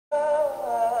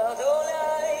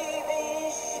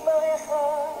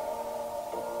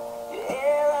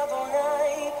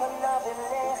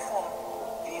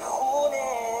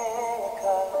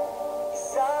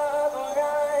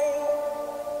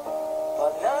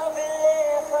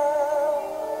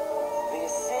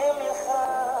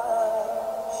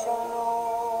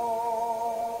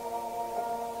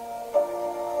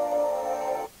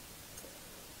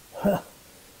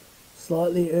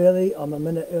slightly early. I'm a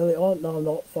minute early. Oh, no, I'm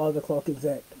not. 5 o'clock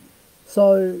exact.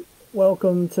 So,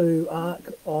 welcome to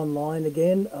ARC Online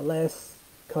again. Alas,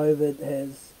 COVID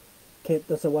has kept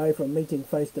us away from meeting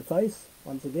face to face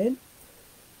once again.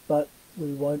 But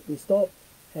we won't be stopped.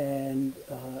 And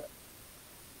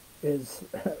as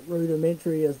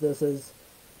rudimentary as this is,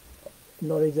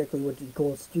 not exactly what you'd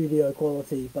call studio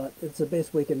quality, but it's the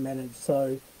best we can manage.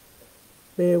 So,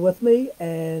 bear with me,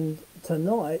 and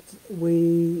tonight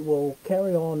we will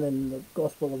carry on in the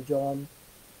Gospel of John,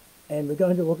 and we're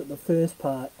going to look at the first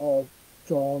part of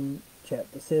John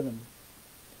chapter 7.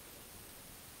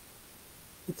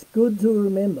 It's good to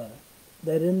remember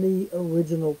that in the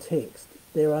original text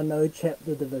there are no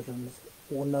chapter divisions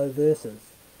or no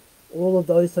verses. All of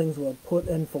those things were put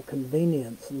in for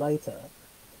convenience later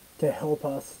to help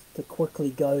us to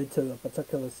quickly go to a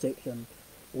particular section,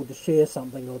 or to share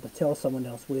something, or to tell someone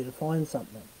else where to find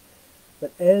something.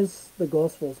 But as the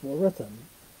Gospels were written,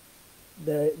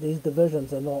 these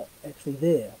divisions are not actually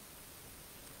there.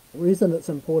 The reason it's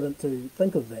important to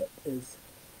think of that is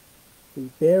to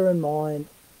bear in mind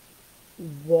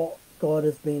what God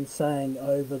has been saying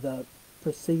over the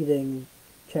preceding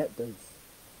chapters,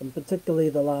 and particularly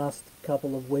the last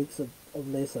couple of weeks of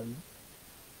lesson,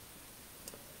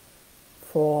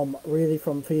 from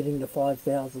feeding the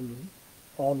 5,000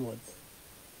 onwards.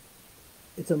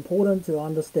 It's important to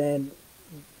understand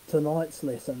tonight's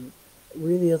lesson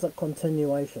really as a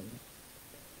continuation.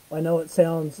 I know it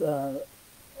sounds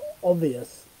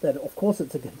obvious that of course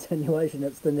it's a continuation,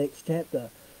 it's the next chapter,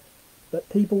 but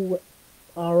people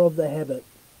are of the habit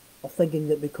of thinking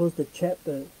that because the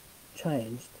chapter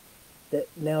changed, that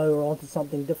now we're on to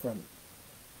something different.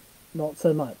 Not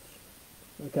so much.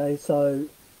 Okay, so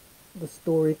the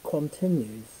story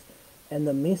continues, and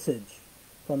the message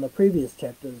from the previous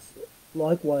chapters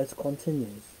likewise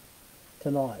continues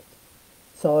tonight.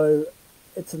 So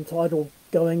it's entitled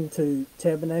Going to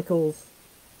Tabernacles.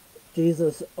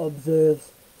 Jesus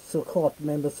observes Sukkot.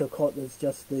 Remember, Sukkot is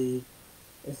just the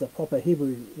proper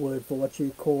Hebrew word for what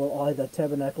you call either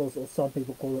tabernacles, or some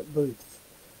people call it booths.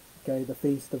 Okay, the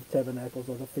Feast of Tabernacles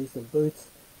or the Feast of Booths.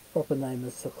 Proper name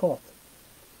is Sukkot.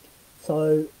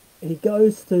 So he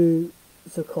goes to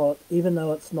Sukkot even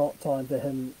though it's not time for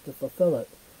him to fulfill it.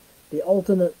 The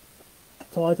alternate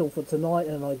title for tonight,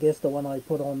 and I guess the one I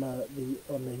put on the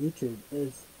YouTube,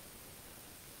 is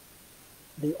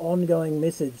the ongoing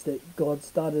message that God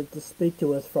started to speak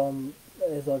to us from,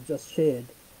 as I've just shared,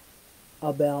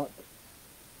 about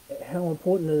how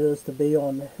important it is to be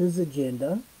on his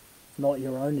agenda, not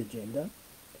your own agenda,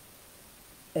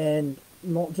 and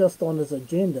not just on his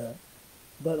agenda,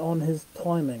 but on his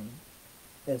timing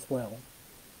as well.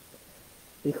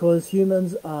 Because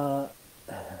humans are,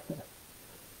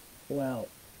 well,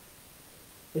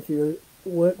 if you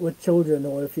work with children,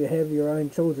 or if you have your own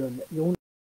children, you'll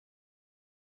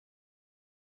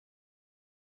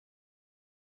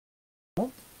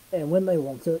want, and when they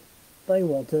want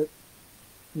it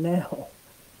now.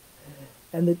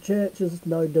 And the church is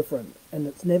no different, and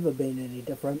it's never been any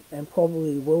different, and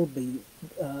probably will be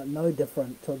no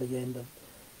different till the end of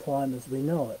time as we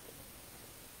know it.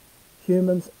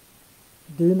 Humans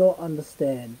do not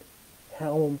understand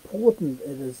how important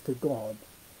it is to God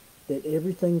that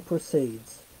everything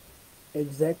proceeds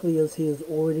exactly as he has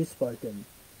already spoken,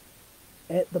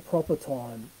 at the proper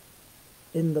time,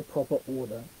 in the proper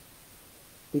order,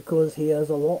 because he has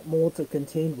a lot more to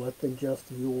contend with than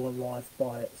just your life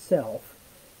by itself,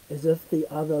 as if the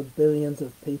other billions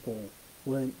of people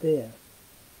weren't there.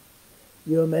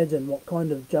 You imagine what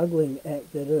kind of juggling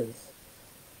act it is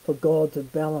for God to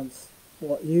balance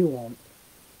what you want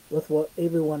with what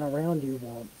everyone around you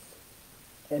wants,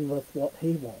 and with what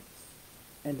he wants,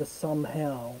 and to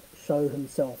somehow show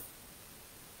himself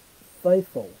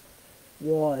faithful,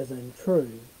 wise and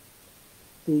true,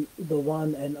 the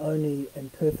one and only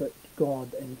and perfect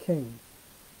God and King,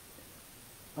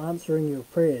 answering your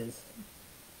prayers.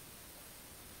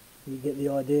 You get the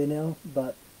idea now,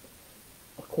 but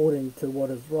according to what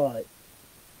is right,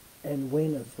 and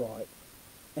when is right,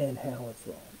 and how it's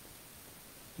right.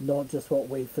 Not just what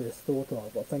we first thought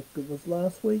of. I think it was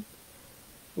last week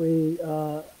we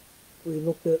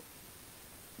looked at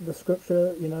the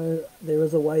scripture, there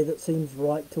is a way that seems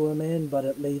right to a man, but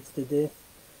it leads to death.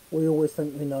 We always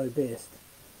think we know best.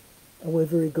 And we're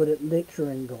very good at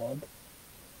lecturing God.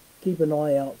 Keep an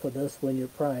eye out for this when you're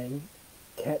praying.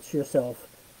 Catch yourself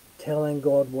telling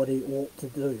God what he ought to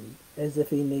do, as if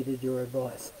he needed your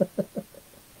advice.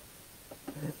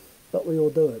 But we all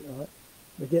do it, right?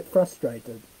 We get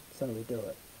frustrated, so we do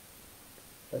it.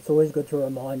 It's always good to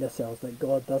remind ourselves that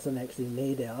God doesn't actually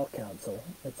need our counsel.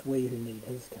 It's we who need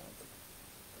his counsel.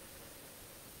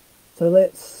 So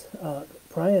let's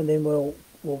pray, and then we'll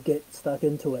get stuck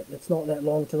into it. It's not that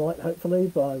long tonight, hopefully,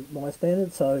 by my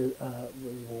standards, so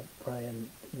we will pray and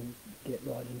get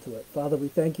right into it. Father, we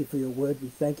thank you for your word. We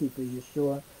thank you for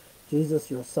Yeshua, Jesus,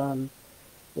 your Son,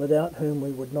 without whom we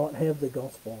would not have the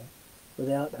gospel,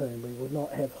 without whom we would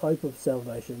not have hope of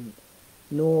salvation,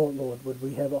 nor, Lord, would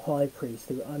we have a high priest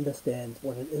who understands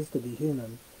what it is to be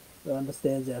human, who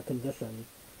understands our condition,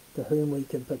 to whom we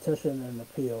can petition and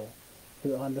appeal,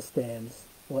 who understands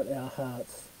what our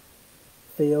hearts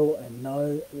feel and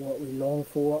know, what we long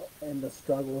for, and the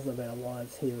struggles of our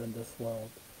lives here in this world.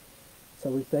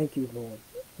 So we thank you, Lord.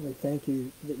 We thank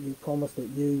you that you promised that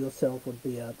you yourself would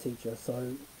be our teacher.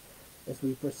 So as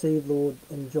we proceed, Lord,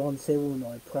 in John 7,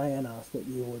 I pray and ask that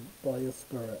you would, by your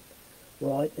Spirit,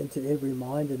 write into every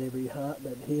mind and every heart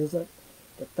that hears it,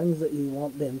 the things that you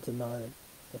want them to know,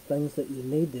 the things that you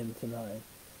need them to know.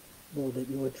 Lord, that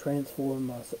you would transform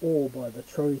us all by the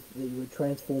truth, that you would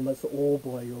transform us all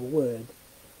by your word,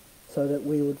 so that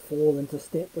we would fall into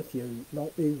step with you,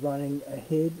 not be running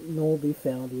ahead, nor be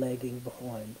found lagging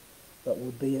behind, but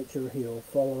would be at your heel,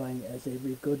 following as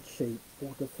every good sheep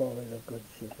ought to follow the good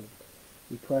shepherd.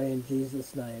 We pray in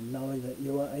Jesus' name, knowing that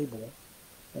you are able.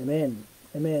 Amen.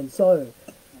 Amen. So,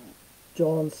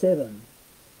 John 7.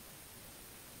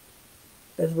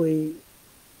 As we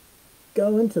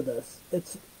go into this,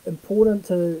 it's important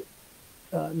to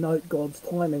note God's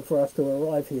timing for us to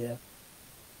arrive here.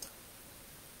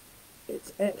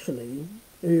 It's actually,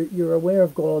 you're aware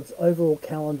of God's overall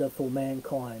calendar for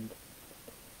mankind,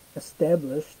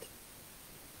 established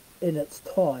in its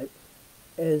type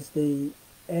as the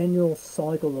annual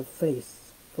cycle of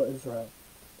feasts for Israel.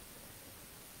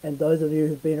 And those of you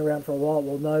who've been around for a while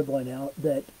will know by now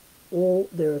that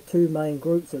there are two main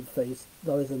groups of feasts,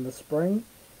 those in the spring.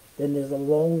 Then there's a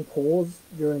long pause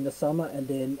during the summer, and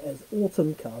then as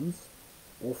autumn comes,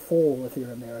 or fall if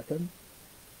you're American,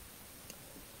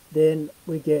 then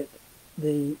we get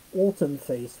the autumn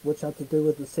feasts, which are to do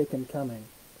with the second coming.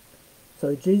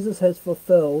 So Jesus has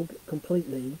fulfilled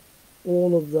completely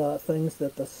all of the things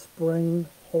that the spring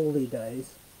holy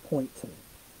days point to.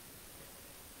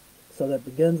 So that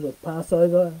begins with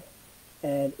Passover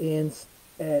and ends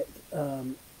at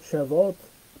Shavuot,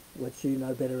 which you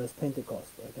know better as Pentecost.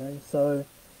 Okay, so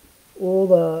all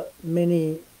the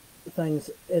many things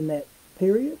in that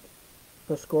period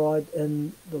prescribed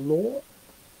in the law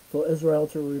for Israel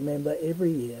to remember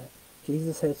every year,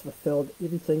 Jesus has fulfilled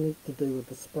everything to do with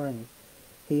the spring.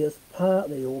 He has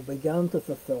partly or begun to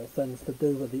fulfill things to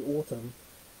do with the autumn,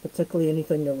 particularly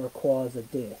anything that requires a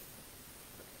death.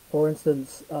 For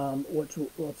instance, which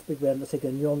we'll speak about in a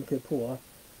second, Yom Kippur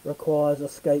requires a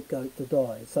scapegoat to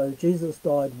die. So Jesus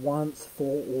died once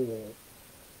for all.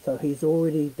 So he's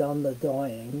already done the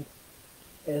dying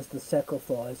as the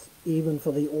sacrifice, even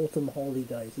for the autumn holy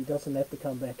days. He doesn't have to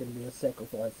come back and be a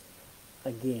sacrifice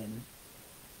again.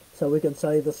 So we can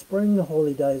say the spring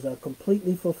holy days are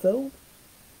completely fulfilled,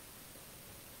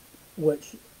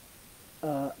 which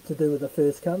are to do with the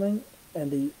first coming, and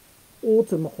the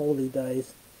autumn holy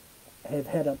days have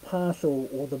had a partial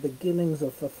or the beginnings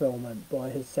of fulfillment by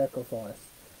his sacrifice,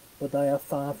 but they are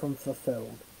far from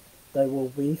fulfilled. They will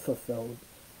be fulfilled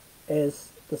as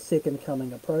the second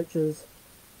coming approaches,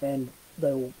 and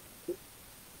they will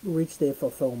reach their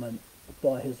fulfillment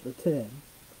by his return.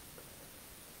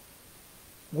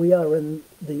 We are in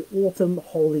the autumn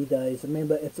holy days.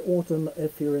 Remember, it's autumn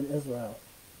if you're in Israel,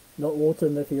 not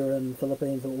autumn if you're in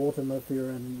Philippines or autumn if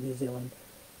you're in New Zealand.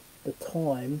 The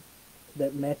time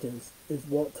that matters is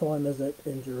what time is it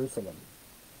in Jerusalem.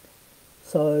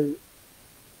 So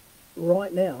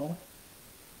right now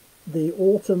the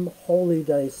autumn holy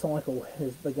day cycle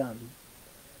has begun.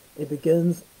 It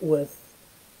begins with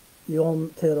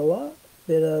Yom Teruah,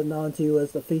 better known to you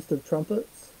as the Feast of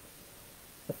Trumpets.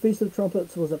 The Feast of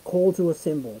Trumpets was a call to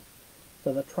assemble.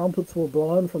 So the trumpets were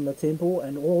blown from the temple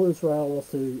and all Israel was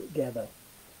to gather,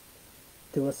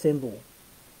 to assemble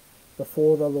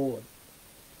before the Lord.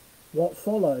 What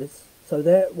follows, so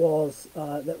that was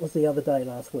the other day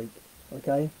last week,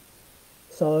 okay?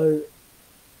 So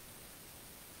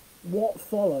what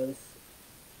follows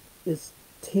is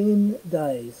 10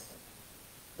 days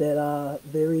that are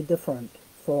very different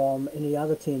from any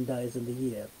other 10 days in the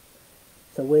year.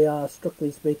 So we are,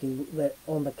 strictly speaking, that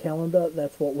on the calendar,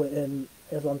 that's what we're in,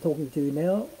 as I'm talking to you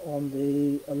now, on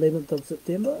the 11th of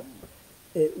September.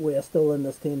 We're still in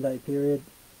this 10-day period.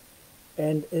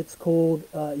 And it's called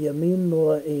Yamin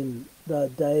Noraim, the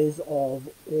days of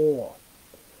awe,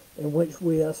 in which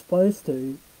we are supposed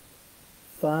to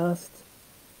fast,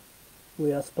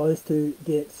 we are supposed to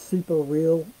get super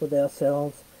real with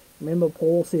ourselves, Remember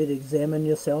Paul said, examine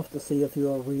yourself to see if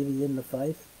you are really in the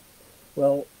faith?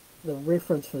 Well, the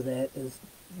reference for that is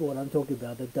what I'm talking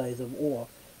about, the days of awe.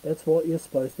 That's what you're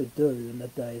supposed to do in the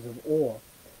days of awe.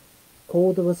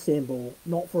 Called to assemble,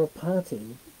 not for a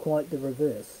party, quite the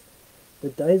reverse. The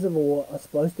days of awe are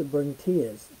supposed to bring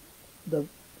tears. The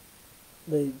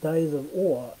days of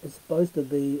awe is supposed to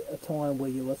be a time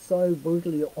where you are so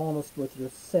brutally honest with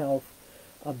yourself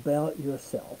about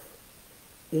yourself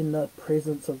in the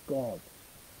presence of God.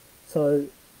 So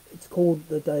it's called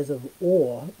the days of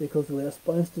awe because we are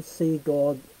supposed to see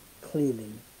God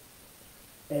clearly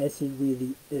as he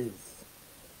really is.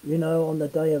 You know, on the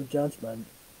day of judgment,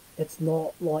 it's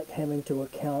not like having to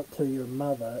account to your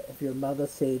mother if your mother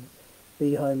said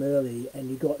be home early and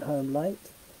you got home late.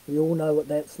 We all know what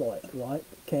that's like, right?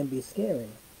 It can be scary.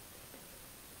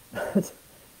 But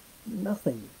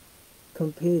nothing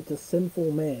compared to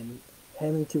sinful man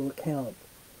having to account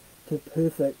to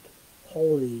perfect,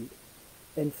 holy,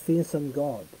 and fearsome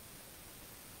God,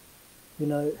 you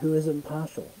know, who is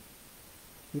impartial.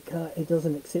 He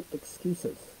doesn't accept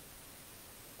excuses.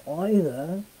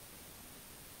 Either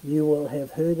you will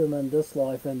have heard him in this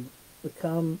life and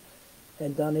become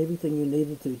and done everything you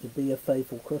needed to be a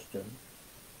faithful Christian,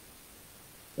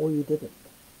 or you didn't.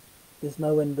 There's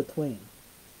no in between.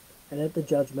 And at the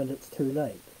judgment it's too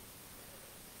late.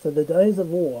 So the days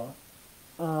of awe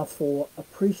are for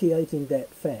appreciating that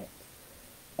fact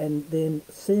and then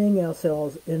seeing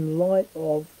ourselves in light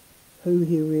of who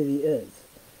he really is.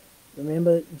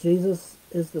 Remember, Jesus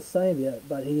is the Saviour,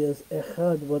 but he is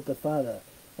echad with the Father.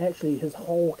 Actually, his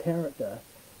whole character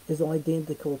is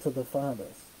identical to the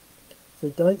Father's. So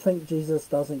don't think Jesus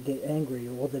doesn't get angry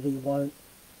or that he won't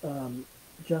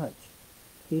judge.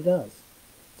 He does.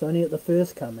 It's only at the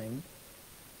first coming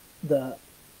the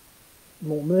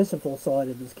more merciful side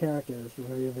of his character is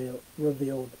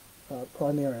revealed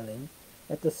primarily.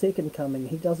 At the second coming,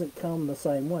 he doesn't come the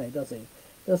same way, does he?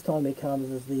 This time he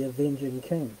comes as the avenging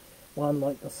king, one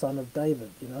like the son of David,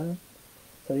 you know?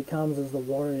 So he comes as the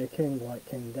warrior king like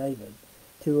King David,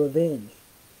 to avenge,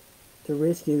 to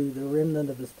rescue the remnant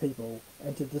of his people,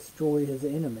 and to destroy his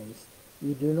enemies.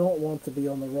 You do not want to be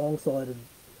on the wrong side of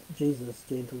Jesus,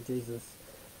 gentle Jesus,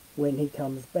 when he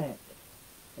comes back.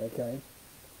 Okay?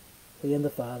 He and the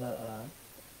Father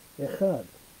are echad.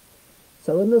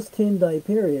 So in this 10-day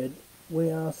period, we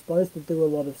are supposed to do a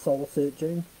lot of soul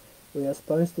searching. We are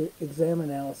supposed to examine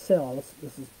ourselves.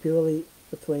 This is purely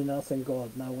between us and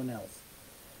God, no one else.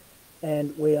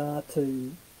 And we are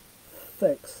to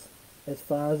fix, as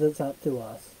far as it's up to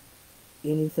us,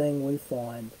 anything we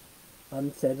find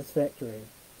unsatisfactory.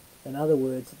 In other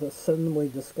words, the sin we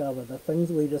discover, the things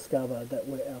we discover that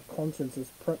our conscience is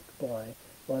pricked by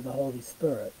the Holy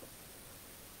Spirit.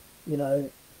 You know,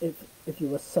 if you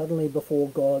were suddenly before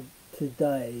God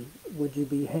today, would you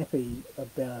be happy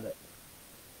about it?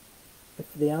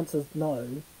 If the answer is no,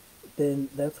 then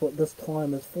that's what this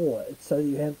time is for. It's so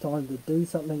you have time to do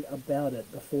something about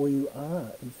it before you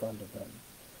are in front of him.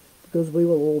 Because we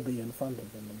will all be in front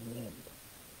of him in the end.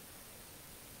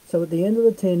 So at the end of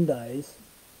the 10 days,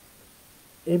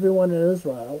 everyone in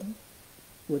Israel,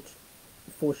 which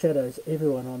foreshadows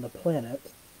everyone on the planet,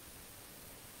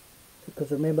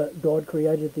 because remember, God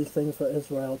created these things for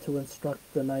Israel to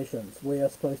instruct the nations. We are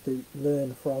supposed to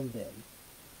learn from them.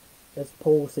 As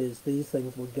Paul says, these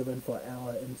things were given for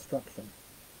our instruction.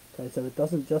 Okay, so it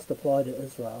doesn't just apply to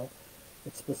Israel.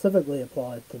 It specifically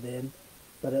applied to them,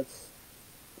 but it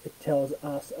tells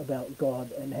us about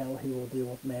God and how he will deal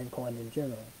with mankind in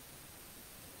general.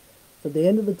 So at the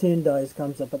end of the 10 days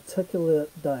comes a particular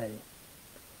day,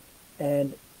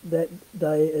 and that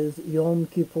day is Yom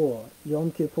Kippur.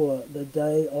 Yom Kippur, the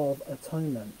Day of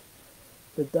Atonement.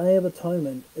 The Day of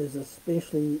Atonement is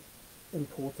especially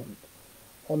important.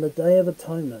 On the Day of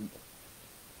Atonement,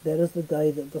 that is the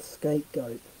day that the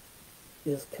scapegoat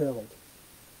is killed.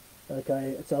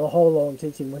 Okay, it's a whole long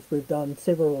teaching which we've done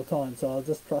several times, so I'll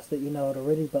just trust that you know it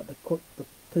already, but the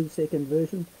 2-second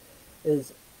version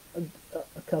is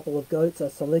a couple of goats are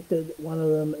selected. One of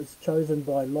them is chosen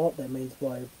by lot. That means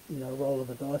by roll of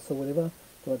the dice or whatever.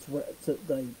 So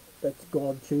that's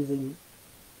God choosing,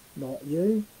 not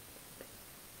you.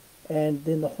 And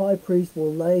then the high priest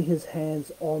will lay his hands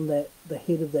on the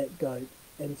head of that goat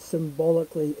and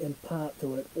symbolically impart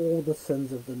to it all the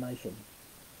sins of the nation.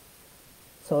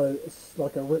 So it's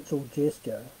like a ritual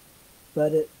gesture,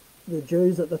 but the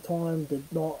Jews at the time did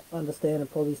not understand,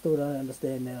 and probably still don't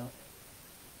understand now.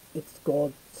 It's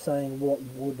God saying what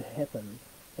would happen,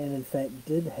 and in fact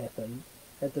did happen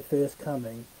at the first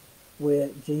coming, where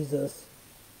Jesus,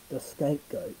 the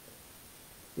scapegoat,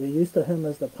 we're used to him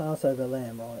as the Passover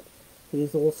lamb, right?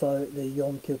 He's also the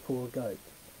Yom Kippur goat.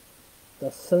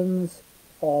 The sins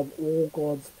of all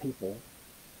God's people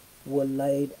were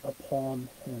laid upon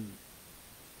him,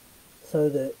 so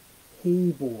that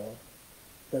he bore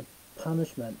the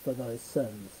punishment for those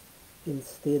sins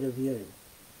instead of you.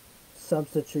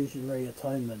 Substitutionary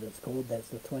atonement it's called. That's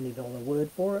the $20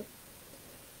 word for it.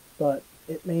 But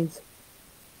it means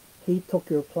he took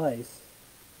your place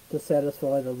to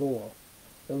satisfy the law.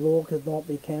 The law could not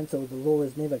be cancelled. The law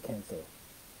is never cancelled.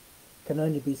 It can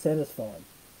only be satisfied.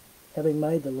 Having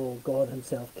made the law, God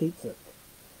himself keeps it.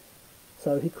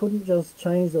 So he couldn't just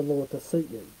change the law to suit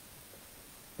you.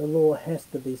 The law has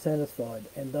to be satisfied,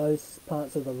 and those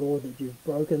parts of the law that you've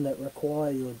broken that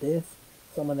require your death,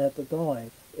 someone had to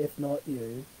die. If not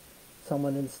you,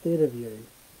 someone instead of you.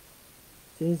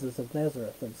 Jesus of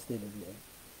Nazareth instead of you.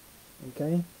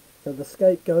 Okay? So the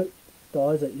scapegoat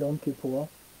dies at Yom Kippur.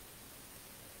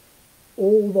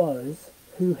 All those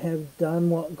who have done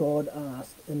what God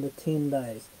asked in the 10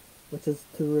 days, which is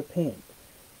to repent,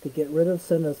 to get rid of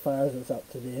sin as far as it's up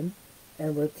to them,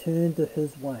 and return to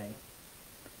his way.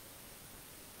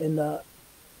 In the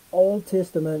Old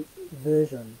Testament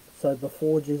version, so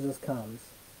before Jesus comes,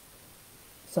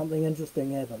 something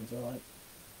interesting happens, right?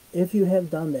 If you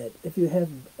have done that, if you have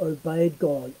obeyed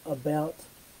God about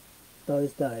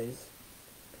those days,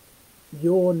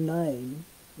 your name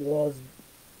was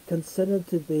considered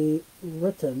to be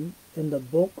written in the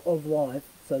book of life.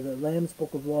 So the Lamb's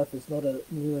book of life is not a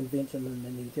new invention in the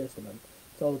New Testament.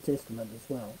 It's Old Testament as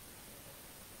well.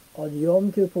 On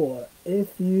Yom Kippur,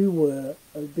 if you were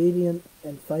obedient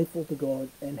and faithful to God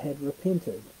and had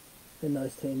repented in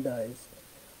those 10 days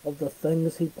of the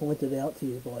things he pointed out to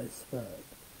you by his Spirit,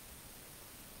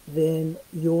 then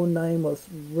your name was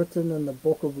written in the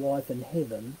book of life in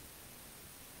heaven.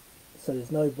 So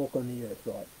there's no book on the earth,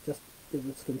 right? Just it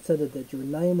was considered that your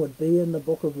name would be in the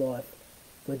book of life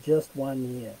for just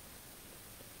 1 year.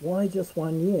 Why just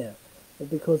 1 year? Well,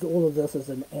 because all of this is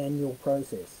an annual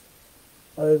process,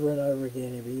 over and over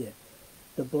again every year.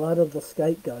 The blood of the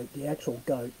scapegoat, the actual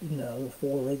goat, the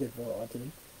four-legged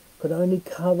variety, could only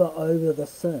cover over the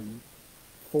sin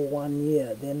for 1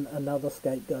 year. Then another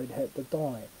scapegoat had to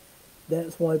die.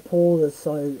 That's why Paul is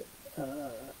so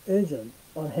urgent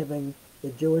on having the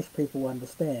Jewish people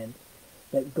understand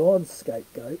that God's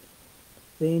scapegoat,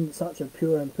 being such a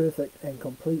pure and perfect and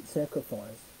complete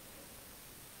sacrifice,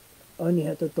 only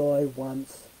had to die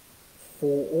once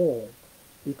for all,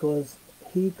 because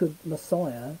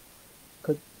Messiah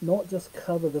could not just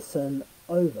cover the sin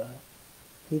over,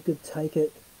 he could take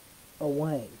it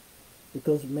away.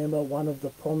 Because remember, one of the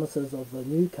promises of the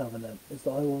new covenant is,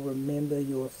 I will remember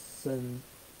your sin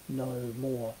no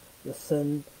more. Your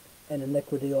sin and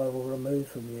iniquity I will remove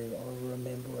from you. I will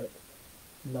remember it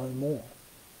no more.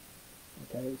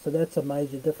 Okay, so that's a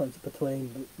major difference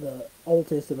between the Old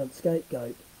Testament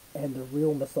scapegoat and the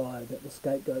real Messiah that the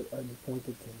scapegoat only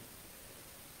pointed to.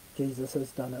 Jesus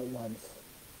has done it once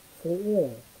for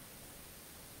all.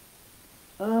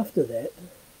 After that,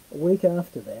 a week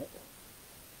after that,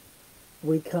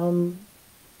 we come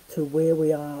to where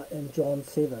we are in John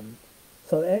 7.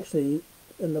 So actually,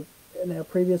 in our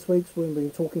previous weeks, when we've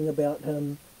been talking about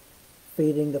him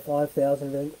feeding the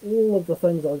 5,000, and all of the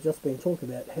things I've just been talking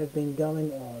about have been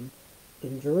going on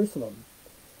in Jerusalem,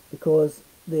 because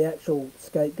the actual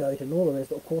scapegoat and all the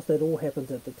rest, of course, that all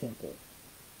happens at the temple.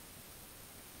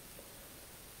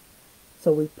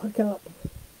 So we pick up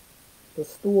the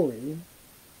story,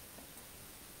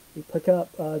 we pick up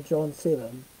John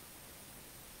 7,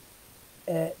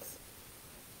 at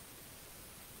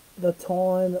the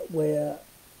time where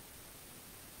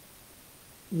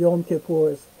Yom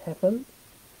Kippur has happened,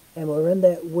 and we're in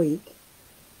that week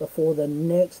before the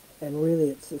next, and really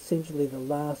it's essentially the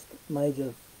last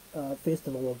major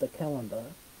festival of the calendar,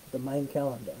 the main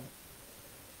calendar,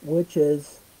 which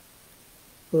is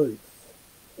booths,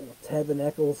 or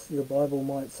tabernacles, your Bible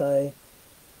might say.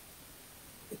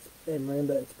 And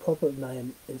remember, its proper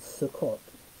name is Sukkot.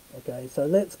 Okay, so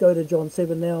let's go to John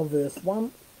 7 now, verse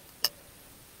 1.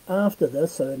 After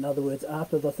this, so in other words,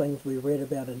 after the things we read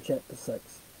about in chapter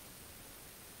 6,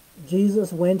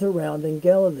 Jesus went around in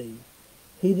Galilee.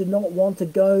 He did not want to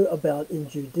go about in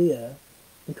Judea,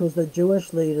 because the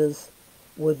Jewish leaders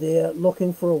were there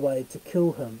looking for a way to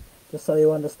kill him. Just so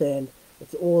you understand,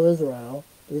 it's all Israel.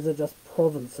 These are just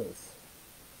provinces.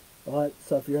 Right?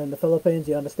 So if you're in the Philippines,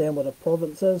 you understand what a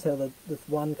province is, how this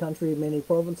one country, many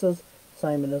provinces.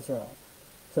 Same in Israel.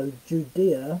 So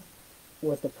Judea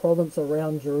was the province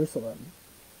around Jerusalem.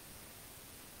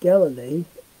 Galilee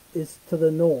is to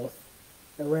the north,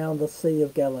 around the Sea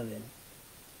of Galilee.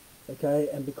 Okay,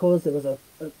 and because there was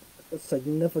a a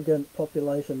significant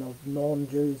population of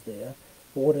non-Jews there,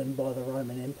 brought in by the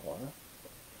Roman Empire.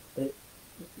 That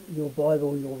your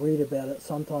Bible, you'll read about it,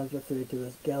 sometimes referred to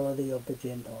as Galilee of the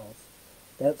Gentiles.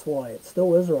 That's why it's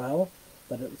still Israel,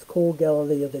 but it's called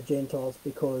Galilee of the Gentiles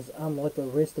because, unlike the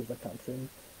rest of the country,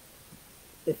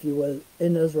 if you were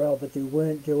in Israel but you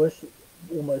weren't Jewish,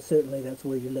 almost certainly that's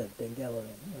where you lived, in Galilee.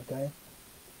 Okay?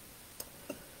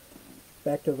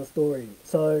 Back to the story.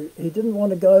 So he didn't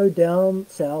want to go down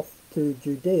south to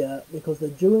Judea because the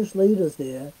Jewish leaders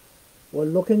there were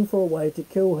looking for a way to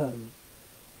kill him.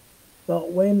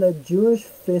 But when the Jewish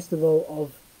festival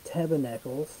of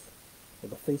tabernacles, or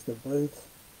the Feast of Booths,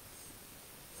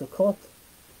 Sukkot,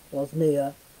 was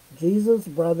near, Jesus'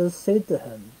 brothers said to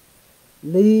him,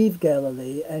 "Leave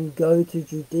Galilee and go to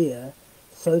Judea,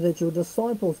 so that your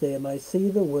disciples there may see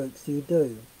the works you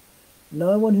do.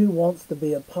 No one who wants to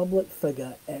be a public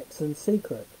figure acts in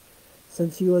secret.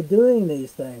 Since you are doing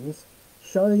these things,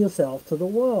 show yourself to the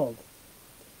world."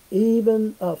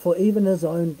 For even his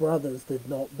own brothers did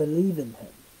not believe in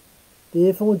him.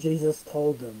 Therefore Jesus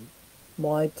told them,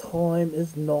 "My time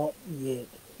is not yet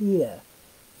here.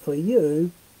 For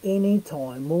you, any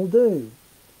time will do.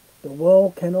 The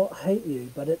world cannot hate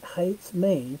you, but it hates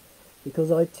me,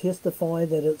 because I testify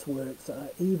that its works are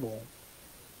evil.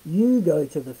 You go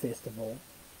to the festival.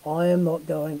 I am not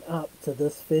going up to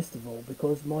this festival,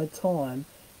 because my time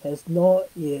has not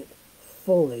yet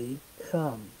fully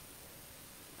come."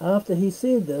 After he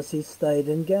said this, he stayed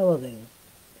in Galilee.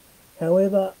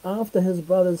 However, after his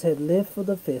brothers had left for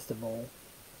the festival,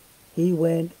 he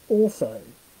went also,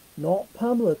 not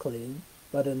publicly,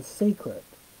 but in secret.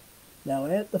 Now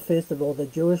at the festival, the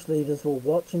Jewish leaders were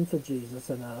watching for Jesus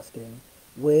and asking,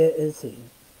 "Where is he?"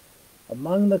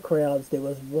 Among the crowds there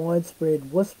was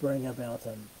widespread whispering about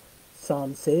him.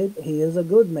 Some said, "He is a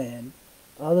good man."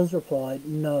 Others replied,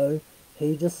 "No,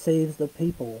 he deceives the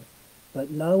people." But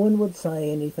no one would say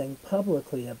anything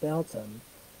publicly about him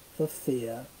for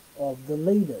fear of the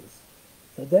leaders.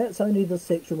 So that's only the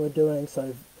section we're doing.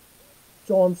 So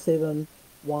John 7,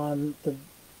 1 to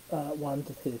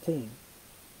 13.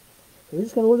 So we're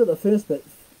just going to look at the first bit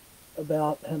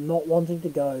about him not wanting to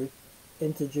go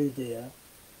into Judea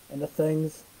and the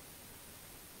things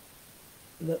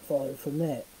that follow from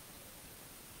that.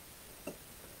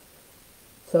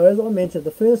 So as I mentioned,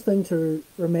 the first thing to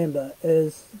remember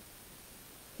is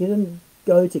he didn't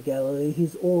go to Galilee,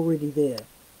 he's already there.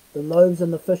 The loaves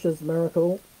and the fishes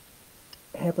miracle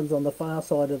happens on the far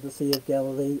side of the Sea of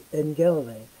Galilee, in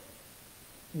Galilee.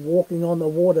 Walking on the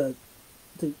water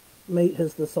to meet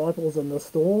his disciples in the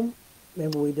storm,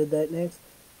 remember we did that next?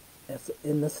 That's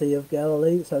in the Sea of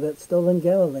Galilee, so that's still in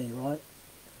Galilee, right?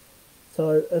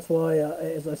 So that's why,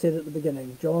 as I said at the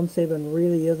beginning, John 7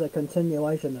 really is a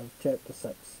continuation of chapter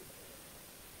 6.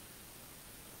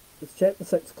 As chapter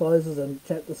 6 closes and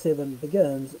chapter 7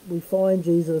 begins, we find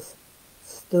Jesus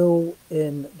still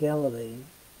in Galilee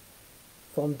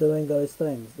from doing those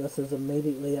things. This is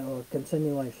immediately a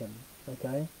continuation,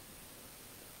 okay?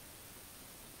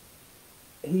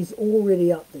 He's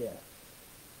already up there.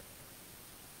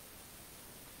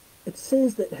 It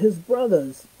says that his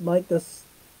brothers make this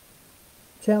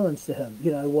challenge to him.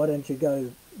 You know, why don't you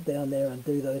go down there and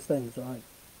do those things, right?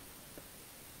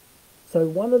 So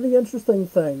one of the interesting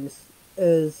things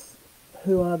is,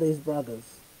 who are these brothers?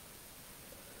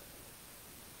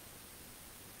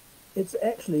 It's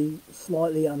actually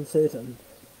slightly uncertain.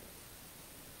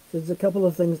 So there's a couple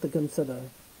of things to consider.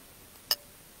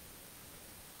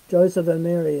 Joseph and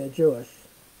Mary are Jewish.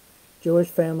 Jewish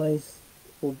families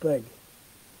were big.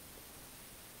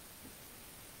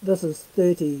 This is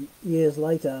 30 years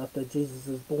later after Jesus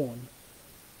is born.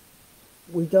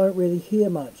 We don't really hear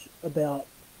much about,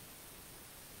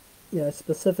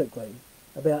 specifically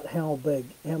about how big,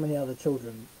 how many other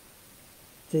children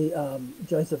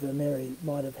Joseph and Mary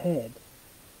might have had.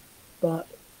 But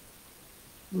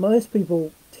most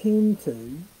people tend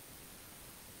to,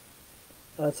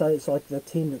 I'd say it's like the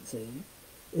tendency,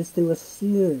 is to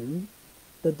assume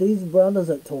that these brothers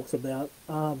it talks about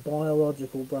are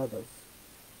biological brothers.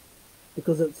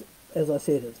 Because it's, as I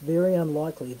said, it's very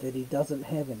unlikely that he doesn't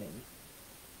have any.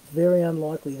 It's very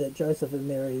unlikely that Joseph and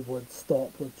Mary would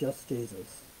stop with just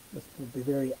Jesus. This would be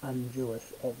very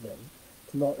un-Jewish of them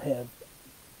to not have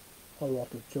a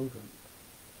lot of children.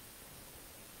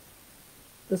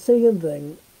 The second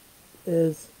thing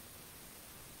is,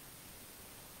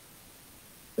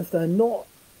 if they're not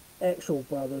actual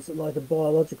brothers, like the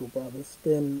biological brothers,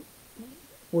 then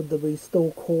would we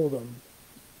still call them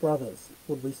brothers?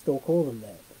 Would we still call them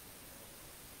that?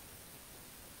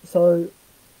 So,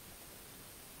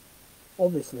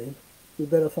 obviously, you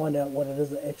better find out what it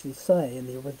is it actually say in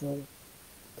the original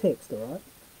text, alright?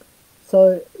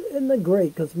 So in the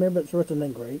Greek, because remember it's written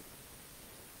in Greek,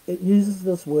 it uses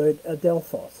this word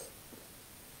adelphos.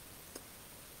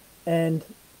 And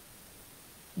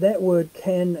that word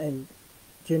can and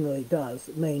generally does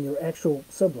mean your actual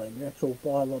sibling, your actual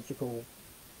biological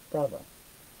brother.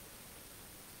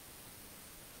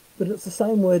 But it's the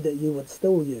same word that you would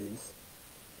still use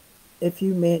if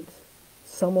you meant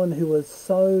someone who was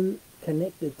so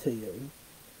connected to you,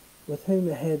 with whom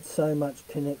you had so much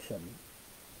connection,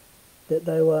 that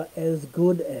they were as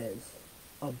good as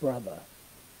a brother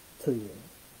to you.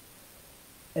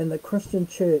 And the Christian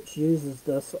church uses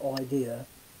this idea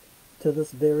to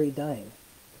this very day.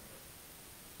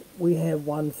 We have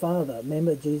one Father.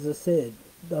 Remember, Jesus said,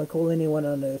 don't call anyone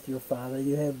on earth your father.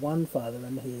 You have one Father,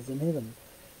 and he is in heaven.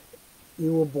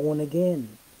 You were born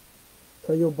again.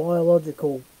 So your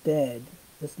biological dad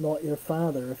is not your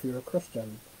father if you're a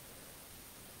Christian.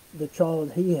 The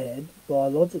child he had,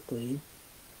 biologically,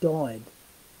 died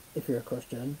if you're a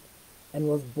Christian, and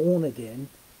was born again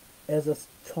as a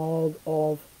child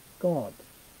of God.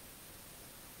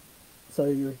 So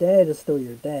your dad is still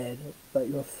your dad, but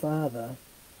your father,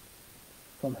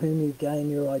 from whom you gain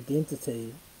your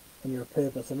identity and your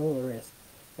purpose and all the rest,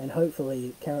 and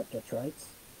hopefully character traits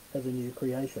as a new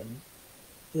creation,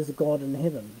 is God in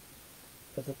heaven,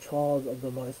 as a child of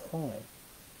the Most High.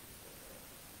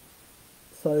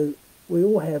 So we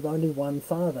all have only one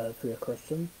Father if we're a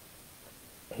Christian,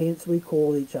 hence we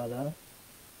call each other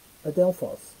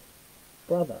adelphos,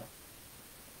 brother,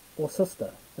 or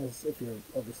sister, as if you're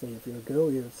a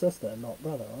girl, you're a sister, not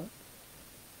brother,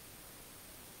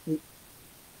 right?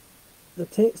 The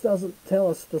text doesn't tell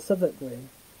us specifically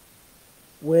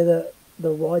whether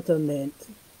the writer meant,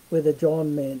 whether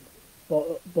John meant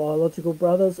biological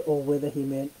brothers or whether he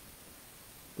meant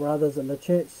brothers in the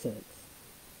church sense.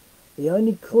 The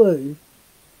only clue,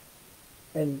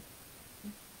 and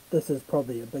this is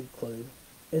probably a big clue,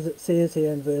 as it says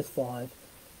here in verse 5,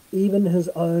 even his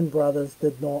own brothers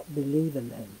did not believe in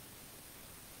him.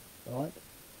 Right?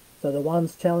 So the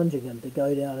ones challenging him to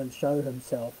go down and show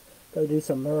himself, go do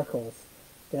some miracles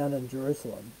down in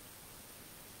Jerusalem,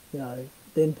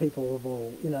 then people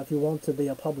will, if you want to be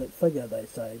a public figure, they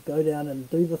say, go down and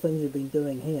do the things you've been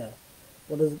doing here.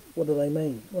 What do they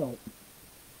mean? Well,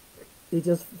 he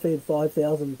just fed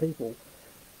 5,000 people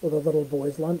with a little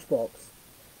boy's lunchbox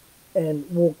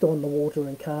and walked on the water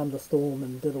and calmed the storm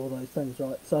and did all those things,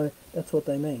 right? So that's what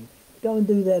they mean. Go and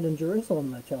do that in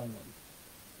Jerusalem, they're telling them.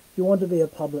 If you want to be a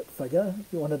public figure,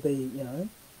 if you want to be,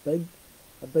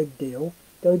 a big deal,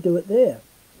 go do it there.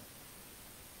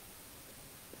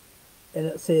 And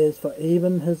it says, for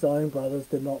even his own brothers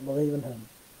did not believe in him.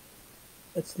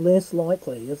 It's less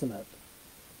likely, isn't it,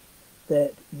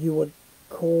 that you would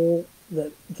call,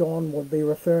 that John would be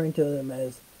referring to them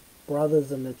as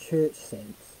brothers in the church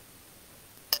sense,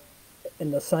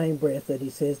 in the same breath that he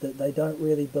says that they don't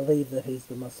really believe that he's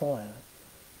the Messiah.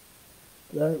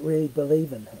 They don't really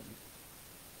believe in him.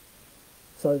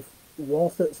 So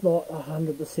whilst it's not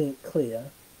 100% clear,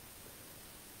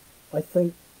 I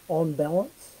think on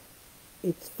balance,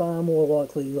 it's far more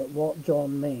likely that what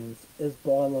John means is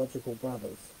biological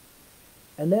brothers.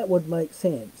 And that would make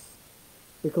sense,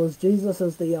 because Jesus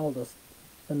is the eldest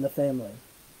in the family.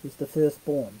 He's the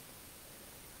firstborn,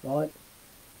 right?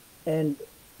 And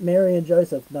Mary and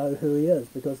Joseph know who he is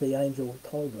because the angel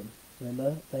told them.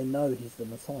 Remember? They know he's the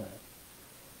Messiah.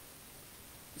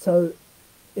 So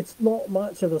it's not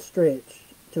much of a stretch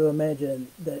to imagine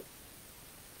that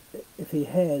if he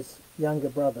has younger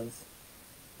brothers,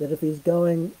 that if he's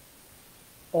going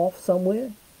off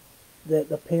somewhere, that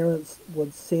the parents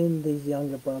would send these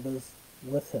younger brothers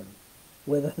with him,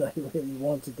 whether they really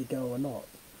wanted to go or not.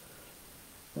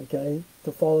 Okay?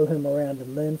 To follow him around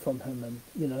and learn from him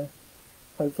and,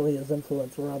 hopefully his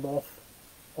influence rub off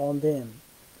on them.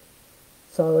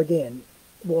 So again,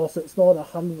 whilst it's not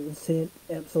 100%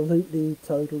 absolutely,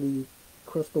 totally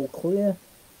crystal clear,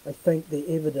 I think the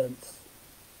evidence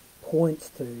points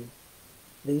to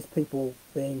these people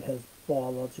being his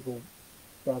biological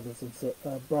brothers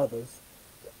and brothers,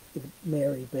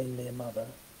 Mary being their mother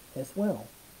as well,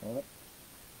 right?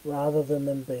 Rather than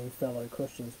them being fellow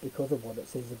Christians because of what it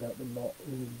says about them not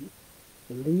really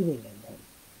believing in him.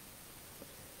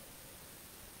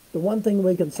 The one thing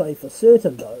we can say for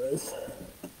certain, though, is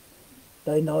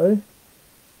they know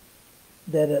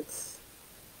that it's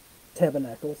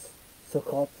tabernacles,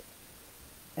 Sukkot,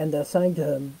 and they're saying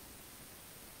to him,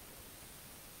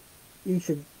 you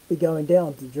should be going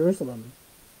down to Jerusalem.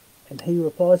 And he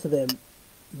replies to them,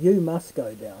 you must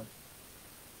go down.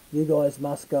 You guys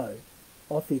must go.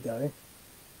 Off you go.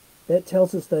 That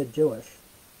tells us they're Jewish,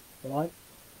 right?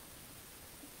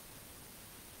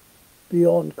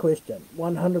 Beyond question,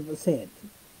 100%,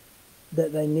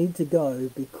 that they need to go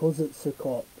because it's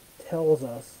Sukkot tells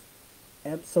us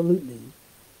absolutely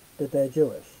that they're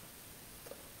Jewish,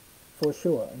 for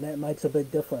sure, and that makes a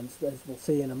big difference, as we'll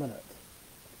see in a minute.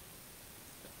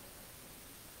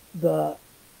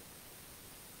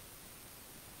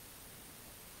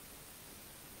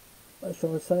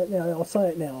 Shall I say it now? I'll say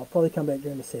it now. I'll probably come back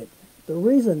during a sec. The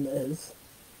reason is,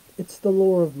 it's the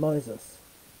law of Moses.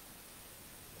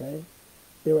 Okay,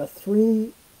 there are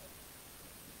three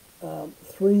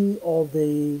of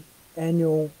the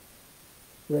annual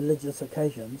religious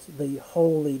occasions, the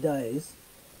holy days.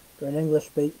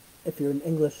 If you're an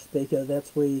English speaker,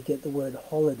 that's where you get the word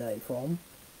holiday from,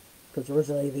 because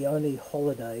originally the only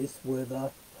holidays were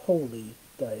the holy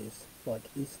days, like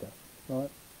Easter, right?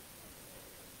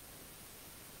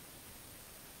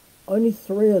 Only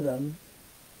three of them,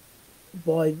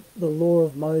 by the law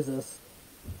of Moses,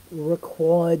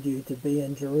 required you to be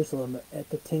in Jerusalem at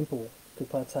the temple to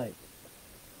partake,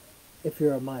 if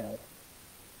you're a male.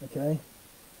 Okay?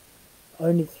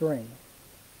 Only three.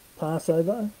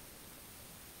 Passover,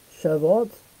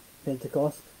 Shavuot,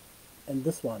 Pentecost, and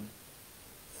this one,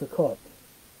 Sukkot.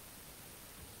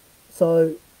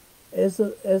 So, as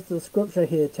the scripture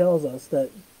here tells us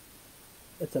that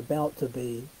it's about to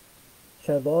be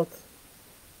Shavuot,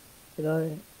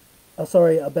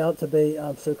 about to be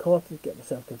Sukkot, get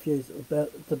myself confused,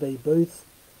 about to be booths.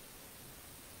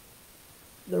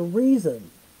 The reason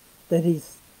that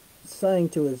he's saying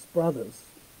to his brothers,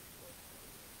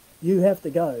 you have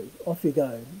to go, off you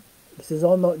go, he says,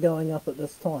 I'm not going up at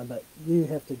this time, but you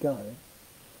have to go,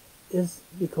 is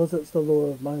because it's the law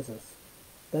of Moses.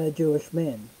 They're Jewish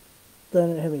men. They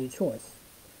don't have any choice.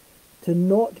 To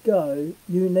not go,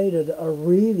 you needed a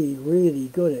really, really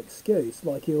good excuse,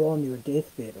 like you're on your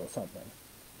deathbed or something.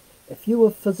 If you were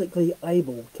physically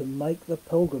able to make the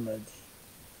pilgrimage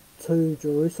to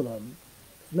Jerusalem,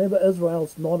 remember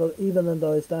Israel's not, even in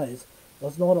those days,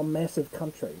 was not a massive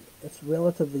country. It's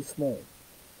relatively small.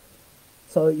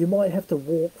 So you might have to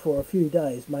walk for a few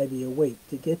days, maybe a week,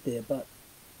 to get there, but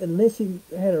unless you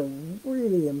had a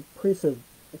really impressive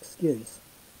excuse,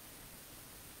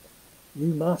 you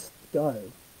must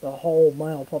go. The whole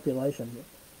male population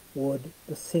would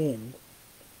descend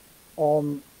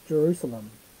on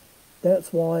Jerusalem.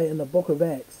 That's why in the book of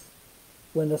Acts,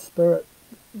 when the Spirit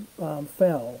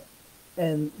fell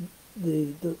and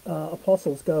the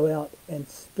apostles go out and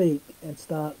speak and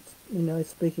start,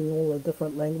 speaking all the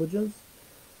different languages,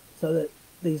 so that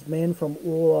these men from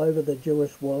all over the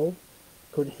Jewish world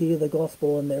could hear the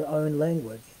gospel in their own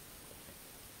language.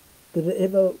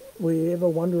 Were you ever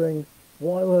wondering,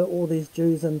 why were all these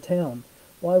Jews in town?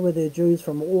 Why were there Jews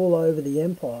from all over the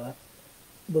empire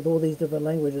with all these different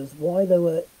languages? Why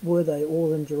were they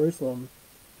all in Jerusalem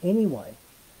anyway?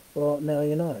 Well, now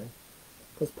you know.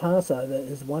 Because Passover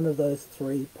is one of those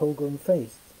three pilgrim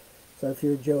feasts. So if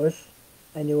you're Jewish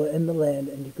and you were in the land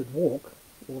and you could walk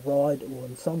or ride or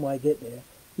in some way get there,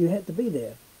 you had to be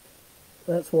there.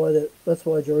 That's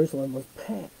why Jerusalem was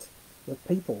packed with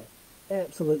people,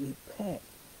 absolutely packed,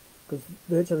 because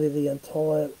virtually the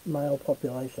entire male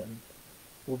population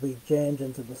will be jammed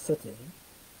into the city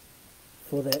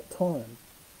for that time,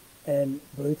 and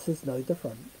Booths is no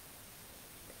different.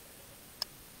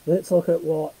 Let's look at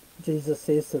what Jesus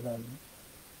says to them.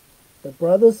 The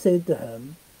brothers said to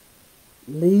him,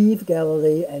 "Leave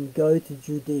Galilee and go to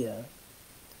Judea,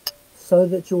 so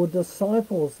that your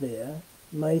disciples there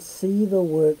may see the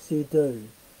works you do.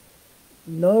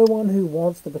 No one who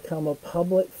wants to become a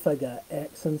public figure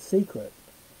acts in secret.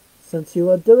 Since you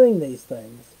are doing these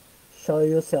things, show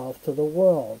yourself to the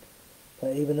world."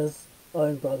 So even his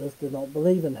own brothers did not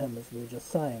believe in him, as we were just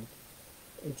saying.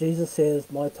 And Jesus says,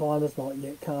 my time has not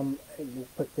yet come, and we'll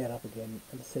pick that up again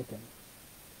in a second.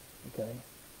 Okay.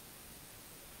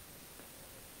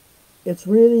 It's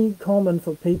really common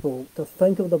for people to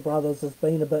think of the brothers as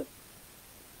being a bit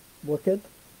wicked.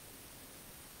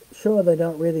 Sure, they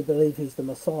don't really believe he's the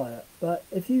Messiah, but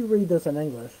if you read this in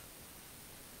English,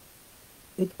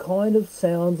 it kind of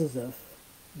sounds as if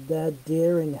they're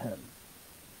daring him.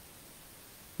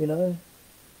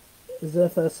 As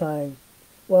if they're saying,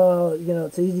 well,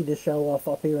 it's easy to show off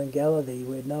up here in Galilee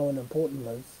where no one important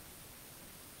lives.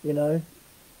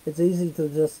 It's easy to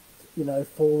just,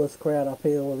 fool this crowd up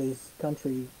here, all these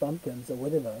country bumpkins or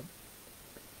whatever.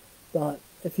 But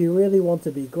if you really want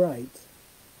to be great,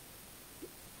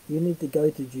 you need to go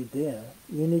to Judea.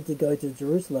 You need to go to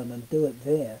Jerusalem and do it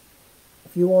there.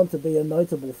 If you want to be a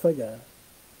notable figure,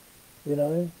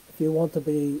 if you want to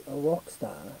be a rock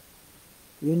star,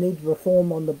 You need to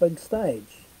perform on the big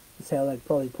stage. Is how they'd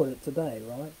probably put it today,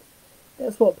 right?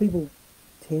 That's what people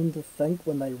tend to think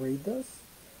when they read this.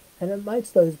 And it makes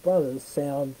those brothers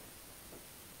sound,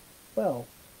 well,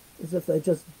 as if they're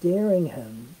just daring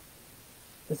him,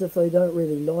 as if they don't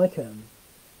really like him,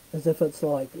 as if it's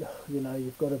like,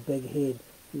 you've got a big head,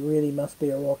 you really must be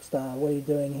a rock star, what are you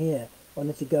doing here? Why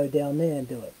don't you go down there and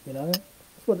do it, That's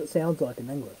what it sounds like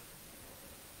in English.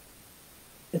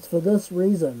 It's for this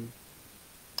reason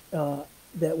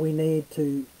that we need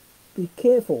to be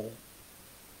careful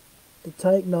to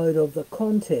take note of the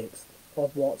context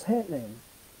of what's happening.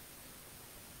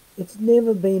 It's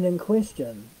never been in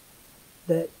question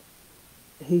that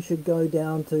he should go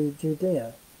down to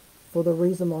Judea for the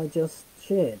reason I just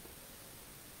shared.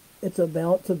 It's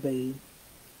about to be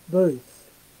booths.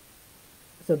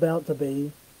 It's about to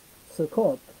be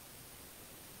Sukkot.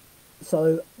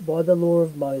 So by the law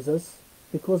of Moses,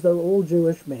 because they were all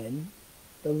Jewish men,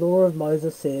 the law of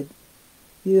Moses said,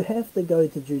 you have to go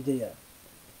to Judea.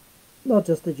 Not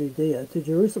just to Judea, to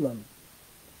Jerusalem.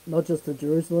 Not just to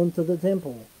Jerusalem, to the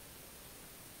temple.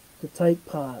 To take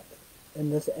part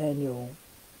in this annual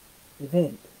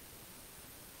event.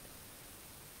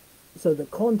 So the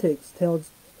context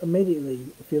tells immediately,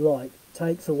 if you like,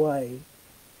 takes away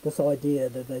this idea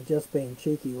that they're just being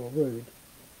cheeky or rude.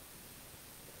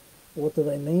 What do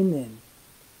they mean then?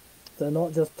 They're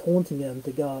not just taunting him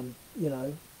to go and,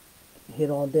 head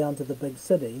on down to the big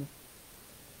city.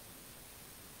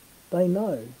 They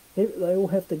know. They all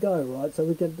have to go, right? So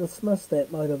we can dismiss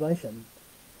that motivation.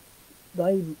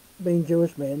 They, being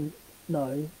Jewish men,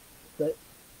 know that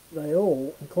they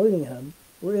all, including him,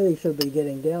 really should be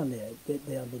getting down there, get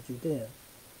down to Judea.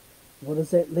 What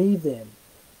does that leave them?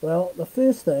 Well, the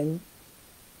first thing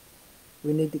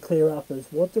we need to clear up is,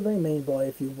 what do they mean by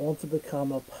if you want to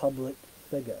become a public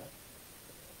figure?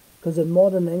 Because in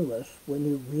modern English, when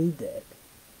you read that,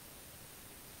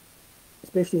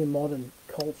 especially in modern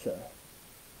culture,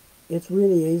 it's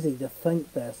really easy to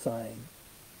think they're saying,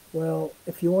 well,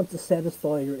 if you want to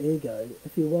satisfy your ego,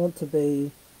 if you want to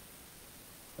be,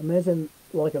 imagine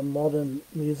like a modern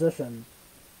musician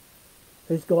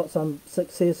who's got some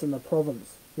success in the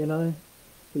province,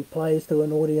 he plays to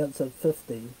an audience of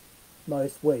 50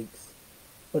 most weeks,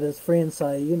 but his friends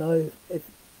say,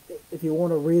 if you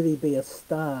want to really be a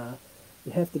star,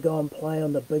 you have to go and play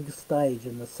on the big stage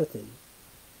in the city.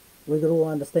 We could all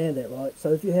understand that, right?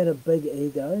 So if you had a big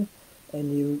ego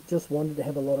and you just wanted to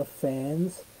have a lot of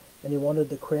fans and you wanted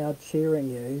the crowd cheering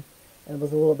you and it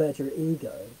was all about your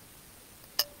ego,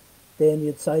 then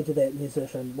you'd say to that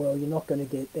musician, well, you're not going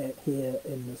to get that here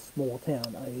in this small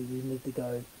town. You need to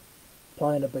go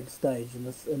play on a big stage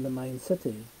in the main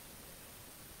city.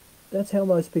 That's how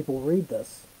most people read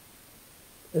this,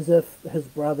 as if his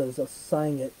brothers are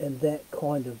saying it in that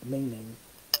kind of meaning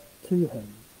to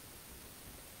him.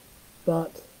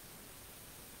 But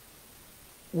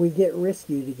we get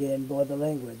rescued again by the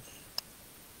language.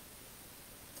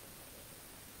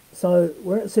 So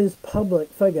where it says public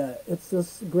figure, it's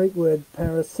this Greek word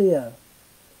parousia,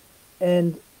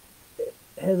 and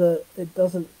it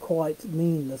doesn't quite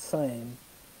mean the same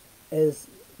as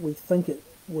we think it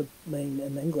would mean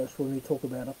in English when we talk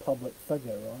about a public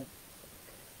figure, right?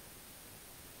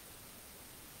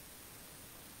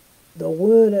 The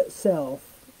word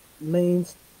itself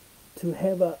means to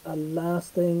have a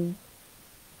lasting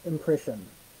impression,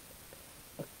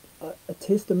 a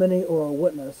testimony or a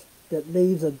witness that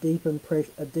leaves a deep and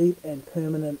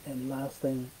permanent and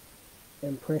lasting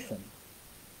impression.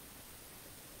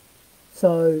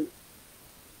 So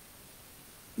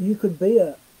you could be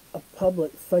a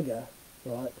public figure,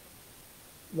 right?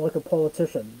 Like a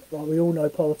politician. Like we all know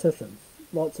politicians,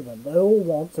 lots of them. They all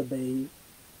want to be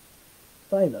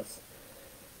famous.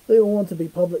 They all want to be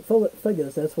public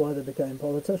figures. That's why they became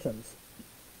politicians.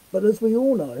 But as we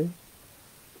all know,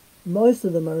 most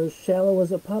of them are as shallow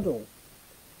as a puddle.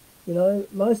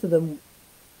 Most of them,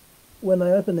 when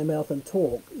they open their mouth and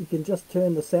talk, you can just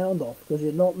turn the sound off because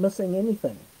you're not missing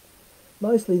anything.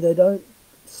 Mostly they don't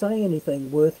say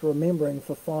anything worth remembering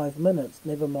for 5 minutes,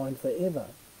 never mind forever.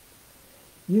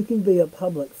 You can be a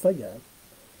public figure,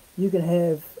 you can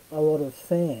have a lot of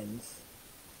fans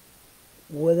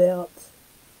without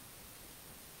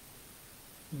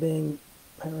being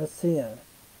parousia,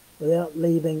 without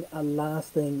leaving a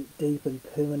lasting, deep and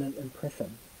permanent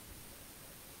impression.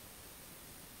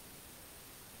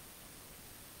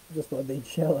 Just by being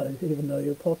shallow, even though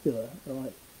you're popular,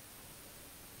 right?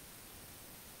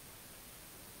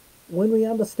 When we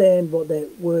understand what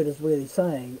that word is really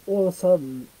saying, all of a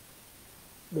sudden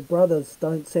the brothers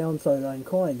don't sound so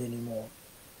unkind anymore.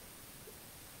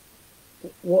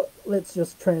 let's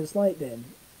just translate then.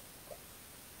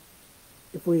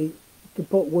 If we could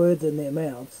put words in their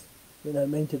mouths, we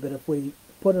don't mean to, but if we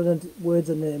put it into words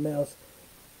in their mouths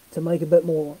to make a bit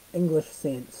more English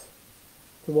sense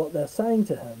to what they're saying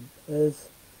to him, is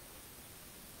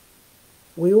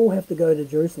we all have to go to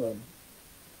Jerusalem.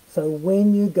 So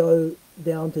when you go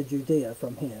down to Judea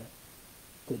from here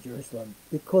to Jerusalem,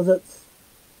 because it's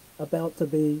about to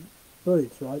be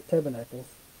booths, right, tabernacles,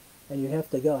 and you have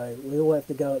to go, we all have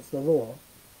to go, it's the law.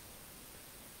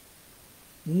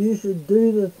 You should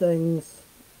do the things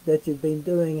that you've been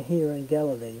doing here in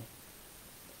Galilee,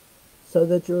 so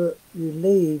that you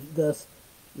leave this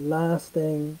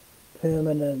lasting,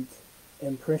 permanent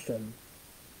impression,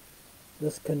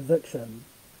 this conviction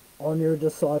on your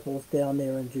disciples down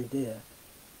there in Judea.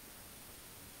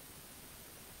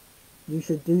 You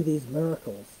should do these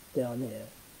miracles down there,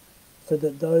 so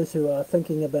that those who are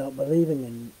thinking about believing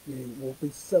in you will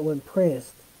be so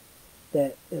impressed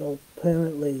that it'll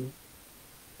permanently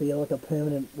be like a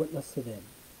permanent witness to them.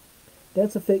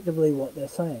 That's effectively what they're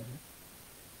saying.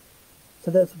 So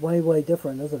that's way, way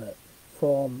different, isn't it?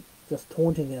 From just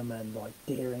taunting him and like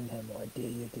daring him, I dare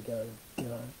you to go, you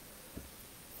know.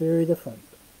 Very different.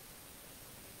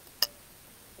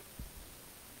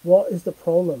 What is the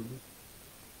problem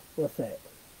with that?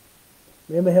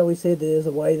 Remember how we said there's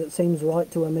a way that seems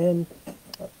right to a man,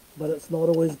 but it's not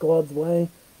always God's way?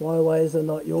 My ways are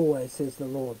not your ways, says the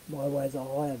Lord. My ways are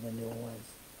higher than your ways.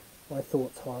 My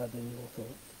thoughts higher than your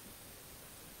thoughts.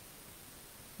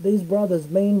 These brothers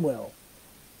mean well,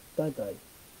 don't they?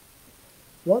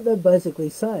 What they're basically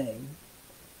saying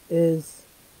is,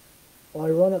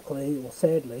 ironically or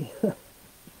sadly,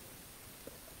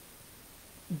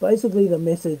 basically the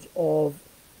message of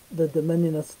the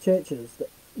Dominionist churches, the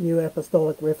New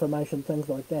Apostolic Reformation, things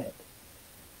like that.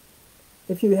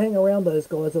 If you hang around those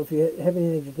guys, or if you have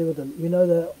anything to do with them, you know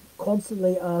they're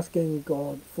constantly asking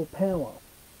God for power.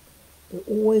 They're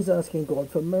always asking God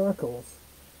for miracles,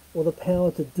 or the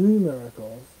power to do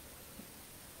miracles.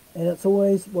 And it's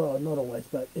always, well, not always,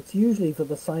 but it's usually for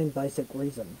the same basic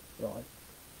reason, right?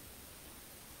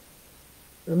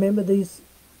 Remember, these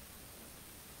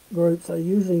groups are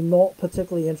usually not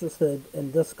particularly interested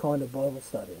in this kind of Bible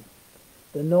study.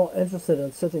 They're not interested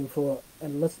in sitting for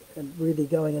and really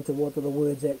going into what do the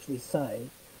words actually say.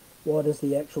 What is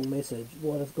the actual message?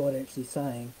 What is God actually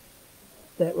saying?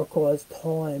 That requires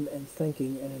time and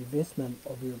thinking and investment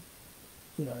of your,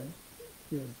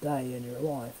 your day and your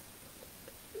life.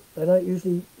 They don't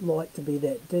usually like to be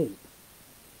that deep.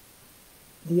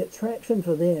 The attraction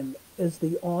for them is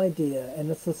the idea, and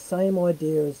it's the same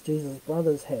idea as Jesus'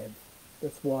 brothers had.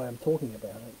 That's why I'm talking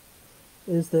about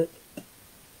it. Is that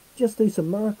just do some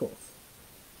miracles.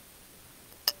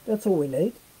 That's all we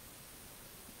need.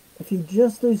 If you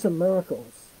just do some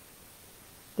miracles,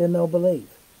 then they'll believe.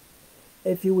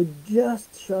 If you would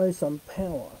just show some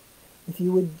power, if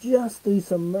you would just do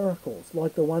some miracles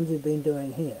like the ones you've been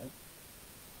doing here,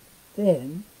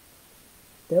 then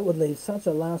that would leave such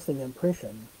a lasting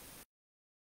impression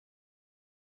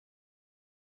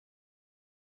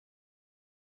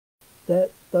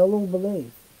that they'll all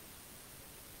believe.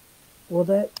 Well,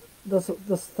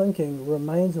 this thinking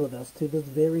remains with us to this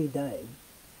very day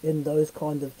in those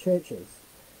kind of churches,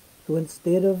 who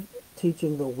instead of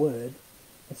teaching the word,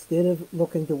 instead of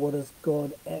looking to what has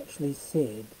God actually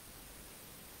said,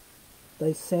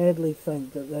 they sadly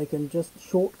think that they can just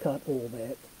shortcut all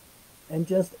that and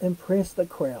just impress the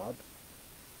crowd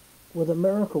with a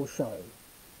miracle show.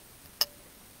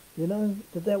 You know,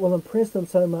 that will impress them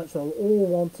so much they'll all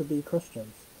want to be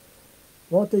Christians.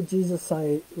 What did Jesus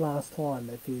say last time,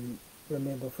 if you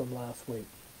remember from last week?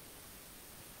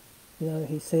 You know,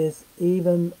 he says,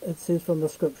 it says from the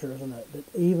scripture, isn't it,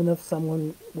 that even if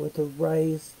someone were to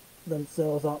raise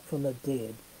themselves up from the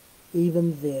dead,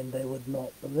 even then they would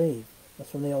not believe.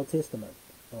 That's from the Old Testament,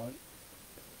 right?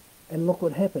 And look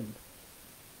what happened.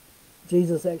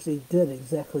 Jesus actually did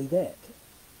exactly that.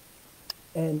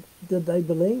 And did they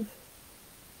believe?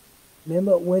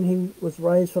 Remember when he was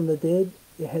raised from the dead,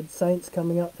 you had saints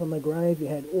coming up from the grave, you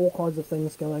had all kinds of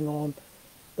things going on.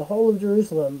 The whole of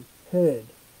Jerusalem heard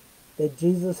that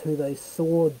Jesus, who they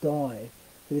saw die,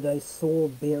 who they saw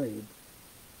buried,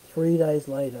 3 days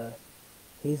later,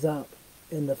 he's up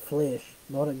in the flesh,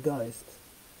 not a ghost,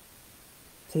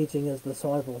 teaching his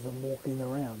disciples and walking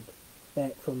around,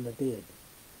 back from the dead.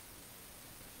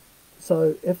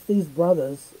 So if these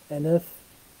brothers, and if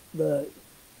the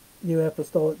New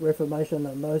Apostolic Reformation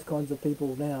and those kinds of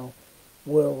people now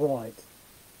were right,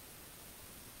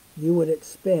 you would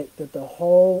expect that the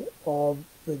whole of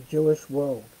the Jewish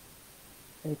world,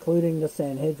 including the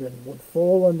Sanhedrin, would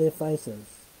fall on their faces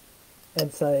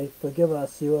and say, forgive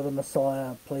us, you are the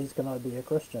Messiah, please can I be a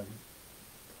Christian?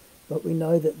 But we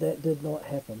know that that did not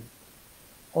happen.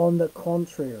 On the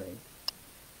contrary,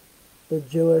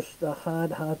 the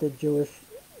hard-hearted Jewish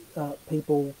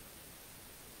people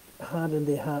hardened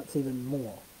their hearts even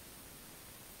more.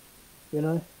 You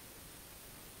know?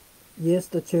 Yes,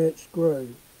 the church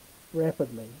grew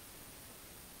rapidly,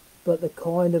 but the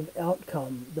kind of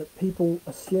outcome that people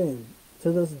assume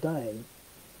to this day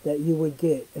that you would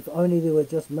get if only there were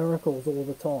just miracles all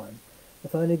the time,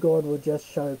 if only God would just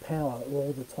show power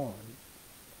all the time.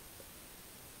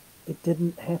 It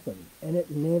didn't happen, and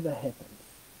it never happens.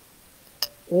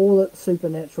 All that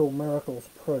supernatural miracles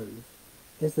prove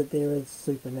is that there is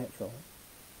supernatural,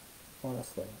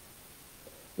 honestly.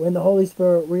 When the Holy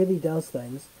Spirit really does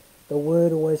things, the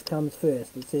word always comes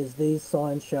first. It says, these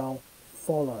signs shall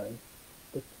follow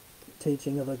the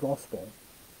teaching of the gospel.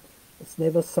 It's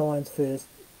never signs first,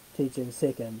 teaching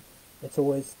second. It's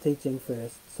always teaching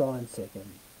first, signs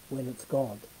second, when it's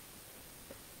God.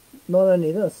 Not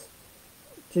only this,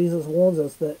 Jesus warns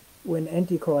us that when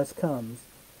Antichrist comes,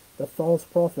 the false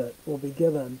prophet will be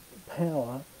given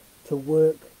power to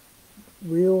work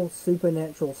real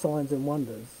supernatural signs and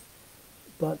wonders,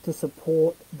 but to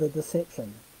support the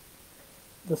deception.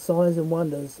 The signs and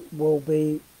wonders will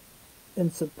be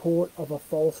in support of a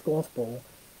false gospel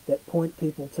that point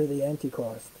people to the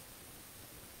Antichrist.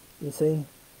 You see,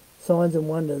 signs and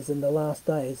wonders in the last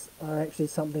days are actually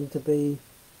something to be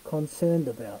concerned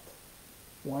about,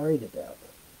 worried about.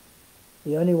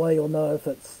 The only way you'll know if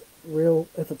it's real,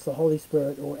 if it's the Holy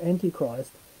Spirit or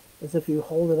Antichrist, is if you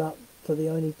hold it up to the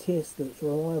only test that's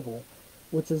reliable,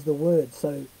 which is the Word.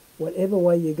 So whatever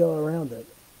way you go around it,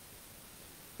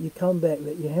 you come back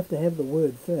that you have to have the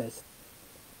Word first.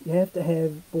 You have to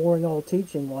have boring old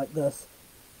teaching like this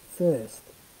first.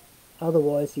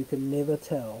 Otherwise you can never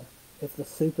tell if the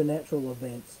supernatural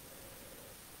events,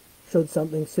 should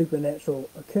something supernatural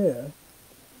occur.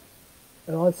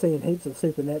 And I've seen heaps of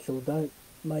supernatural. Don't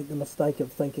make the mistake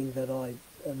of thinking that I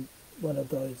am one of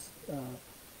those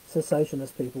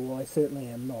cessationist people. I certainly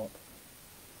am not.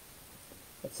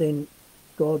 I've seen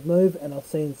God move and I've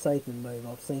seen Satan move.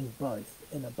 I've seen both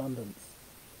in abundance.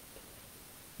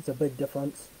 It's a big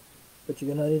difference, but you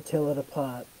can only tell it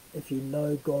apart if you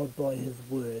know God by His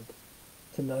Word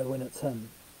to know when it's Him.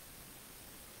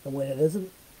 And when it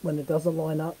isn't, when it doesn't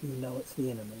line up, you know it's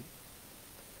the enemy.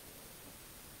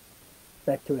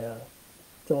 Back to our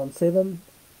John 7.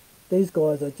 These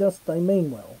guys are just, they mean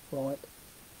well, right?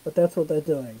 But that's what they're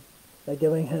doing. They're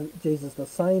giving Jesus the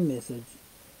same message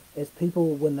as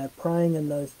people when they're praying in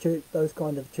those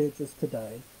kind of churches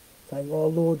today, saying, oh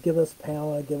Lord, give us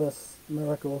power, give us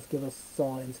miracles, give us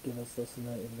signs, give us this and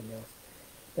that, everything else.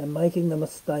 They're making the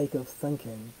mistake of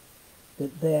thinking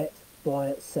that that by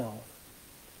itself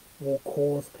will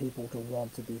cause people to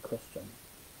want to be Christian.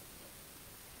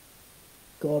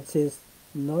 God says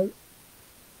no.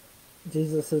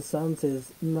 Jesus' Son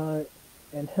says no.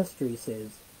 And history says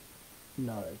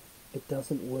no. It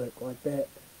doesn't work like that.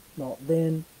 Not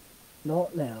then,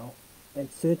 not now, and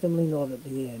certainly not at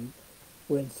the end,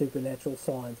 when supernatural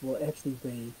signs will actually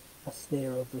be a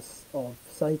snare of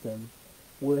Satan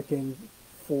working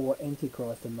for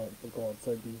Antichrist and not for God.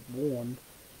 So be warned,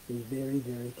 be very,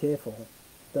 very careful.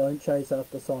 Don't chase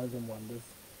after signs and wonders.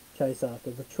 Chase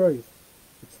after the truth.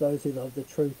 It's those who love the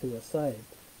truth who are saved,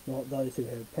 not those who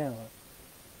have power.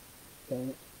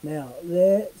 Okay? Now,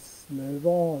 let's move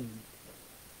on.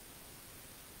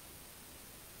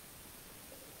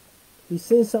 He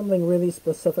says something really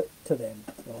specific to them,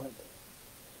 right?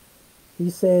 He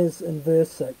says in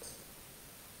verse 6,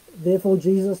 therefore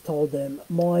Jesus told them,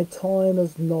 my time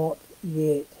is not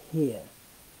yet here.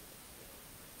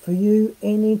 For you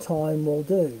any time will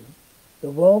do.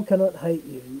 The world cannot hate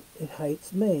you, it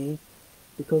hates me,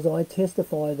 because I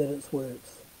testify that its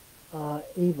works are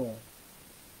evil.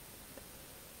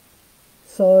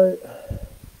 So,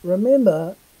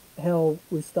 remember how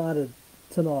we started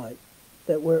tonight,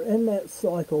 that we're in that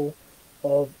cycle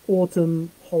of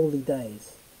autumn holy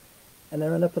days, and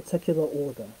they're in a particular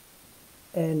order.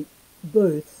 And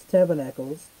booths,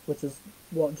 tabernacles, which is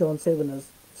what John 7 is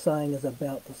saying is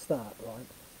about to start, right,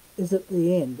 is at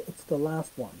the end. It's the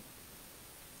last one.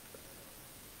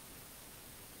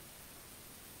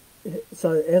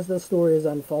 So as the story is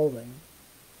unfolding,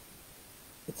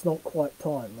 it's not quite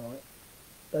time, right?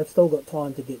 They've still got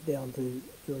time to get down to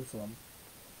Jerusalem.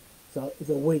 So it's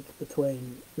a week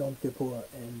between Yom Kippur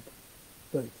and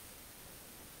Booth.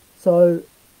 So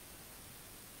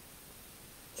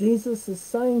Jesus is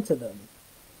saying to them,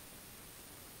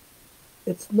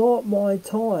 it's not my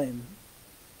time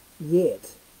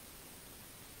yet,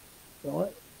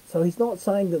 right? So he's not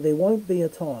saying that there won't be a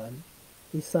time.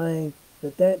 He's saying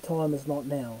that that time is not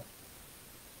now.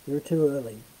 You're too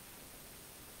early.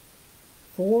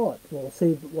 For what? Well, we'll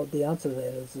see what the answer to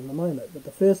that is in a moment. But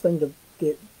the first thing to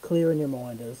get clear in your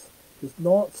mind is he's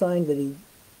not saying that he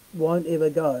won't ever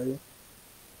go,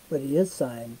 but he is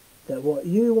saying that what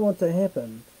you want to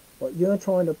happen, what you're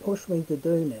trying to push me to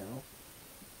do now,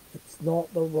 it's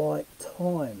not the right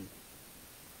time.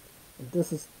 And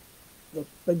this is the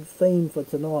big theme for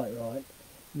tonight, right?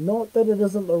 Not that it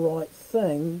isn't the right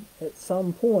thing at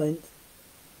some point,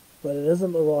 but it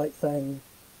isn't the right thing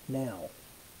now.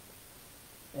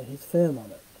 And he's firm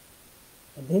on it.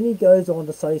 And then he goes on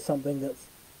to say something that's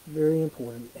very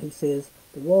important. He says,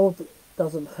 the world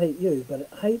doesn't hate you, but it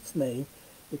hates me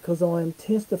because I am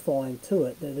testifying to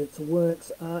it that its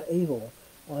works are evil.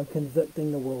 I'm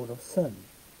convicting the world of sin,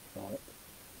 right?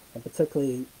 And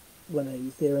particularly when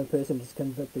he's there in person, he's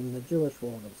convicting the Jewish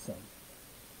world of sin.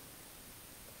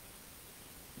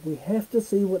 We have to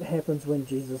see what happens when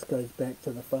Jesus goes back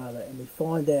to the Father, and we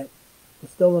find that we're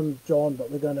still in John, but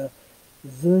we're going to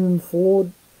zoom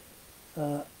forward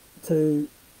to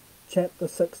chapter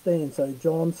 16, so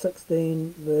John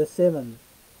 16 verse 7.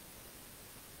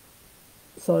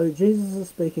 So Jesus is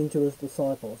speaking to his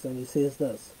disciples, and he says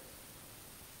this,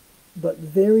 but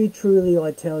very truly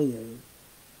I tell you,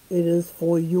 it is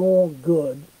for your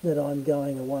good that I'm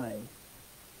going away.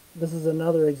 This is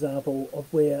another example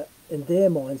of where in their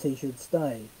minds he should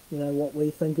stay. You know, what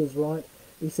we think is right.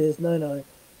 He says, no,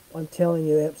 I'm telling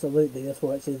you absolutely. That's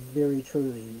why it says very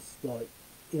truly. He's like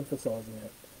emphasizing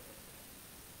it.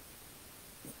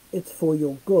 It's for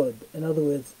your good. In other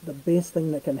words, the best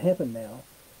thing that can happen now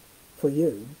for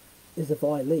you is if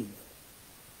I leave.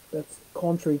 That's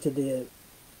contrary to their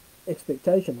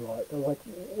expectation, right? They're like,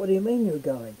 what do you mean you're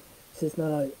going? He says,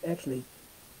 no, actually,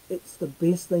 it's the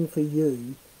best thing for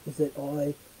you is that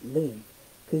I leave.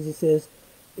 Because he says,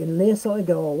 unless I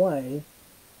go away,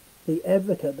 the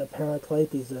advocate, the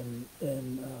parakletos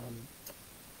in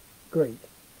Greek,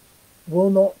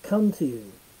 will not come to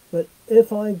you. But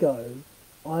if I go,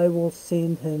 I will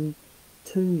send him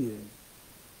to you.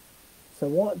 So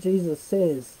what Jesus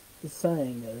is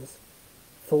saying is,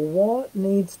 for what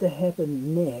needs to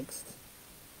happen next,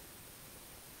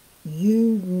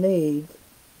 you need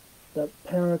the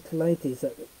parakletos.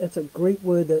 It's a Greek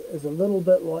word that is a little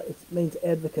bit like, it means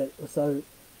advocate, so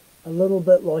a little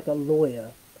bit like a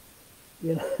lawyer.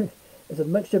 You know, it's a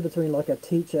mixture between like a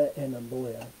teacher and a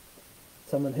lawyer.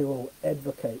 Someone who will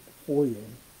advocate for you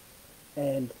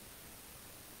and,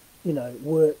 you know,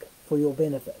 work for your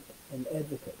benefit. An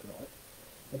advocate, right?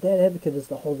 And that advocate is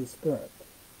the Holy Spirit.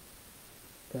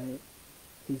 Okay?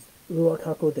 He's Ruach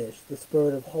HaKodesh, the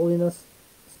Spirit of holiness,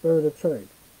 the Spirit of truth.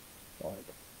 Right?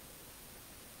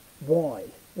 Why?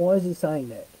 Why is he saying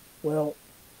that? Well,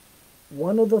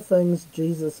 one of the things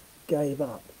Jesus gave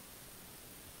up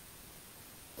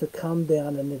to come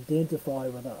down and identify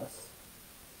with us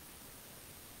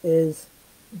is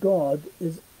God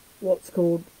is what's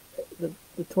called, the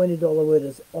 $20 word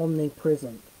is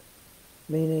omnipresent,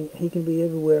 meaning he can be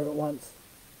everywhere at once.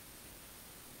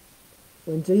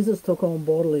 When Jesus took on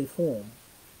bodily form,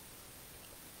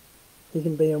 he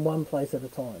can be in one place at a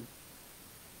time.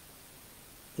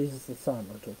 Jesus the Son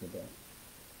we're talking about.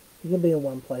 He can be in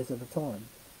one place at a time.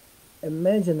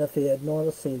 Imagine if he had not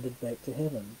ascended back to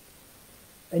heaven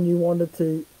and you wanted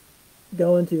to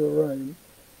go into your room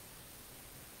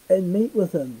and meet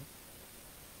with him.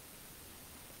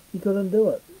 You couldn't do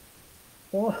it.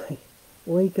 Why?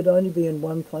 Well, he could only be in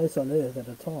one place on earth at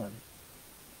a time,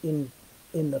 in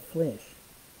the flesh,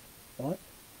 right?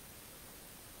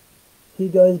 He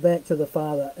goes back to the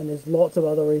Father, and there's lots of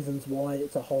other reasons why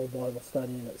it's a whole Bible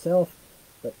study in itself,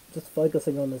 but just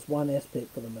focusing on this one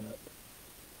aspect for the minute.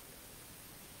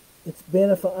 It's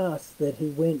better for us that he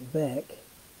went back,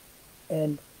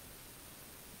 and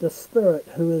the Spirit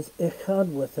who is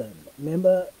echad with him.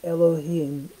 Remember,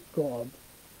 Elohim, God,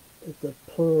 is the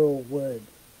plural word.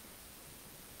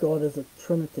 God is a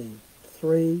trinity,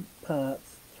 3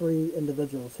 parts, 3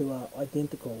 individuals who are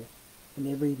identical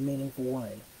in every meaningful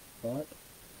way, right?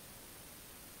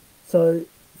 So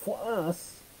for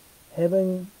us,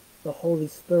 having the Holy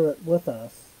Spirit with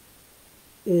us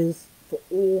is for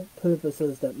all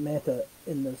purposes that matter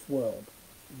in this world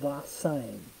the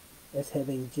same as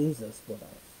having Jesus with us.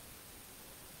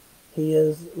 He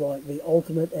is like the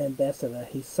ultimate ambassador.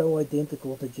 He's so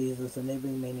identical to Jesus in every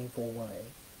meaningful way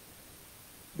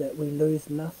that we lose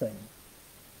nothing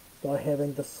by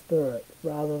having the Spirit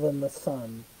rather than the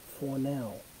Son for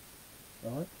now,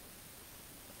 right?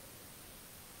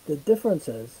 The difference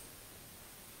is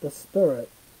the Spirit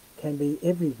can be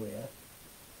everywhere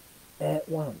at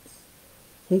once.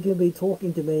 He can be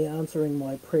talking to me, answering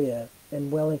my prayer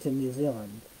in Wellington, New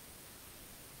Zealand,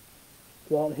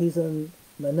 while he's in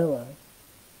Manila,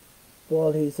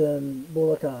 while he's in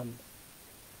Bulacan,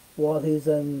 while he's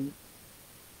in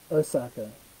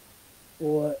Osaka,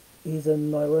 or he's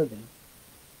in Nairobi,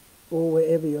 or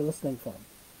wherever you're listening from.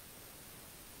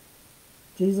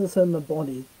 Jesus in the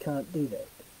body can't do that,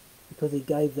 because he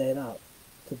gave that up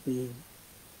to be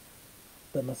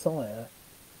the Messiah,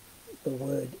 the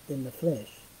Word in the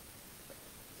flesh.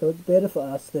 So it's better for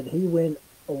us that he went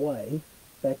away,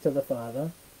 back to the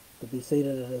Father, to be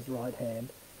seated at his right hand,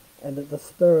 and that the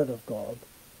Spirit of God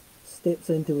steps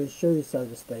into his shoes, so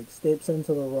to speak, steps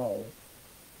into the role,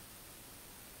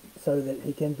 so that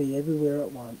he can be everywhere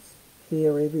at once,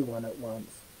 hear everyone at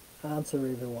once, answer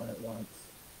everyone at once,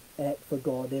 act for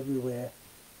God everywhere,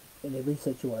 in every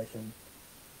situation,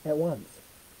 at once.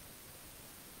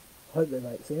 I hope that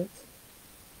makes sense.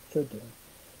 Should do.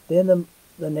 Then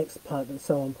the next part that's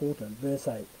so important, verse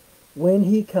 8. When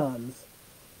he comes,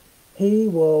 he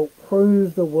will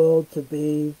prove the world to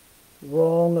be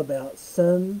wrong about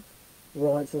sin,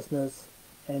 righteousness,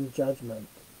 and judgment.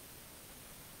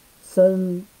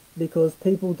 Sin, because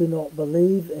people do not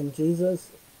believe in Jesus;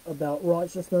 about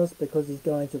righteousness, because he's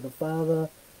going to the Father,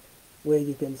 where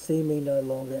you can see me no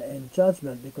longer; and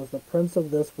judgment, because the prince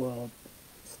of this world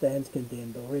stands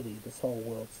condemned already. This whole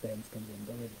world stands condemned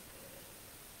already.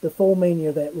 The full meaning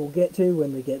of that we'll get to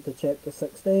when we get to chapter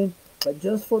 16, but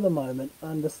just for the moment,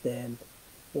 understand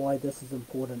why this is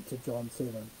important to John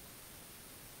 7.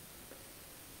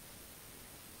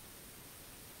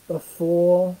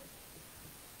 Before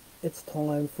it's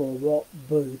time for what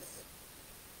booths,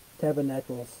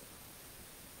 tabernacles,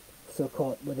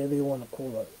 Sukkot, whatever you want to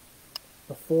call it,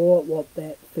 before what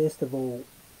that festival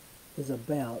is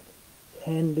about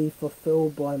can be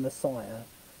fulfilled by Messiah,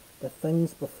 the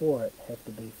things before it have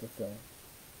to be fulfilled.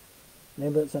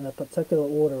 Remember, it's in a particular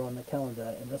order on the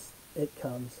calendar, and it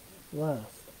comes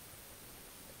last.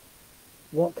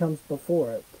 What comes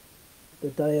before it? The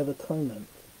Day of Atonement,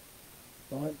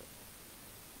 right?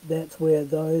 That's where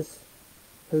those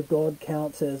who God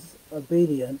counts as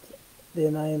obedient,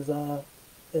 their names are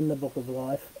in the book of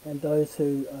life, and those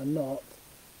who are not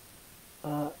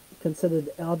are considered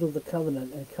out of the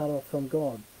covenant and cut off from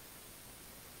God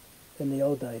in the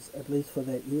old days, at least for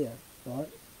that year, right?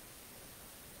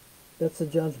 That's a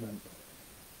judgment.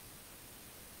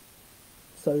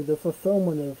 So the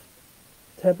fulfillment of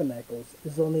tabernacles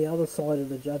is on the other side of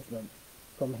the judgment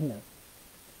from here.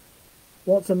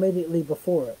 What's immediately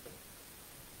before it?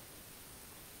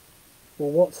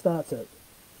 Well, what starts it?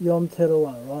 Yom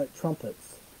Teruah, right?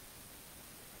 Trumpets.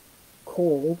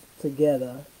 Called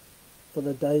together for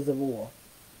the days of awe.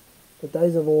 The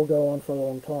days of awe go on for a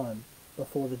long time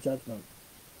before the judgment.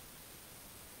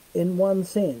 In one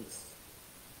sense,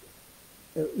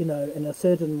 in a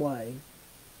certain way,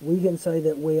 we can say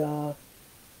that we are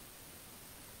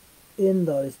in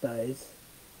those days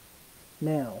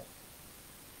now,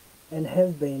 and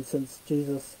have been since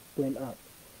Jesus went up.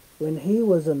 When he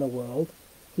was in the world,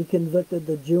 he convicted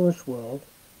the Jewish world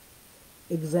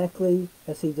exactly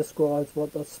as he describes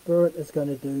what the Spirit is going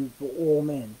to do for all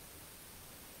men.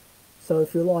 So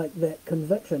if you like, that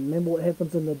conviction, remember what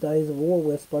happens in the days of war,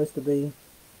 we're supposed to be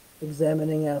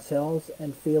examining ourselves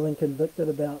and feeling convicted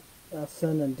about our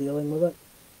sin and dealing with it.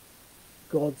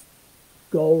 God's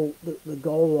goal, the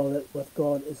goal of it with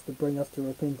God is to bring us to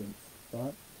repentance,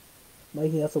 right?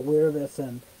 Making us aware of our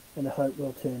sin and the hope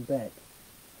we'll turn back.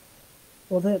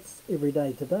 Well, that's every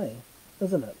day today,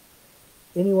 isn't it?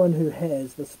 Anyone who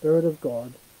has the Spirit of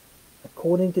God,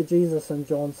 according to Jesus in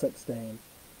John 16,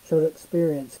 should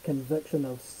experience conviction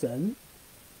of sin.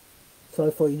 So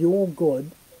for your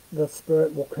good, the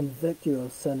Spirit will convict you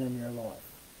of sin in your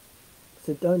life.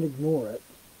 So don't ignore it.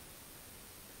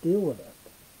 Deal with it.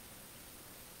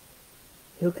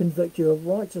 He'll convict you of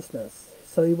righteousness.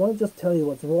 So he won't just tell you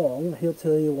what's wrong, he'll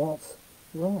tell you what's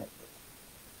right.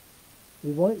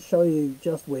 He won't show you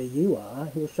just where you are,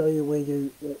 he'll show you where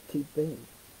you ought to be.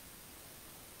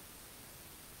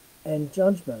 And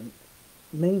judgment,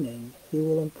 meaning he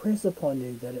will impress upon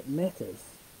you that it matters,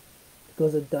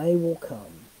 because a day will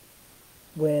come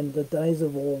when the days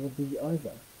of war will be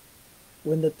over,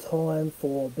 when the time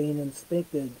for being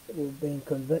inspected or being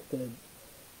convicted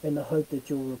in the hope that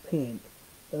you'll repent,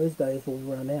 those days will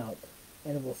run out,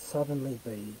 and it will suddenly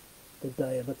be the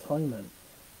Day of Atonement,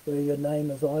 where your name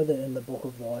is either in the book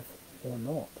of life or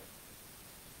not.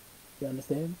 You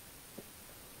understand?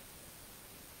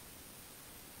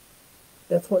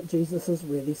 That's what Jesus is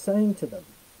really saying to them.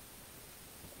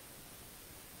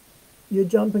 You're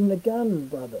jumping the gun,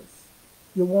 brothers.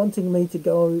 you're wanting me to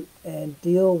go and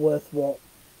deal with what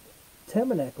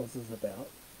Tabernacles is about,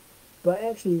 but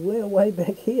actually we're way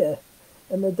back here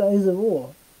in the days of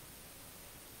war.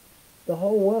 The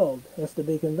whole world has to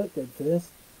be convicted first,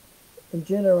 and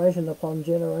generation upon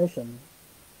generation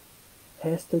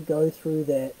has to go through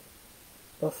that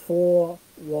before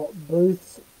what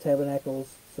Booth's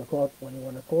Tabernacles, Sukkot, when you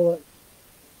want to call it,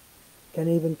 can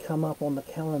even come up on the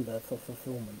calendar for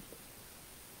fulfillment.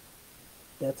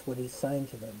 That's what he's saying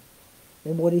to them.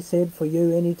 And what he said, for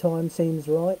you any time seems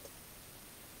right,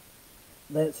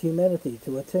 that's humanity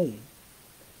to a T.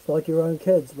 It's like your own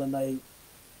kids when they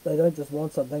don't just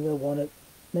want something, they want it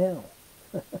now.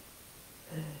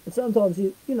 And sometimes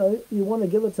you want to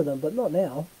give it to them, but not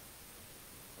now.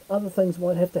 Other things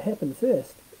might have to happen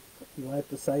first. You might have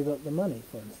to save up the money,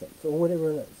 for instance, or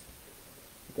whatever it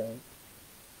is. Okay.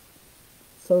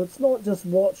 So it's not just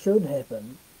what should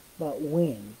happen, but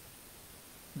when.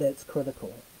 That's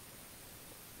critical.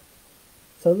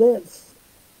 So let's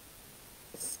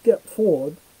skip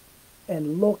forward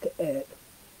and look at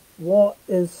what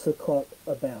is Sukkot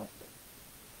about.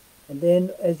 And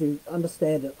then, as you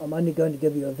understand it, I'm only going to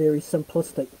give you a very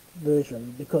simplistic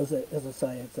version because, as I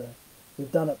say,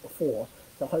 we've done it before,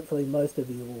 so hopefully most of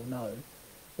you will know.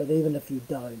 But even if you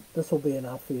don't, this will be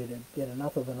enough for you to get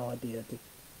enough of an idea to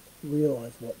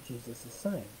realize what Jesus is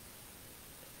saying.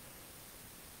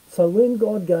 So when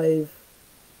God gave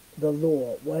the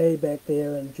law way back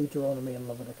there in Deuteronomy and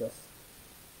Leviticus,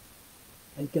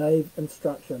 He gave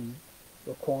instruction,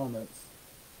 requirements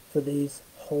for these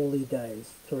holy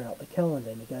days throughout the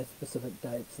calendar, and He gave specific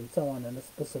dates and so on in a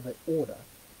specific order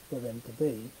for them to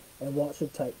be, and what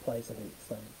should take place at each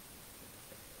thing.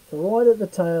 So right at the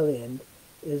tail end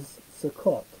is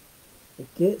Sukkot.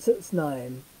 It gets its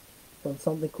name from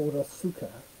something called a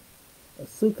sukkah. A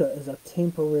sukkah is a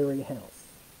temporary house.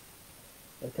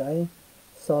 Okay,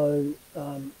 so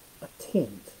a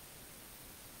tent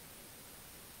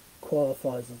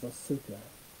qualifies as a sukkah.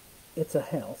 It's a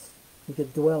house. You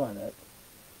could dwell in it,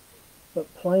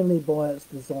 but plainly by its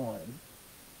design,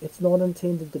 it's not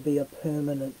intended to be a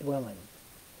permanent dwelling.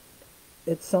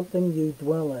 It's something you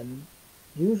dwell in,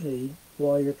 usually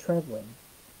while you're travelling,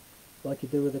 like you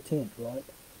do with a tent, right?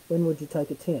 When would you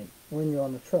take a tent? When you're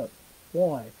on a trip.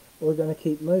 Why? We're going to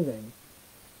keep moving.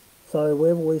 So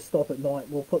wherever we stop at night,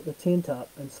 we'll put the tent up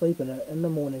and sleep in it. In the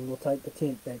morning, we'll take the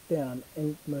tent back down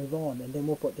and move on, and then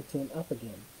we'll put the tent up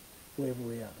again, wherever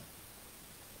we are.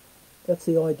 That's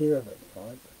the idea of it,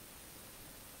 right?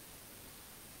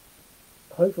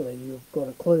 Hopefully you've got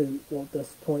a clue what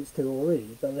this points to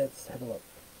already, but let's have a look.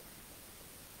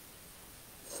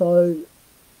 So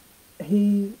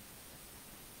he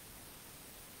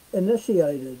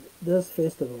initiated this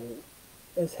festival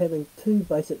as having two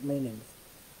basic meanings.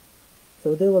 So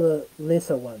we'll deal with the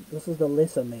lesser one. This is the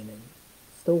lesser meaning.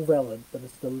 Still valid, but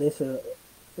it's the lesser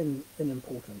in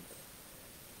importance.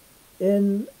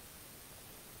 In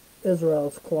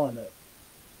Israel's climate,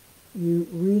 you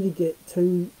really get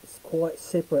two quite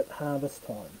separate harvest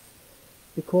times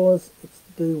because it's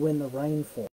to do when the rain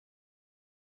falls.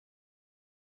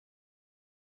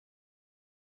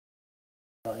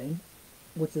 Rain,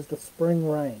 which is the spring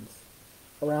rains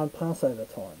around Passover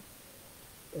time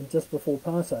and just before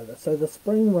Passover. So the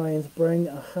spring rains bring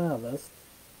a harvest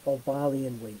of barley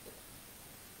and wheat.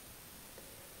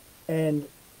 And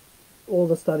all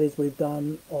the studies we've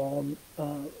done on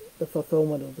the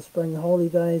fulfillment of the spring holy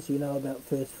days, you know about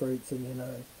first fruits, and you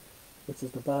know, which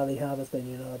is the barley harvest, and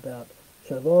you know about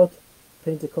Shavuot,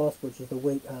 Pentecost, which is the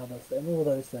wheat harvest, and all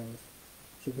those things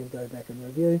which you can go back and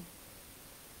review.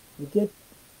 You get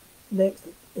next,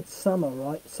 it's summer,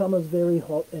 right? Summer's very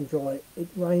hot and dry. It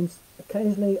rains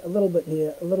occasionally, a little bit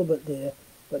here, a little bit there,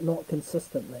 but not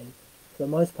consistently. For the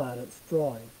most part, it's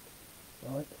dry,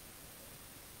 right?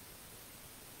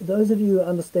 Those of you who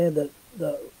understand that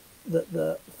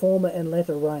the former and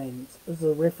latter rains is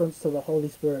a reference to the Holy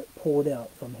Spirit poured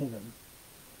out from heaven.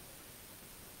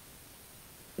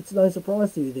 It's no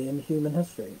surprise to you then in human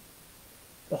history.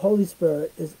 The Holy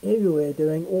Spirit is everywhere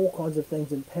doing all kinds of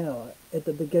things in power at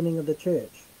the beginning of the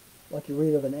church, like you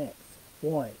read of in Acts.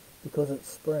 Why? Because it's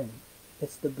spring.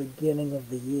 It's the beginning of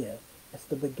the year. It's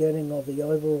the beginning of the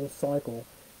overall cycle.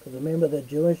 Because remember, the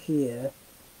Jewish year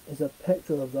is a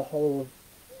picture of the whole of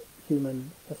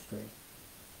human history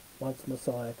once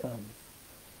Messiah comes.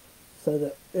 So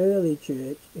the early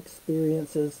church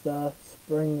experiences the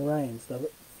spring rains,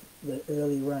 the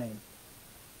early rain.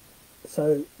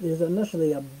 So there's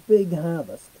initially a big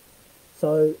harvest.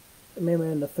 So remember,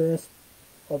 in the first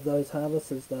of those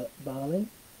harvests is the barley.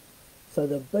 So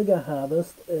the bigger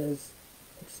harvest is,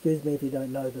 excuse me if you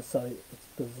don't know this, so it's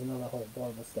because it's another whole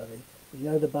Bible study. You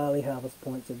know the barley harvest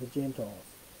points of the Gentiles.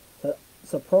 So,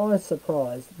 surprise,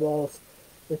 surprise, whilst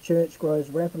the church grows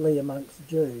rapidly amongst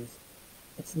Jews,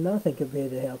 it's nothing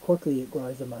compared to how quickly it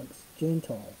grows amongst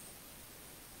Gentiles.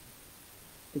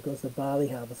 Because the barley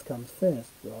harvest comes first,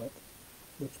 right?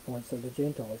 Which points to the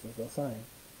Gentiles, as I say.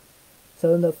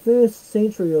 So in the first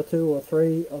century or two or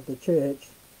three of the church,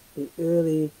 the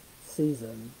early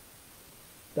season,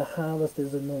 the harvest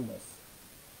is enormous.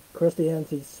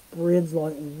 Christianity spreads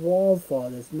like wildfire.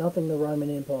 There's nothing the Roman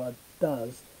Empire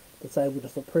does that's able to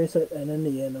suppress it, and in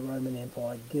the end the Roman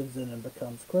Empire gives in and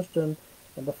becomes Christian,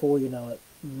 and before you know it,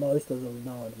 most of the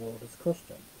known world is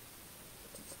Christian.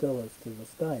 It still is to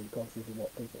this day, contrary to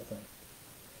what people think.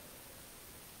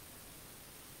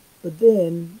 But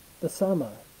then, the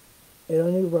summer, it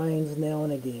only rains now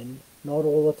and again, not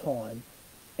all the time,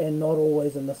 and not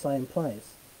always in the same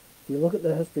place. If you look at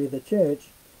the history of the church,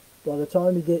 by the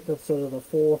time you get to sort of the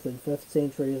 4th and 5th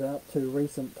centuries up to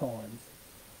recent times,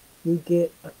 you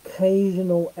get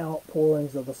occasional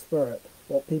outpourings of the Spirit,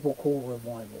 what people call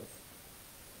revivals.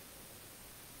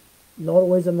 Not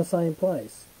always in the same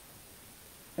place,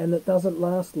 and it doesn't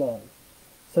last long.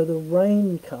 So the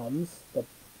rain comes,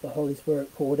 the Holy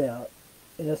Spirit poured out,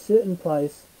 in a certain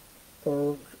place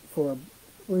for a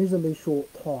reasonably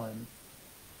short time,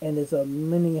 and there's a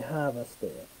mini harvest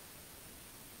there.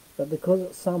 But because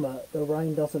it's summer, the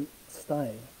rain doesn't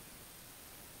stay.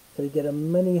 So you get a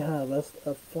mini harvest,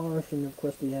 a flourishing of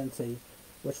Christianity,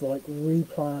 which like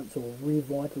replants or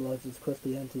revitalizes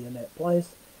Christianity in that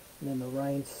place, and then the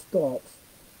rain stops,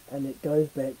 and it goes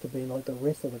back to being like the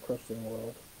rest of the Christian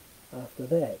world after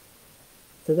that.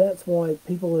 So that's why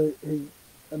people who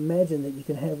imagine that you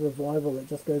can have revival that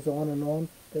just goes on,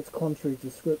 that's contrary to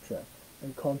Scripture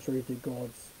and contrary to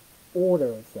God's order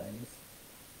of things.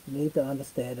 You need to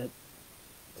understand it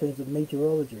in terms of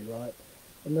meteorology, right?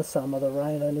 In the summer, the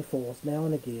rain only falls now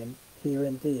and again, here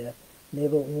and there,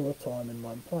 never all the time in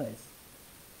one place.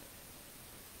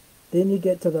 Then you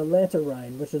get to the latter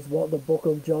rain, which is what the book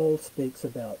of Joel speaks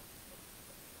about.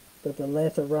 But the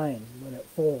latter rain, when it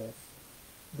falls,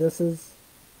 this is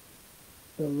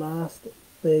the last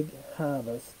big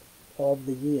harvest of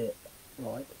the year,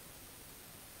 right?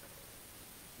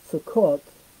 Sukkot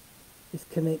is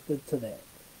connected to that.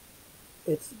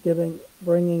 It's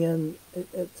bringing in,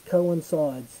 it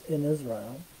coincides in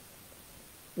Israel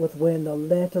with when the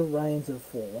latter rains have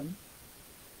fallen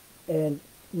and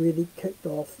really kicked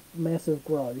off massive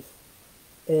growth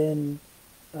in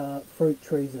fruit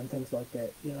trees and things like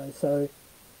that. You know, so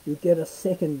you get a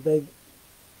second big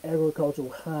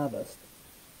agricultural harvest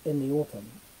in the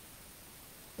autumn,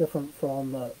 different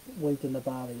from the wheat and the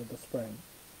barley of the spring.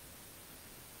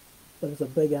 But it's a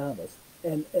big harvest.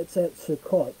 And it's at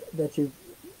Sukkot that you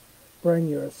bring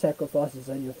your sacrifices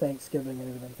and your thanksgiving and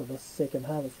everything for the second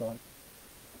harvest run.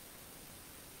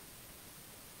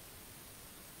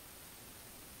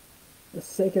 The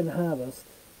second harvest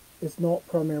is not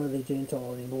primarily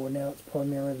Gentile anymore. Now it's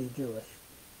primarily Jewish.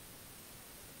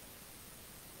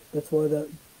 That's why the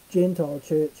Gentile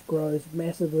church grows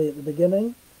massively at the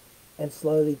beginning and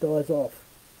slowly dies off.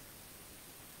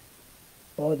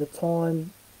 By the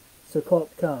time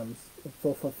Sukkot comes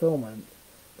for fulfillment,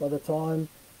 by the time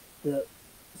the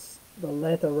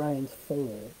latter rains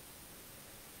fall,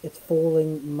 it's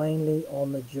falling mainly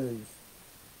on the Jews,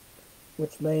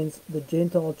 which means the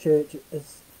Gentile church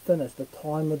is finished. The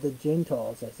time of the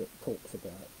Gentiles, as it talks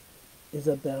about, is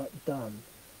about done.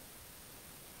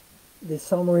 There's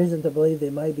some reason to believe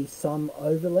there may be some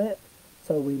overlap,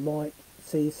 so we might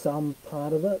see some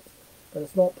part of it, but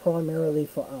it's not primarily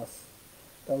for us.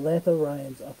 The latter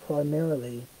rains are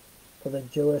primarily for the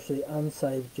Jewish, the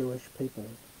unsaved Jewish people.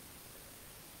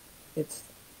 It's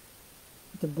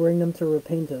to bring them to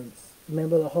repentance.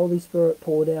 Remember, the Holy Spirit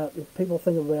poured out. If people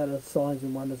think about it as signs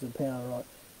and wonders and power, right?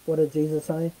 What did Jesus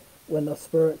say? When the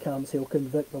Spirit comes, He'll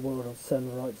convict the world of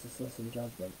sin, righteousness, and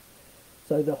judgment.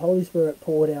 So the Holy Spirit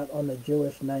poured out on the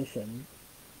Jewish nation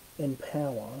in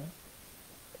power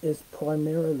is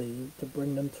primarily to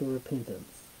bring them to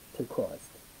repentance, to Christ.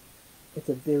 It's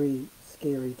a very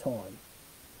scary time,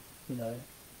 you know,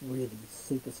 really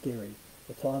super scary,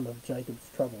 the time of Jacob's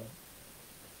trouble.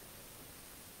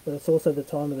 But it's also the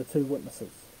time of the two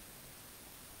witnesses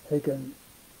who can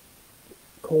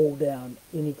call down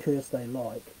any curse they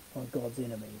like on God's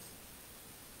enemies,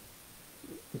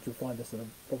 which you'll find this in the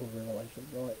book of Revelation,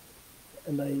 right?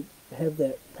 And they have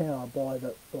that power by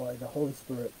the Holy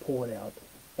Spirit poured out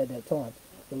at that time,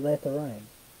 the latter rain.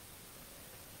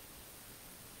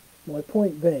 My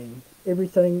point being,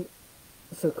 everything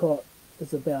Sukkot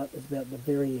is about the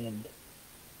very end,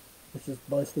 which is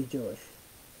mostly Jewish.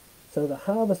 So the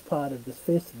harvest part of this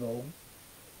festival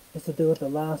It's to do with the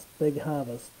last big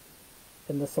harvest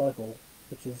in the cycle,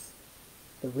 which is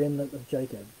the remnant of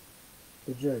Jacob,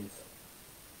 the Jews.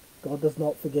 God does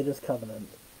not forget his covenant.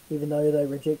 Even though they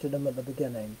rejected him at the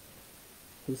beginning,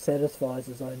 he satisfies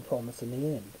his own promise in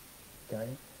the end. Okay?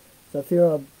 So if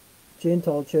you're a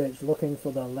Gentile church looking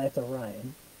for the latter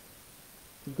rain,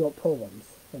 you've got problems,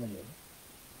 haven't you?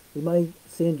 He may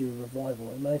send you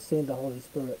revival, he may send the Holy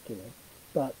Spirit to you,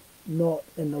 but not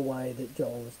in the way that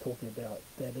Joel is talking about.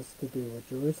 That is to do with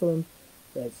Jerusalem,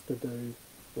 that's to do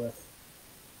with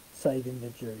saving the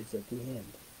Jews at the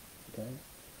end. Okay?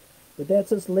 But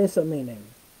that's its lesser meaning.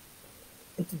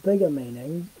 Its bigger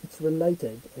meaning, it's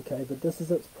related, okay, but this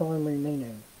is its primary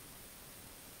meaning.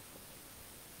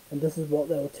 And this is what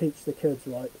they'll teach the kids,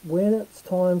 right? When it's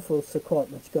time for Sukkot,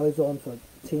 which goes on for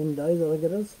 10 days, I think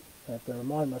it is. I have to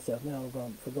remind myself now,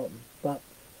 I've forgotten. But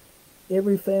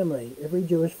every family, every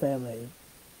Jewish family,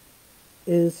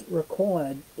 is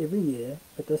required every year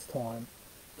at this time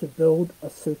to build a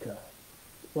sukkah,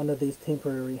 one of these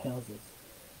temporary houses.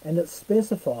 And it's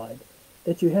specified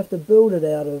that you have to build it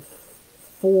out of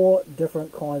 4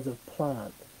 different kinds of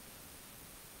plant,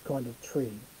 kind of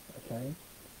tree, okay?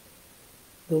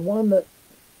 The one that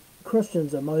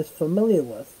Christians are most familiar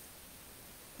with,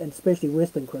 and especially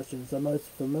Western Christians are most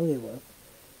familiar with,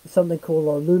 is something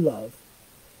called a lulav.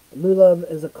 A lulav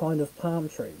is a kind of palm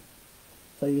tree.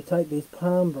 So you take these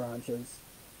palm branches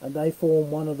and they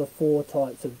form one of the 4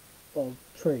 types of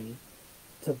tree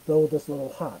to build this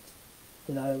little hut,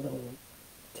 you know, a little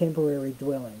temporary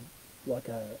dwelling, like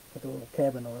a little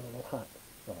cabin or a little hut,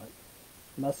 right?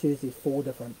 You must use these 4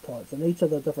 different types, and each of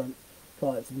the different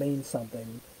types means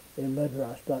something in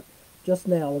Midrash, but just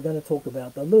now we're going to talk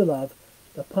about the lulav,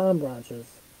 the palm branches.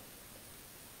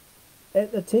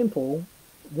 At the temple,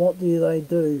 what do they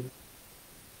do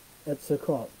at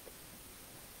Sukkot?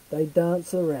 They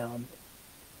dance around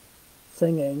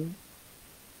singing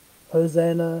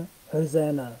Hosanna,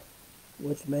 Hosanna,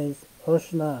 which means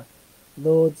Hoshna,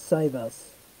 Lord save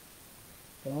us,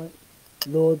 right?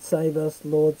 Lord save us,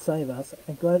 Lord save us.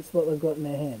 And that's what they've got in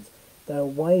their hands. They're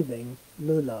waving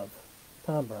lulav,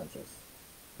 palm branches,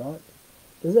 right?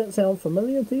 Does that sound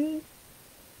familiar to you?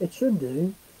 It should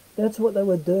do. That's what they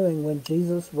were doing when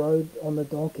Jesus rode on the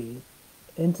donkey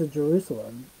into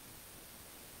Jerusalem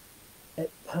at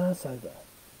Passover.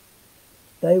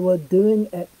 They were doing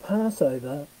at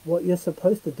Passover what you're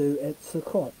supposed to do at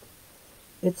Sukkot.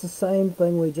 It's the same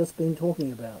thing we've just been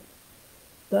talking about.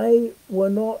 They were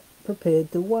not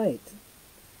prepared to wait.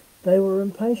 They were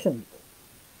impatient.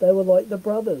 They were like the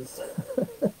brothers.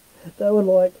 They were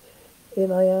like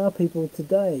NAR people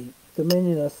today,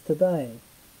 Dominionists today.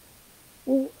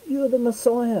 Well, you're the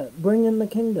Messiah. Bring in the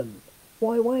kingdom.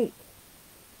 Why wait?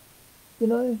 You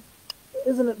know,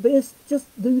 isn't it best? Just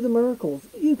do the miracles.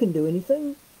 You can do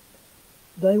anything.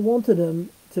 They wanted him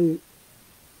to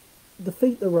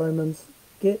defeat the Romans,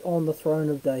 get on the throne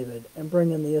of David, and bring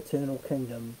in the eternal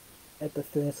kingdom at the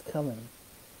first coming.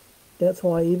 That's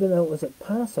why even though it was at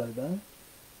Passover,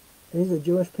 these are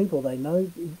Jewish people. They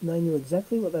knew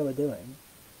exactly what they were doing.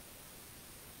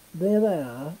 There they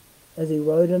are, as he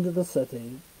rode into the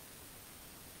city,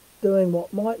 doing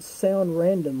what might sound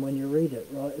random when you read it,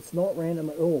 right? It's not random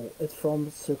at all. It's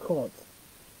from Sukkot,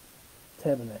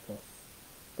 Tabernacles,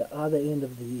 the other end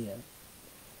of the year.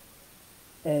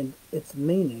 And its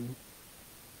meaning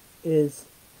is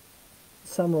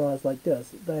summarized like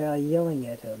this. They are yelling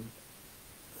at him,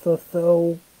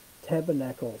 fulfill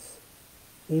tabernacles,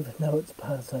 even though it's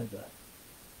Passover.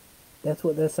 That's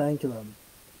what they're saying to him.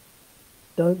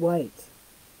 Don't wait.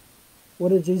 What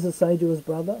did Jesus say to his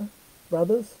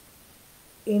brothers?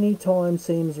 Any time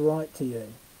seems right to you.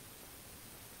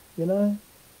 You know?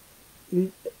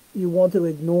 You want to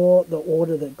ignore the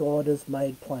order that God has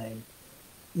made plain.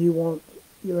 You're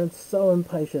so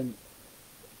impatient.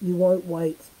 You won't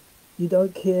wait. You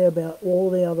don't care about all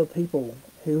the other people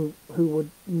who would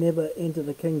never enter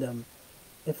the kingdom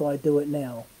if I do it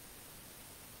now.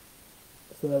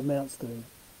 That's what it amounts to.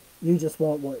 You just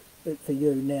want it for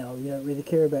you now. You don't really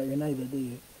care about your neighbour, do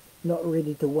you? You're not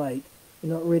ready to wait.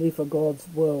 You're not ready for God's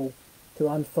will to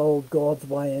unfold God's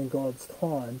way in God's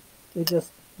time. You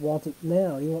just want it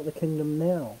now. You want the kingdom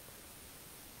now.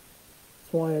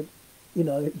 That's why, you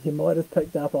know, you might have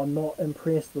picked up I'm not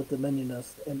impressed with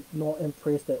Dominionists and not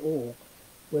impressed at all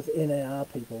with NAR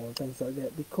people and things like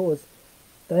that, because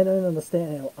they don't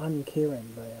understand how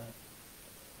uncaring they are.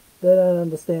 They don't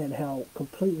understand how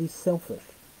completely selfish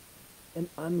and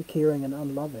uncaring and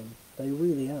unloving they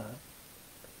really are.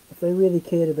 If they really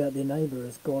cared about their neighbour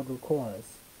as God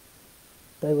requires,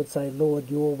 they would say, Lord,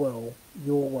 your will,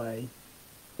 your way,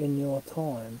 in your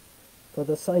time, for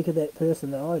the sake of that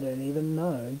person that I don't even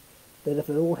know, that if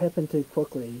it all happened too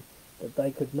quickly, that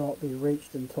they could not be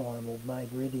reached in time or made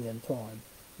ready in time,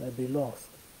 they'd be lost.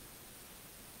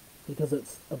 Because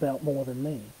it's about more than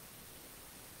me.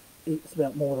 It's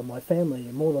about more than my family,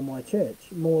 more than my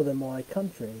church, more than my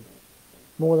country,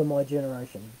 more than my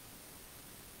generation.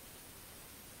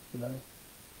 You know,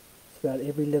 it's about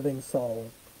every living soul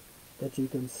that you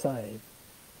can save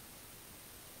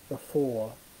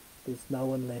before there's no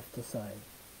one left to save.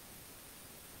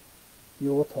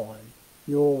 Your time,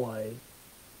 your way,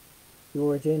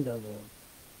 your agenda, Lord.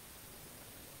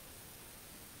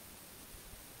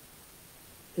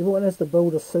 Everyone has to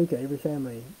build a sukkah, every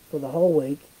family, for the whole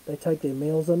week. They take their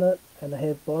meals in it, and they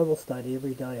have Bible study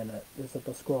every day in it. There's a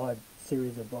prescribed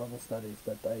series of Bible studies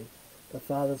that the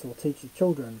fathers will teach the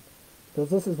children,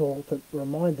 because this is all to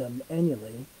remind them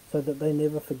annually, so that they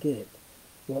never forget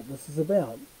what this is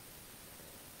about.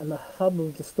 And the hub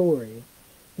of the story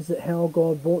is that how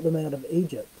God brought them out of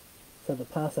Egypt. So the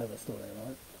Passover story,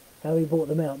 right? How he brought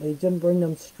them out. But he didn't bring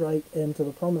them straight into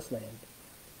the promised land.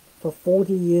 For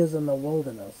 40 years in the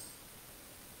wilderness,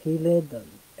 he led them.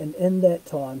 And in that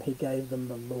time, he gave them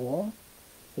the law.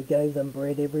 He gave them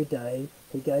bread every day.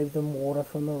 He gave them water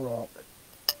from the rock,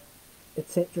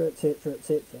 etc., etc.,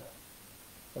 etc.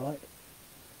 Right?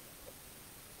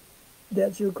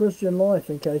 That's your Christian life,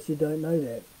 in case you don't know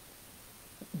that.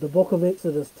 The book of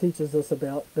Exodus teaches us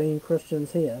about being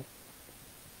Christians here.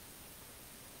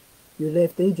 You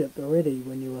left Egypt already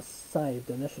when you were saved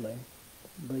initially,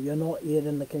 but you're not yet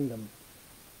in the kingdom.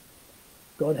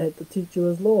 God had to teach you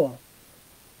his law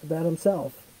about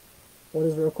himself, what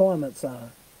his requirements are.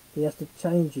 He has to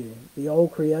change you. The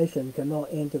old creation cannot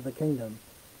enter the kingdom.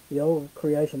 The old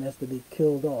creation has to be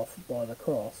killed off by the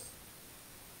cross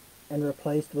and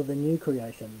replaced with a new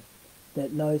creation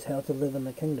that knows how to live in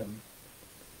the kingdom.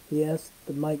 He has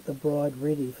to make the bride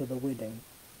ready for the wedding.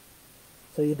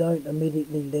 So you don't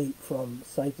immediately leap from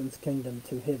Satan's kingdom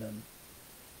to heaven.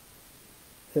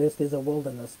 First there's a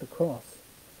wilderness to cross.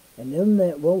 And in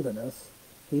that wilderness,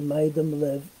 he made them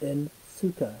live in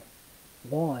Sukkot.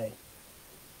 Why?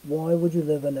 Why would you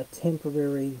live in a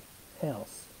temporary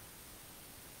house?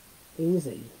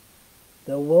 Easy.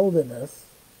 The wilderness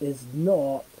is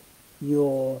not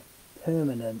your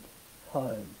permanent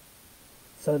home.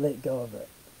 So let go of it.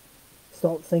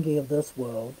 Stop thinking of this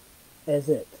world as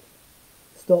it.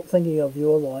 Stop thinking of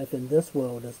your life in this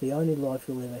world as the only life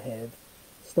you'll ever have.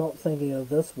 Stop thinking of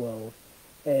this world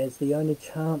as the only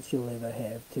chance you'll ever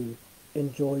have to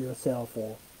enjoy yourself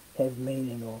or have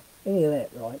meaning or any of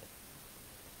that, right?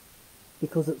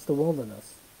 Because it's the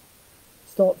wilderness.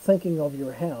 Stop thinking of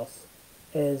your house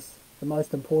as the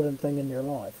most important thing in your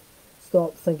life.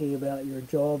 Stop thinking about your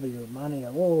job or your money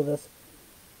or all of this.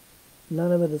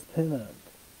 None of it is permanent.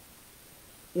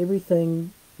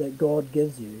 Everything that God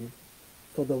gives you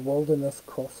for the wilderness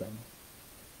crossing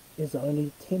is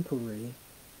only temporary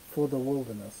for the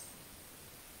wilderness.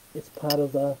 It's part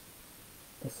of the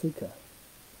Sukkot.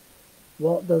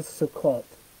 What does Sukkot,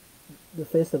 the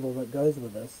festival that goes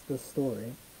with this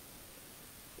story,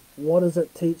 what does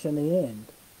it teach in the end?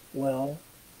 Well,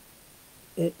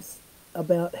 it's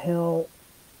about how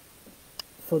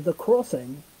for the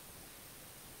crossing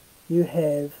you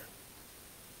have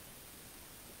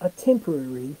a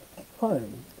temporary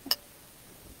home,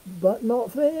 but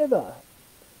not forever.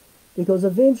 Because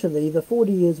eventually the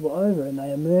 40 years were over and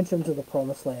they emerged into the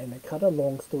promised land. And cut a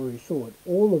long story short,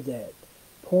 all of that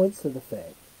points to the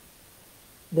fact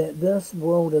that this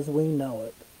world as we know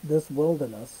it, this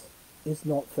wilderness, is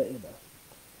not forever.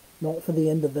 Not for the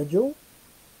individual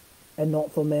and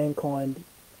not for mankind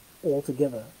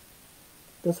altogether.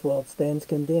 This world stands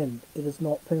condemned. It is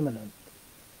not permanent.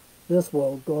 This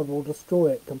world, God will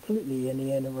destroy it completely in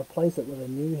the end and replace it with a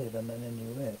new heaven and a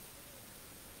new earth.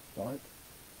 Right?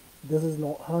 This is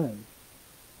not home.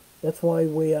 That's why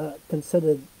we are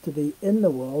considered to be in the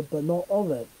world, but not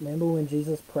of it. Remember when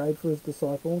Jesus prayed for his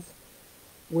disciples?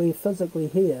 We're physically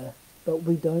here, but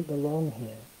we don't belong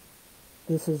here.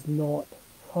 This is not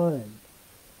home.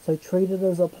 So treat it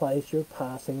as a place you're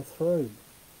passing through.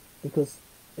 Because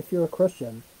if you're a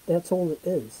Christian, that's all it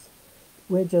is.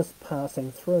 We're just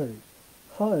passing through.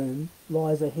 Home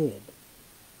lies ahead.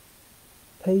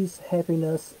 Peace,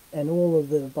 happiness, and all of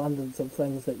the abundance of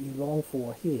things that you long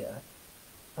for here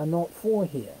are not for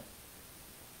here.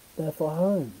 They're for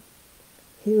home.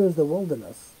 Here is the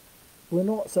wilderness. We're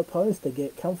not supposed to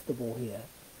get comfortable here.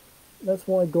 That's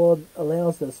why God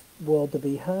allows this world to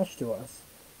be harsh to us,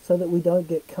 so that we don't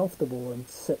get comfortable and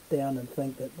sit down and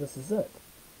think that this is it.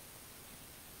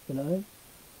 You know?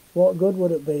 What good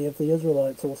would it be if the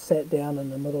Israelites all sat down in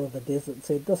the middle of the desert and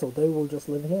said, this'll do, we'll just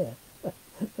live here?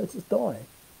 They just die,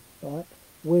 right?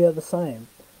 We are the same.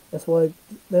 That's why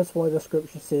the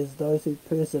scripture says those who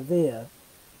persevere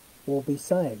will be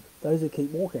saved. Those who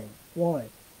keep walking. Why?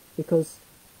 Because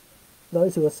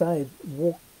those who are saved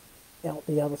walk out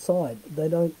the other side. They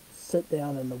don't sit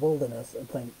down in the wilderness and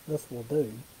think, this will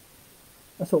do.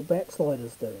 That's what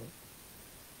backsliders do.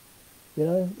 You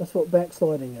know, that's what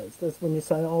backsliding is. That's when you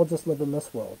say, I'll just live in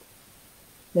this world.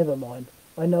 Never mind.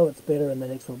 I know it's better in the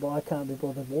next world, but I can't be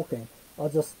bothered walking. I'll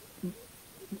just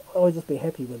be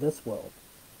happy with this world.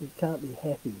 You can't be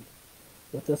happy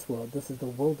with this world. This is the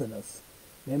wilderness.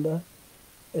 Remember?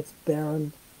 It's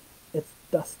barren, it's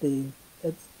dusty,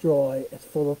 it's dry, it's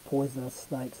full of poisonous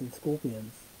snakes and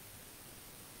scorpions.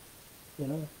 You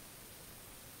know?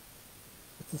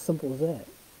 It's as simple as that.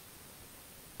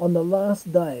 On the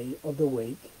last day of the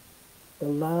week, the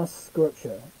last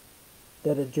scripture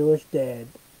that a Jewish dad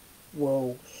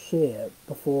will share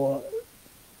before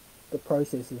the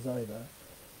process is over,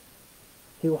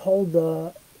 he'll hold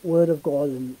the Word of God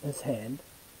in his hand,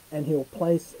 and he'll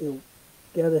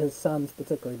gather his sons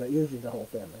particularly, but usually the whole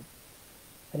family,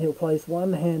 and he'll place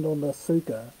one hand on the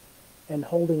sukkah and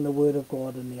holding the Word of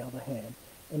God in the other hand,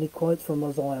 and he quotes from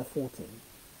Isaiah 40,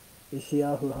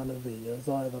 Yeshayahu Hanavi,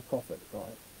 Isaiah the prophet,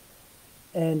 right?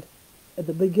 And at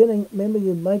the beginning, remember,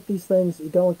 you make these things, you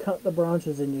go and cut the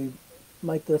branches and you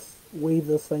weave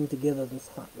this thing together, this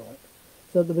hut, right?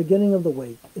 So at the beginning of the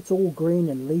week, it's all green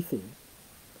and leafy.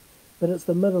 But it's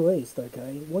the Middle East,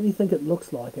 okay? What do you think it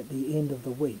looks like at the end of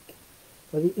the week?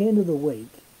 By the end of the week,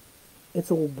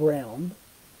 it's all brown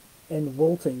and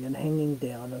wilting and hanging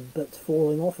down and bits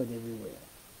falling off it everywhere.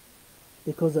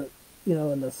 Because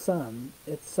in the sun,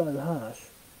 it's so harsh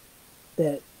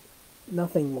that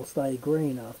nothing will stay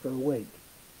green after a week.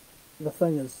 The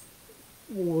thing is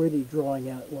already drying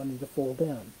out, wanting to fall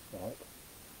down, right?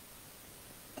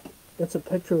 That's a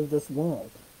picture of this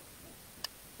world.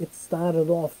 It started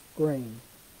off green.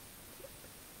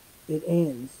 It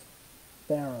ends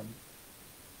barren,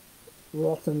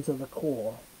 rotten to the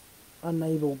core,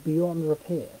 unable beyond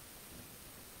repair.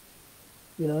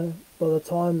 You know, by the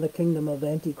time the kingdom of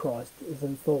Antichrist is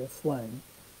in full swing,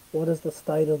 what is the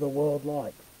state of the world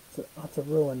like? It's an utter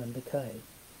ruin and decay.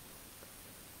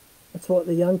 It's what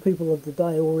the young people of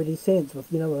today already sense with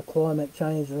climate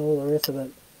change and all the rest of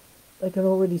it. They can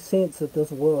already sense that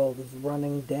this world is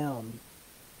running down,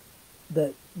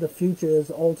 that the future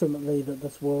is ultimately that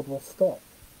this world will stop.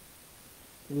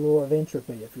 The law of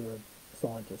entropy, if you're a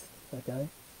scientist, okay?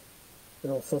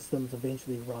 That all systems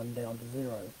eventually run down to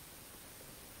zero.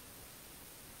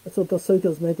 That's what the Sukkah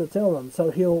is meant to tell them. So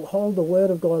he'll hold the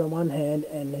Word of God in one hand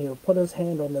and he'll put his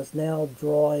hand on this now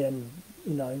dry and,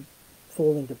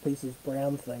 falling to pieces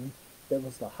brown thing that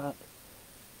was the hut.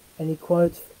 And he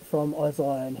quotes from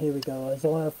Isaiah, and here we go,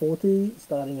 Isaiah 40,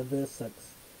 starting at verse 6.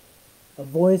 A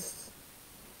voice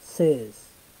says,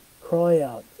 cry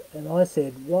out. And I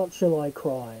said, what shall I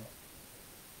cry?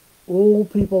 All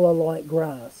people are like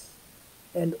grass,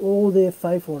 and all their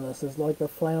faithfulness is like the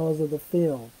flowers of the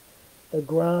field. The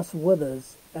grass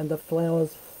withers, and the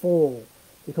flowers fall,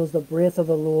 because the breath of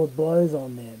the Lord blows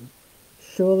on them.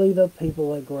 Surely the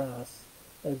people are grass.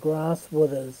 The grass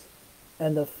withers,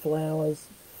 and the flowers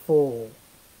fall,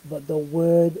 but the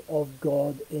word of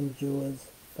God endures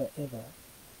forever.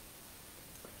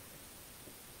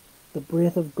 The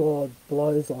breath of God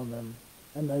blows on them,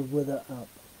 and they wither up.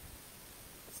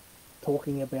 It's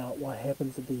talking about what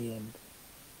happens at the end.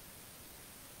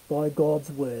 By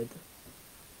God's word,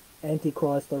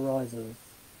 Antichrist arises.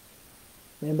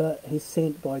 Remember, he's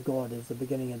sent by God as the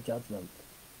beginning of judgment.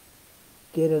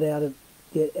 Get out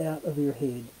of your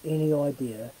head any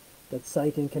idea that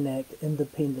Satan can act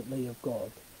independently of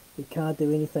God. He can't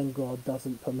do anything God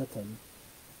doesn't permit him.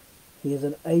 He is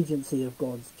an agency of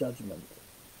God's judgment.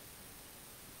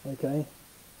 Okay?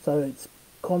 So it's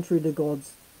contrary to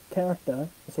God's character.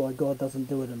 That's why God doesn't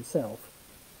do it himself.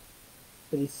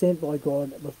 But he's sent by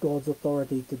God with God's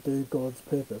authority to do God's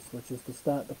purpose, which is to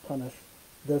start to punish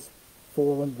this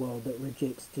fallen world that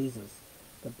rejects Jesus.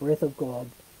 The breath of God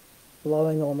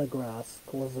blowing on the grass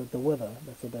causes it to wither.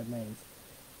 That's what that means.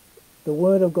 The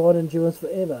word of God endures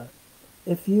forever.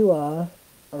 If you are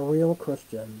a real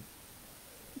Christian,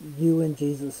 you and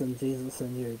Jesus in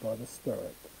you by the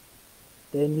Spirit,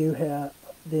 then you have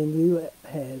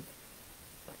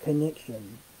a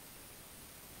connection.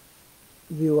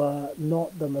 You are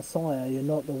not the Messiah, you're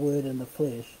not the Word in the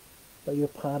flesh, but you're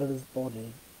part of his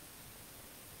body.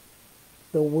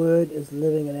 The Word is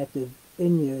living and active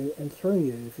in you and through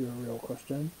you if you're a real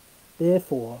Christian.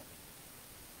 Therefore,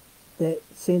 that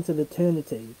sense of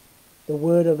eternity, the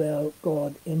Word of our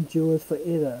God endures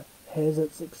forever, has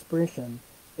its expression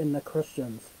in the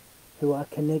Christians who are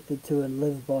connected to and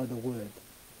live by the Word.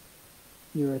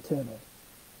 You're eternal.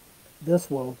 This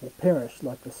world will perish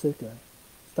like the Sukkot.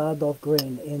 Started off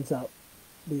green, ends up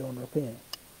beyond repair.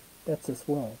 That's this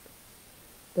world.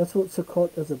 That's what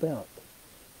Sukkot is about.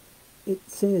 It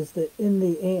says that in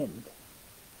the end,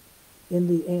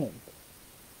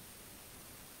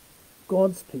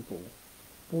 God's people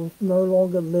will no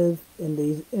longer live in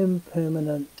these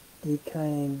impermanent,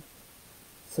 decaying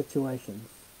situations.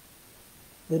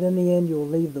 That in the end you'll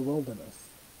leave the wilderness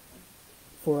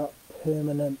for a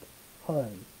permanent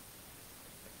home.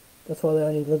 That's why they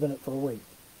only live in it for a week.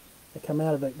 They come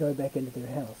out of it, go back into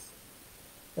their house.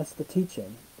 That's the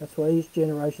teaching. That's why each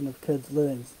generation of kids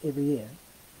learns every year.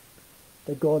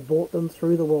 That God brought them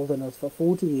through the wilderness for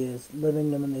 40 years,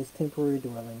 living them in these temporary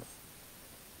dwellings,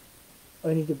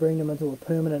 only to bring them into a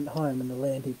permanent home in the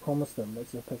land He promised them, which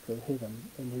is a picture of heaven,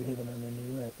 the new heaven and the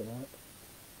new earth, alright?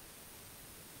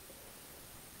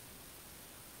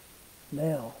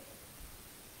 Now,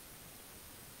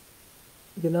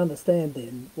 you can understand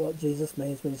then what Jesus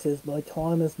means when He says, my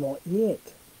time is not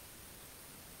yet.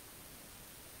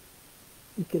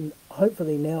 You can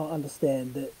hopefully now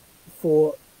understand that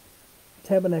for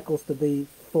tabernacles to be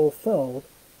fulfilled,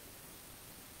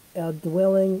 our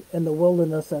dwelling in the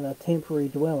wilderness and a temporary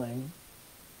dwelling,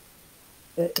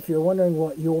 if you're wondering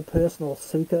what your personal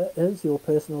sukkah is, your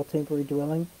personal temporary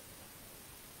dwelling,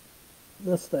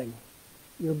 this thing,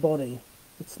 your body,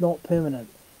 it's not permanent.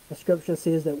 The scripture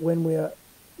says that when we are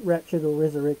raptured or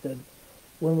resurrected,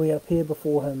 when we appear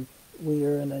before Him, we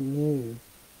are in a new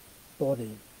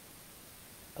body,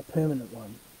 a permanent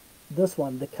one. This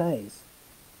one decays.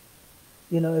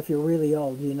 You know, if you're really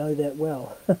old, you know that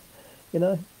well. You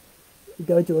know, you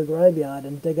go to a graveyard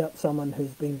and dig up someone who's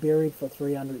been buried for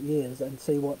 300 years and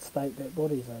see what state that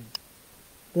body's in.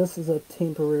 This is a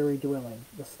temporary dwelling,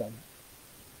 this thing.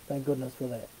 Thank goodness for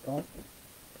that, right?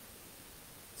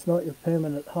 It's not your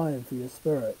permanent home for your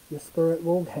spirit. Your spirit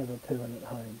will have a permanent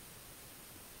home,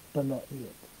 but not yet.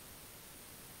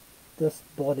 This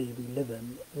body we live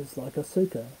in is like a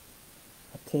sukkah,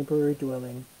 a temporary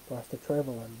dwelling for us to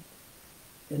travel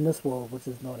in this world which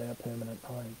is not our permanent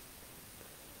home.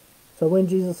 So when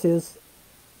Jesus says,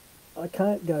 I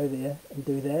can't go there and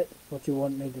do that, what you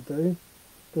want me to do,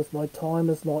 because my time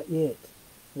is not yet,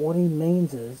 what He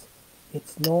means is,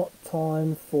 it's not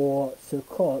time for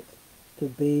Sukkot to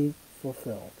be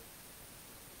fulfilled.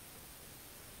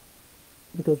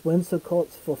 Because when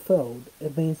Sukkot's fulfilled,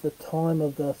 it means the time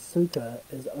of the Sukkah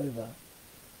is over.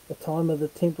 The time of the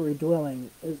temporary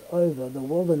dwelling is over. The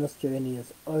wilderness journey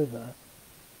is over.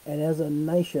 And as a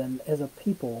nation, as a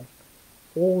people,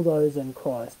 all those in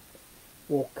Christ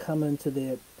will come into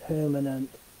their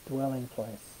permanent dwelling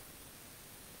place.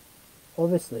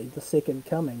 Obviously, the second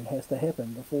coming has to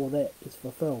happen before that is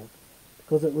fulfilled,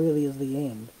 because it really is the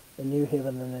end, the new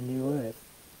heaven and the new earth,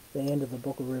 the end of the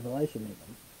book of Revelation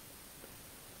even.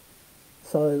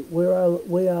 So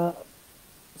we are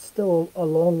still a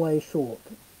long way short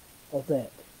of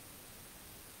that.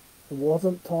 It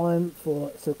wasn't time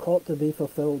for Sukkot to be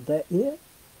fulfilled that year,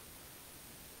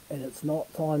 and it's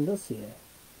not time this year.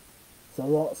 So a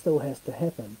lot still has to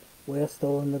happen. We're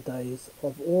still in the days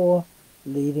of awe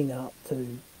leading up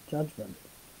to judgment,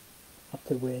 up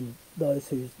to when those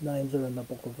whose names are in the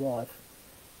book of life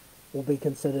will be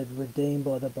considered redeemed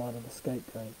by the blood of the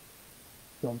scapegoat,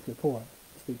 Yom Kippur,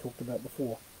 as we talked about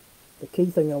before. The key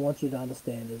thing I want you to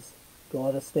understand is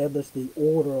God established the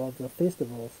order of the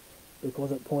festivals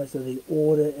because it points to the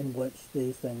order in which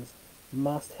these things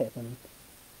must happen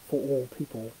for all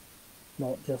people,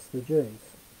 not just the Jews.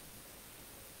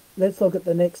 Let's look at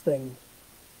the next thing.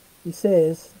 He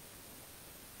says,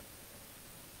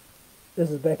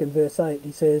 this is back in verse 8,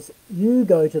 he says, you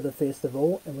go to the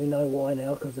festival, and we know why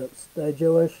now, because they're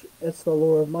Jewish, it's the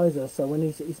law of Moses. So when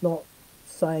he's not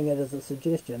saying it as a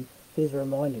suggestion, he's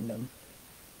reminding them,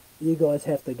 you guys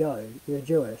have to go, you're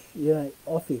Jewish,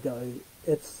 off you go,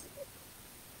 it's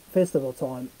festival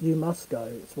time, you must go.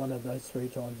 It's one of those 3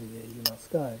 times a year you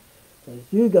must go. So as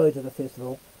you go to the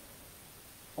festival,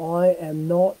 I am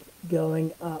not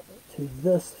going up to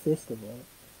this festival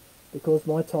because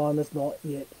my time is not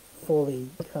yet fully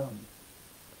come.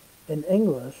 In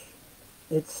English,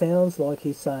 it sounds like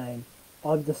he's saying,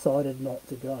 I've decided not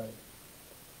to go.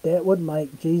 That would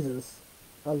make Jesus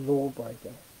a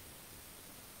lawbreaker.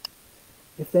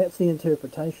 If that's the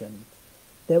interpretation,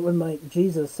 that would make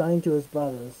Jesus saying to his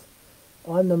brothers,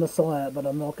 I'm the Messiah, but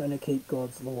I'm not going to keep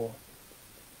God's law.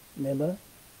 Remember,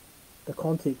 the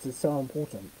context is so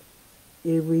important.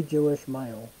 Every Jewish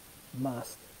male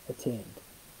must attend.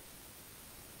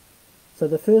 So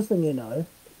the first thing you know,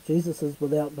 Jesus is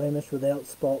without blemish, without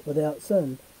spot, without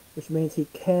sin, which means he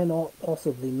cannot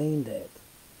possibly mean that.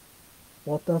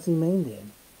 What does he mean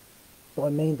then? By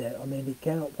mean that, I mean he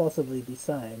cannot possibly be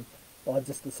saying, I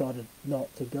just decided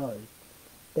not to go.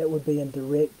 That would be in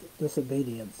direct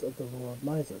disobedience of the law of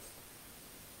Moses.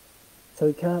 So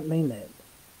he can't mean that.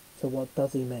 So what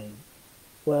does he mean?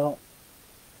 Well,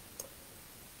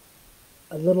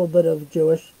 a little bit of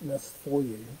Jewishness for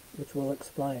you, which we'll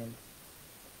explain.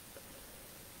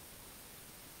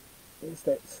 Here's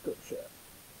that scripture.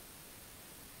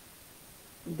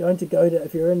 I'm going to go to,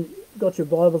 if you're got your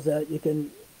Bibles out, you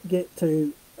can get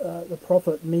to the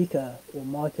prophet Micah, or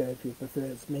Micah if you prefer,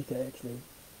 it's Micah actually.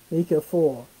 Micah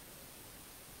 4,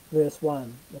 verse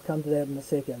 1. We'll come to that in a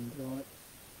second, right?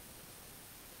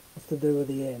 It's to do with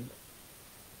the end.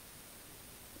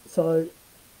 So,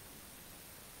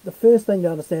 the first thing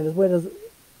to understand is where does,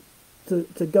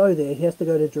 to go there, he has to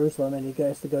go to Jerusalem and he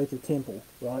has to go to the temple,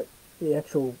 right? The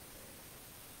actual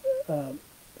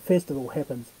festival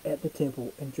happens at the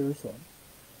temple in Jerusalem.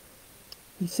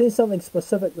 He says something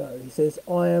specific though. He says,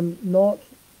 I am not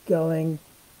going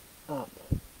up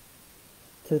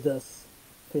to this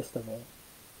festival.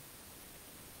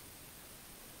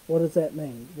 What does that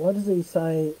mean? Why does he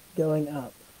say going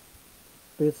up?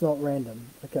 But it's not random,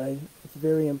 okay? It's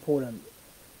very important.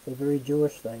 It's a very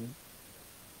Jewish thing,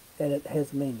 and it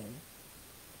has meaning.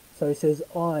 So he says,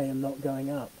 I am not going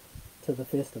up to the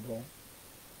festival.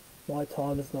 My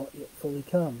time has not yet fully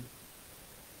come.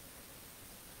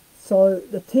 So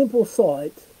the temple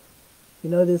site, you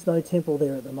know there's no temple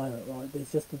there at the moment, right?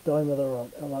 There's just the Dome of the Rock,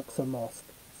 Al-Aqsa Mosque.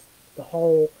 The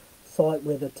whole site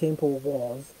where the temple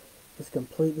was is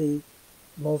completely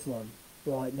Muslim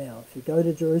right now. If you go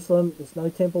to Jerusalem, there's no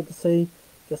temple to see,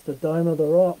 just the Dome of the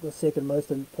Rock, the second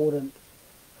most important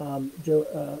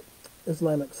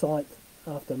Islamic site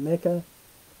after Mecca.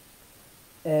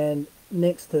 And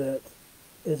next to it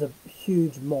is a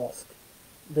huge mosque,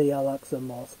 the Al-Aqsa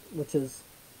Mosque, which is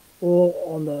all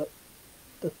on the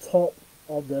top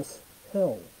of this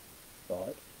hill,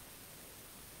 right?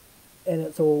 And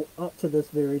it's all up to this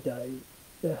very day.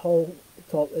 The whole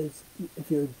top is, if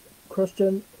you're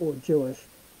Christian or Jewish,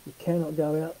 you cannot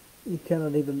go out, you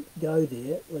cannot even go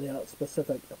there without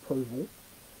specific approval.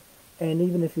 And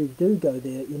even if you do go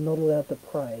there, you're not allowed to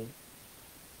pray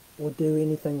or do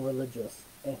anything religious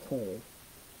at all,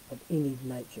 of any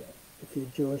nature. If you're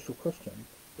Jewish or Christian,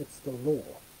 it's the law.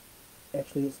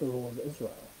 Actually, it's the law of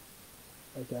Israel.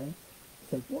 Okay? You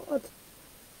think, what?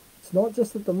 It's not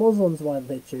just that the Muslims won't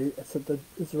let you, it's that the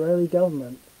Israeli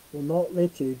government will not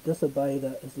let you disobey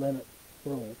the Islamic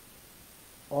rule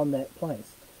on that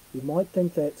place. You might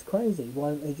think that's crazy. Why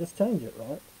don't they just change it,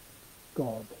 right?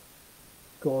 God.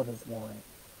 God is why.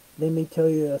 Let me tell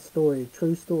you a story, a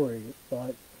true story,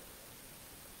 right?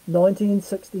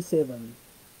 1967,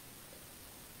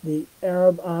 the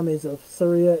Arab armies of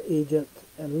Syria, Egypt,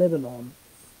 and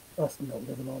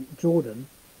Jordan,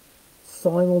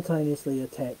 simultaneously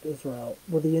attacked Israel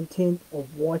with the intent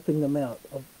of wiping them out,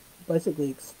 of basically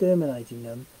exterminating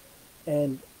them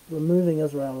and removing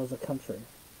Israel as a country,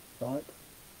 right?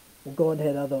 Well, God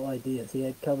had other ideas. He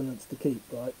had covenants to keep,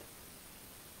 right?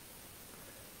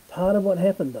 Part of what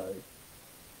happened, though,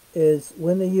 is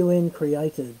when the UN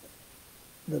created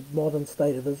the modern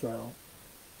state of Israel,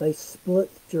 they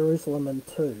split Jerusalem in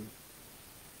two.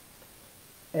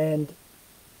 And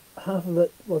half of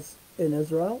it was in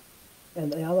Israel,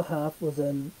 and the other half was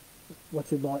in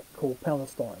what you might call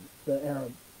Palestine, the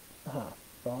Arab half,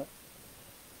 right?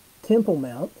 Temple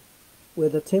Mount, where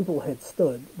the temple had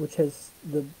stood, which has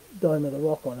the Dome of the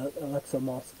Rock on it, Al-Aqsa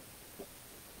Mosque,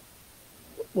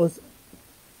 was,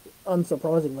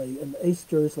 unsurprisingly, in East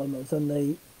Jerusalem. It was in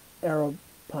the Arab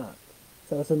part.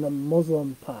 So it's in the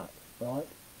Muslim part, right,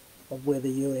 of where the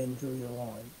UN drew the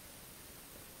line.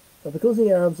 But because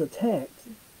the Arabs attacked,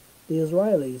 the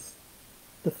Israelis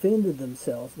defended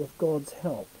themselves with God's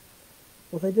help.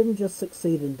 Well, they didn't just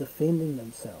succeed in defending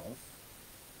themselves.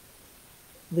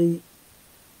 The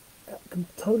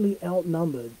totally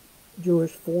outnumbered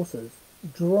Jewish forces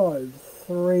drove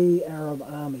 3 Arab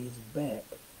armies back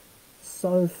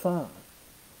so far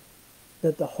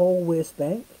that the whole West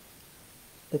Bank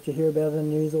that you hear about in the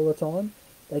news all the time,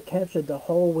 they captured the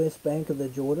whole West Bank of the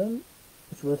Jordan,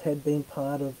 which had been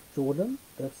part of Jordan,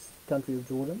 the country of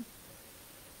Jordan.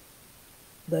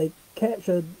 They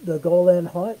captured the Golan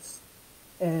Heights,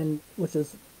 which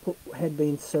had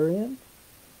been Syrian,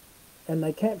 and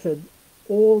they captured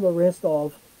all the rest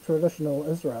of traditional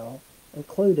Israel,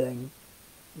 including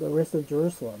the rest of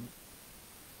Jerusalem,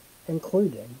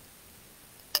 including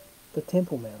the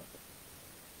Temple Mount.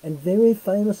 And very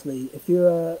famously, if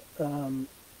you're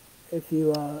if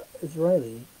you are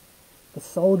Israeli, the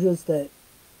soldiers that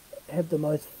have the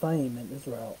most fame in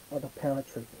Israel are the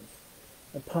paratroopers.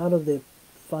 And part of their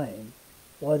fame,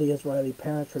 why the Israeli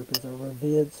paratroopers are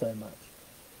revered so much,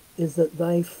 is that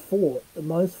they fought the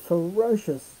most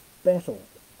ferocious battle,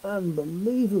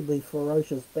 unbelievably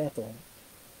ferocious battle,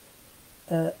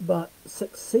 but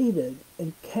succeeded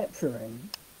in capturing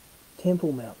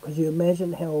Temple Mount. Because you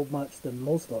imagine how much the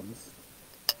Muslims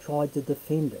tried to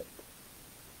defend it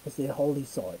as their holy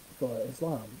site for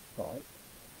Islam, right?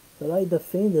 So they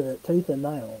defended it tooth and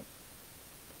nail.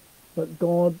 But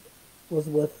God was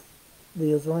with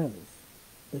the Israelis,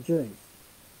 the Jews.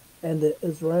 And the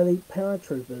Israeli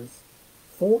paratroopers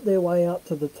fought their way up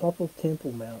to the top of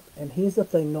Temple Mount. And here's the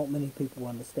thing not many people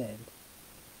understand.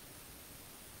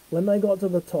 When they got to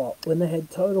the top, when they had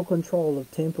total control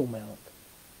of Temple Mount,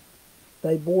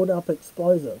 they brought up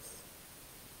explosives.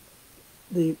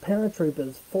 The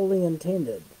paratroopers fully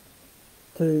intended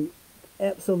to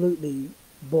absolutely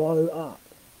blow up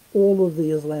all of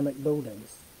the Islamic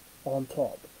buildings on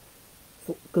top.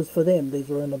 Because for them, these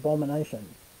were an abomination.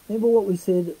 Remember what we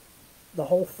said, the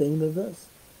whole theme of this?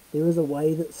 There is a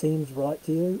way that seems right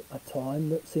to you, a time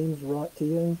that seems right to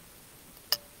you,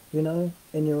 you know,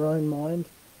 in your own mind.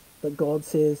 But God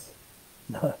says,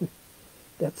 no,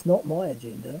 that's not my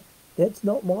agenda. That's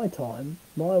not my time.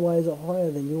 My ways are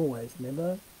higher than your ways,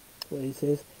 remember? That's what he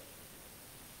says.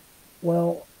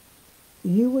 Well,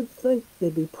 you would think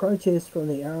there'd be protests from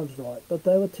the Arabs, right? But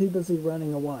they were too busy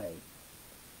running away.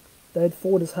 They'd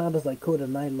fought as hard as they could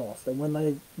and they lost. And when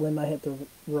they had to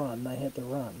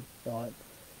run, right?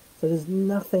 So there's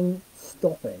nothing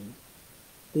stopping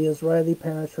the Israeli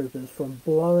paratroopers from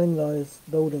blowing those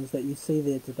buildings that you see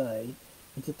there today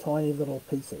into tiny little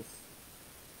pieces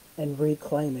and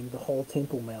reclaiming the whole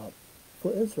Temple Mount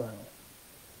for Israel.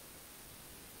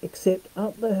 Except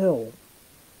up the hill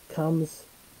comes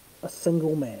a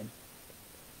single man,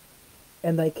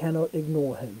 and they cannot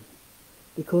ignore him,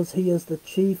 because he is the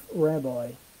chief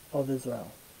rabbi of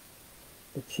Israel,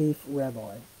 the chief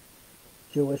rabbi,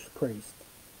 Jewish priest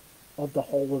of the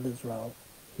whole of Israel.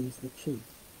 He's the chief.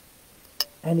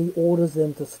 And he orders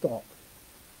them to stop.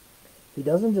 He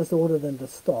doesn't just order them to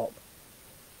stop,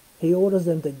 he orders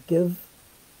them to give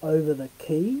over the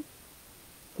key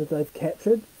that they've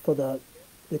captured for the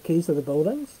keys to the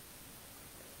buildings,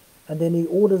 and then he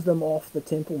orders them off the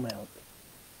Temple Mount.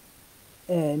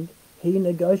 And he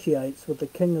negotiates with the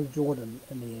king of Jordan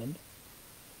in the end,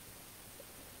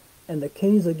 and the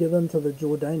keys are given to the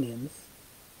Jordanians,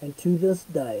 and to this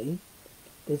day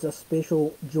there's a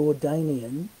special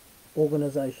Jordanian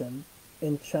organization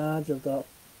in charge of the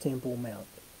Temple Mount.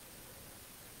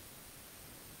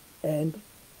 And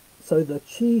so the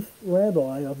chief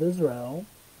rabbi of Israel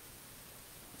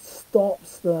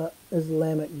stops the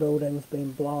Islamic buildings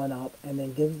being blown up and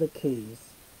then gives the keys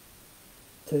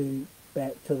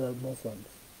back to the Muslims.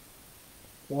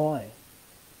 Why?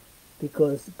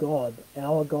 Because God,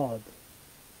 our God,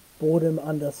 brought him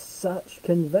under such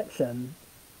conviction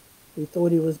he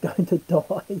thought he was going to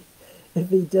die if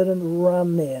he didn't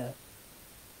run there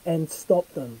and stop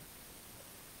them.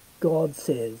 God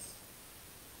says,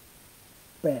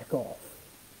 back off.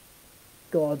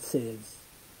 God says,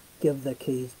 give the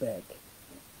keys back.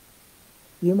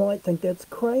 You might think that's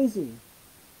crazy.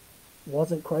 It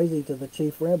wasn't crazy to the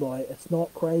chief rabbi. It's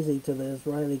not crazy to the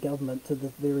Israeli government to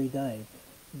this very day.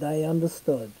 They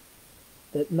understood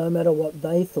that no matter what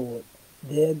they thought,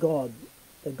 their God,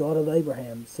 the God of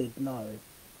Abraham, said no.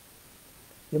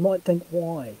 You might think,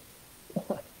 why?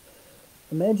 Why?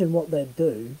 Imagine what they'd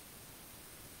do.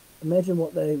 Imagine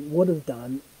what they would have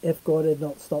done if God had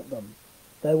not stopped them.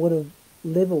 They would have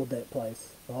leveled that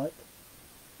place, right?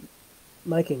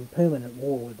 Making permanent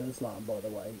war with Islam, by the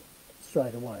way,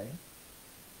 straight away.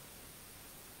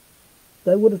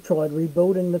 They would have tried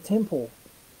rebuilding the temple,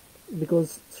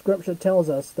 because Scripture tells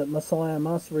us that Messiah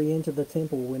must re-enter the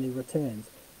temple when he returns.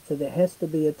 So there has to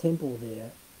be a temple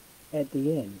there at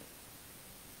the end.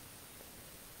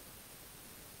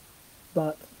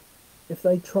 But if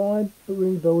they tried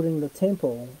rebuilding the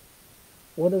temple,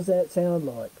 what does that sound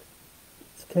like?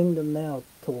 It's Kingdom Now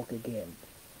talk again.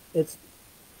 It's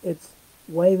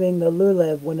waving the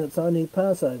lulav when it's only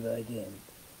Passover again.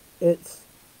 It's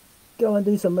go and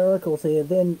do some miracles here,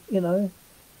 then, then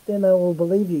they will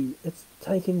believe you. It's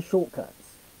taking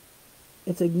shortcuts.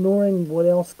 It's ignoring what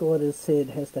else God has said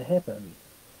has to happen.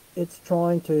 It's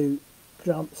trying to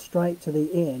jump straight to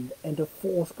the end and to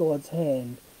force God's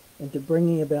hand into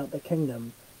bringing about the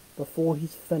kingdom before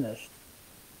he's finished,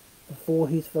 before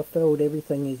he's fulfilled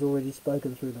everything he's already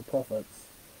spoken through the prophets.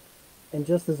 And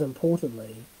just as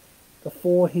importantly,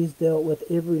 before he's dealt with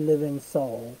every living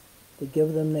soul to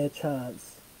give them their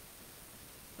chance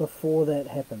before that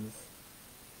happens.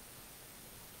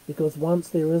 Because once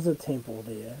there is a temple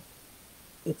there,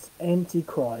 it's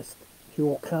Antichrist who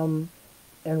will come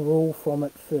and rule from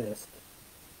it first.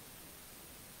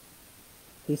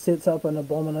 He sets up an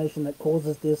abomination that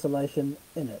causes desolation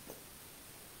in it.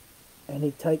 And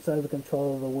he takes over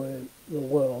control of the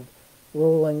world,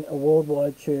 ruling a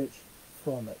worldwide church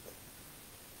from it.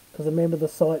 Because remember, the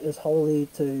site is holy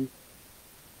to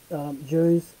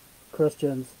Jews,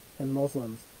 Christians and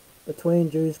Muslims. Between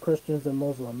Jews, Christians and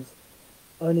Muslims,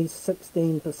 only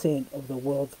 16% of the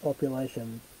world's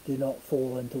population do not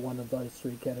fall into one of those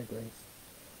three categories.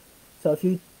 So if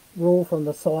you rule from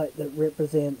the site that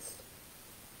represents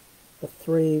the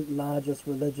three largest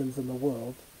religions in the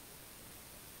world,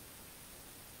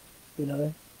 you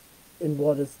know, in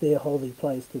what is their holy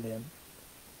place to them,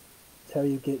 it's how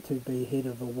you get to be head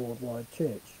of the worldwide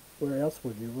church. Where else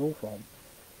would you rule from?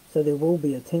 So there will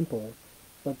be a temple,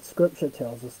 but Scripture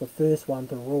tells us the first one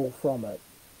to rule from it,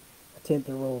 attempt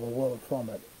to rule the world from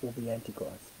it, will be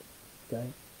Antichrist. Okay?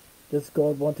 Does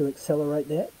God want to accelerate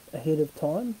that ahead of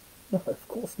time? No, of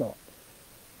course not.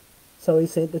 So he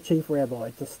sent the chief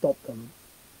rabbi to stop them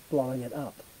blowing it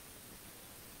up,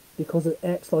 because it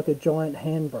acts like a giant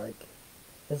handbrake.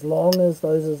 As long as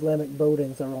those Islamic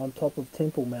buildings are on top of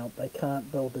Temple Mount, they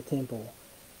can't build the temple.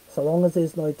 So long as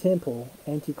there's no temple,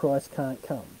 Antichrist can't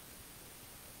come.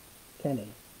 Can he?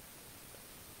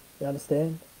 You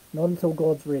understand? Not until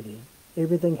God's ready.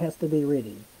 Everything has to be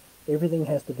ready. Everything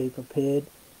has to be prepared.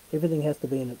 Everything has to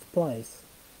be in its place.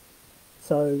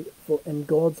 So, in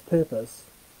God's purpose,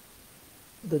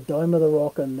 the Dome of the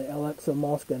Rock and the Al-Aqsa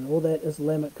Mosque and all that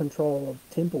Islamic control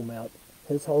of Temple Mount,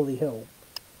 his holy hill,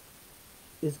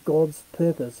 is God's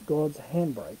purpose, God's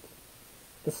handbrake,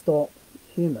 to stop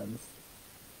humans,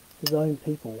 his own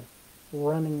people,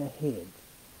 running ahead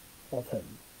of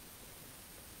him.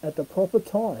 At the proper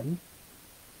time,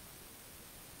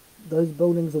 those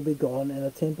buildings will be gone and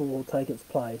a temple will take its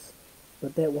place,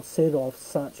 but that will set off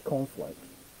such conflict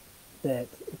that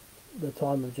the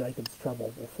time of Jacob's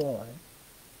trouble will follow.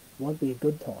 It won't be a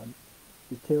good time, it'll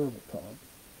be a terrible time.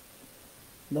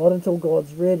 Not until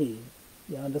God's ready,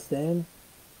 you understand?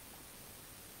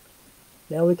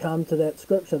 Now we come to that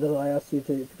scripture that I asked you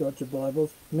to, if you've got your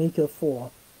Bibles, Micah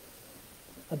 4,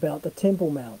 about the Temple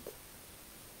Mount.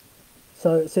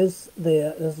 So it says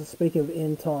there, this is speaking of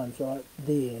end times, right?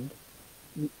 The end.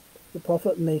 The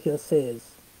prophet Micah says,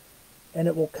 "And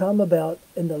it will come about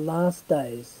in the last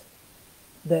days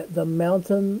that the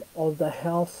mountain of the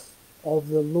house of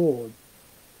the Lord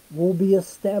will be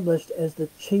established as the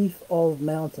chief of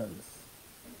mountains."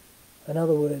 In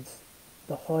other words,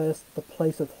 the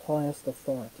place of highest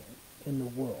authority in the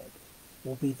world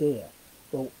will be there.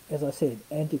 Well, as I said,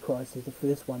 Antichrist is the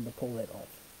first one to pull that off.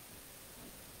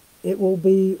 "It will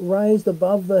be raised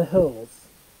above the hills.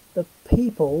 The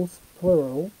peoples,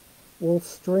 plural, will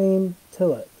stream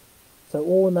to it." So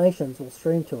all nations will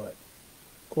stream to it.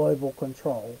 Global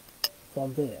control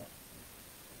from there.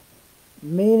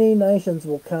 "Many nations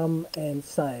will come and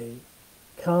say,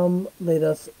 'Come, let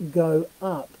us go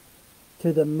up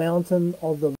to the mountain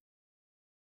of the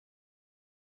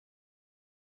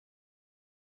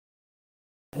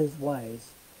his ways,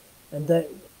 and that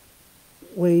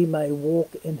we may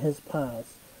walk in his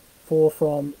paths. For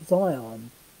from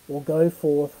Zion will go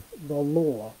forth the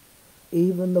law,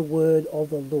 even the word of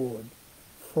the Lord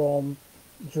from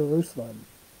Jerusalem."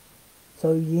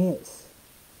 So yes,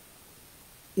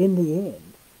 in the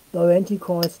end, though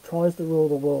Antichrist tries to rule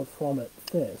the world from it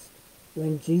first,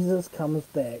 when Jesus comes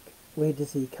back, where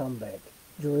does he come back?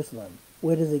 Jerusalem.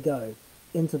 Where does he go?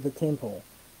 Into the temple.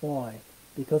 Why?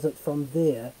 Because it's from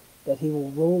there that he will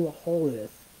rule the whole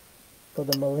earth for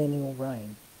the millennial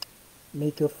reign.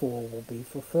 Micah 4 will be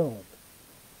fulfilled.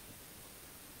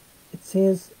 It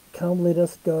says, "Come, let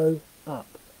us go up."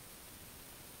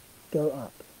 Go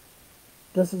up.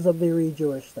 This is a very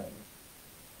Jewish thing.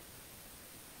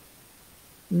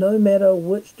 No matter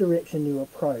which direction you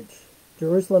approach,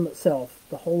 Jerusalem itself,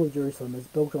 the whole of Jerusalem, is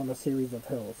built on a series of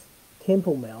hills.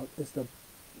 Temple Mount is the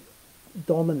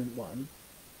dominant one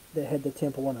that had the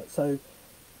temple on it. So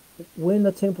when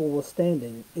the temple was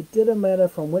standing, it didn't matter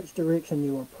from which direction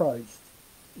you approached,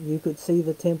 you could see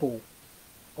the temple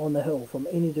on the hill. From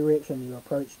any direction you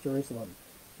approached Jerusalem,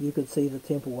 you could see the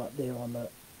temple up there on the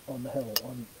hill.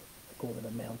 They call it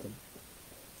a mountain.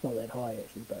 It's not that high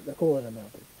actually, but they call it a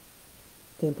mountain.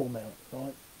 Temple Mount,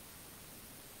 right?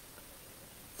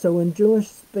 So in Jewish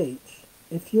speech,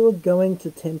 if you're going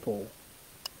to temple,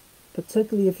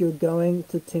 particularly if you're going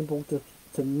to temple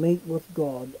to meet with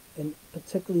God, and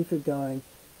particularly if you're going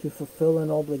to fulfill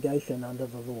an obligation under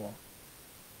the law,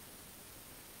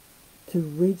 To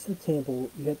reach the temple,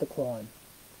 you had to climb.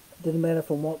 It didn't matter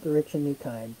from what direction you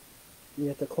came, you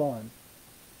had to climb.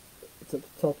 It's at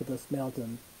the top of this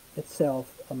mountain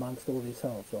itself amongst all these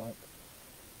hills, right?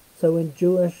 So in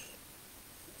Jewish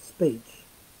speech,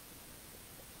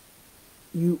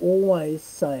 you always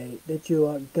say that you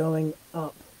are going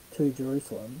up to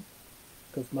Jerusalem,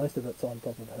 because most of it's on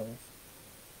top of hills.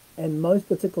 And most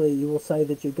particularly, you will say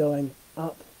that you're going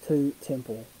up to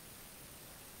temple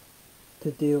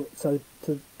to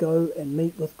go and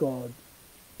meet with God.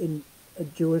 In a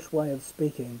Jewish way of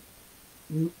speaking,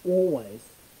 you always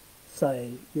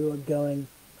say you are going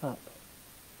up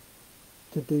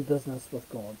to do business with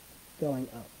God, going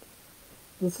up.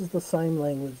 This is the same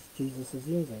language Jesus is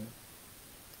using.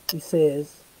 He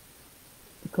says,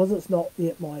 because it's not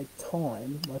yet my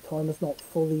time is not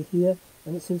fully here,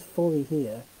 and it says fully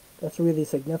here, that's really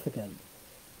significant.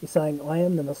 He's saying, I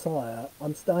am the Messiah,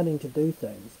 I'm starting to do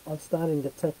things, I'm starting to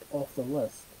tick off the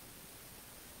list,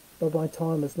 but my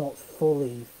time is not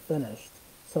fully finished,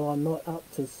 so I'm not up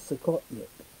to Sukkot yet,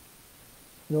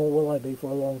 nor will I be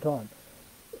for a long time.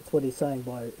 That's what he's saying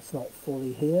by it's not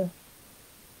fully here.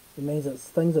 It means that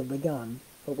things have begun,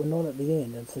 but we're not at the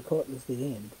end, and Sukkot is the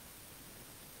end.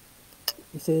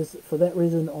 He says, for that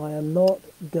reason I am not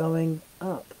going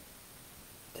up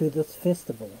to this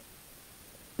festival.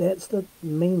 That's the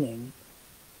meaning,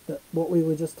 that what we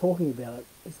were just talking about,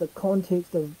 is the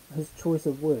context of his choice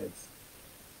of words.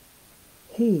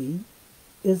 He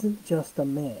isn't just a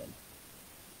man.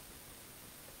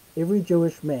 Every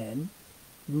Jewish man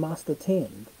must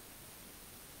attend.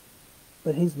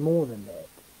 But he's more than that.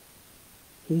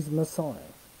 He's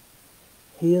Messiah.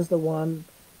 He is the one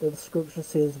that the scripture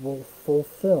says will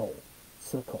fulfill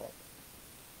Sukkot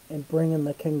and bring in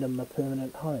the kingdom the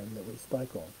permanent home that we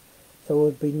spoke of. So it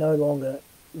would be no longer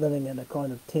living in a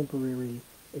kind of temporary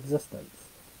existence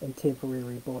in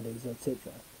temporary bodies,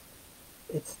 etc.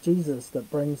 It's Jesus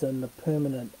that brings in the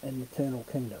permanent and eternal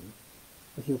kingdom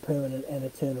with your permanent and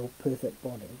eternal perfect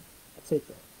body,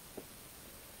 etc.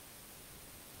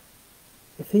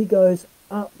 If he goes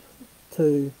up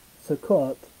to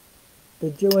Sukkot, the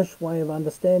Jewish way of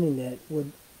understanding that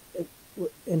would,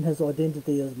 in his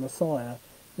identity as Messiah,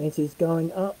 means he's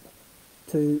going up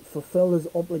to fulfill his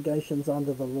obligations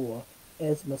under the law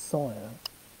as Messiah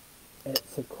at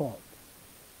Sukkot.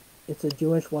 It's a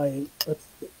Jewish way,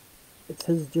 it's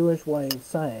his Jewish way of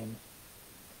saying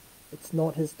it's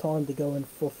not his time to go and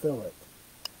fulfill it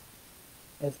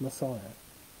as Messiah.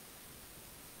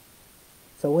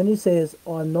 So when he says,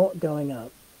 I'm not going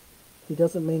up, he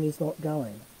doesn't mean he's not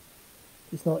going.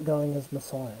 He's not going as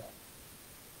Messiah.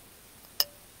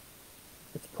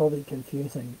 It's probably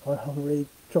confusing. I'm really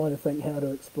trying to think how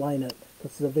to explain it.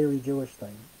 This is a very Jewish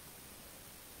thing.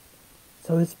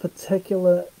 So his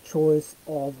particular choice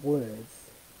of words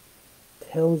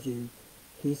tells you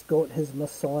he's got his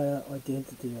Messiah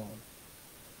identity on.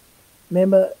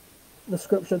 Remember, the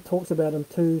scripture talks about him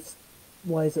two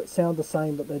ways that sound the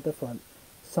same but they're different.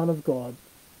 Son of God,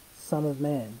 Son of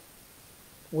Man.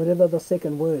 Whatever the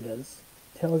second word is,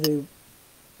 tells you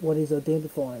what he's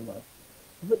identifying with.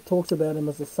 If it talks about him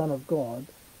as the Son of God,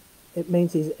 it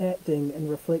means he's acting in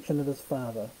reflection of his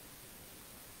Father.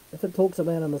 If it talks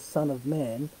about him as Son of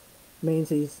Man, it means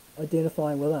he's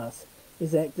identifying with us.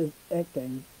 He's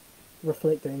acting,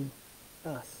 reflecting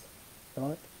us,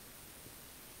 right?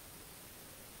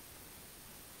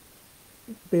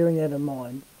 Bearing that in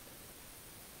mind,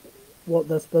 what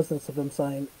this business of him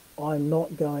saying, I'm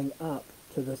not going up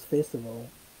to this festival,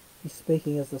 he's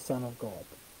speaking as the Son of God,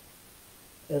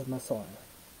 as Messiah.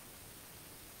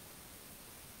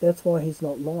 That's why he's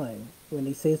not lying when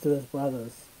he says to his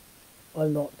brothers,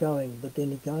 I'm not going, but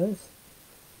then he goes.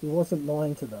 He wasn't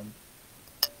lying to them.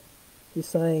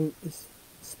 He's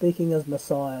speaking as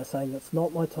Messiah, saying it's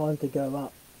not my time to go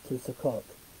up to Sukkot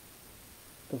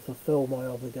to fulfill my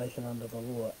obligation under the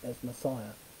law as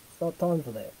Messiah. It's not time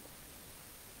for that.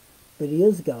 But he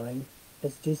is going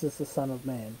as Jesus the Son of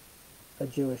Man, a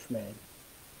Jewish man.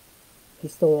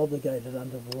 He's still obligated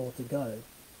under the law to go.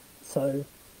 So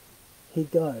he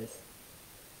goes.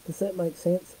 Does that make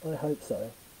sense? I hope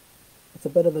so. It's a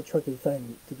bit of a tricky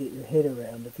thing to get your head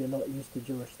around if you're not used to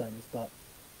Jewish things, but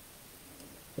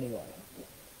anyway. It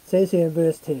says here in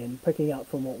verse 10, picking up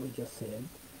from what we just said,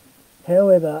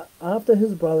 however, after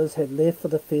his brothers had left for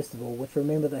the festival, which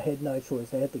remember they had no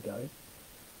choice, they had to go,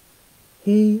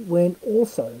 he went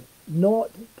also,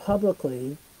 not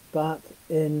publicly, but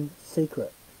in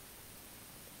secret.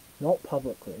 Not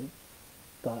publicly,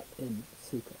 but in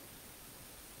secret.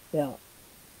 Now,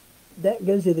 that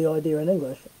gives you the idea in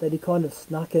English that he kind of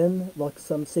snuck in like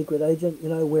some secret agent,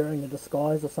 wearing a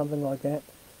disguise or something like that.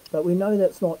 But we know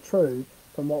that's not true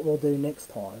from what we'll do next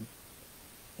time.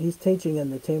 He's teaching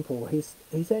in the temple. He's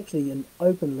actually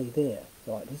openly there,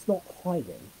 right? He's not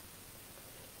hiding.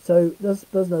 So this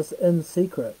business in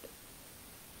secret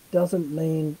doesn't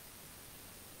mean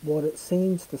what it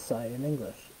seems to say in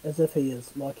English, as if he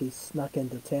is like he's snuck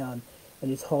into town and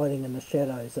he's hiding in the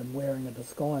shadows and wearing a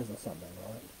disguise or something,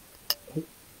 right?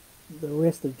 The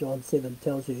rest of John 7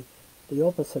 tells you the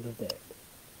opposite of that.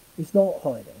 He's not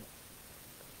hiding.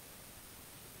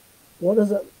 What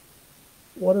does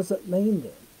it mean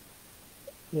then?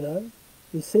 You know,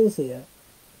 he says here,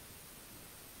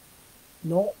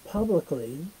 not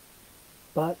publicly,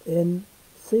 but in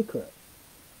secret.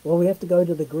 Well, we have to go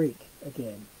to the Greek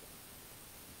again.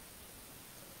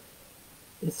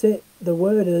 It said, the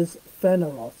word is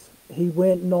phaneros. He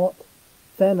went not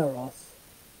phaneros,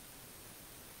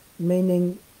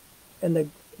 meaning,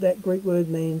 and that Greek word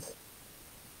means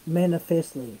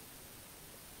manifestly,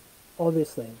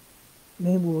 obviously.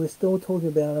 Remember, we're still talking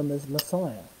about him as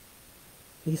Messiah.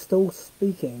 He's still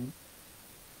speaking.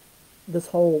 This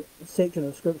whole section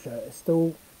of Scripture is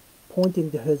still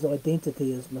pointing to his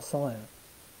identity as Messiah.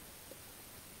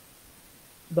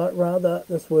 But rather,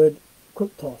 this word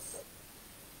kryptos.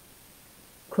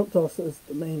 Kryptos is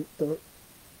the mean to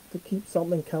keep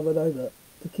something covered over,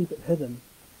 to keep it hidden.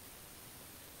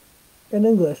 In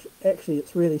English, actually,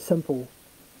 it's really simple,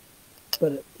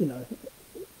 but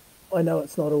I know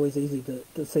it's not always easy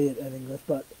to see it in English,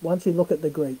 but once you look at the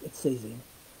Greek, it's easy.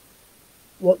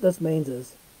 What this means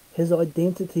is, his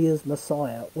identity as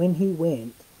Messiah, when he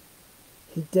went,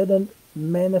 he didn't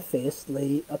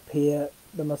manifestly appear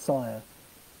the Messiah.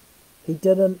 He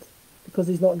didn't, because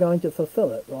he's not going to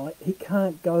fulfill it, right? He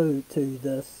can't go to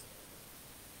this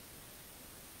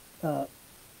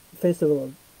Festival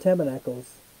of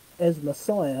Tabernacles as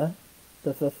Messiah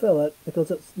to fulfill it,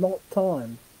 because it's not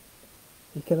time.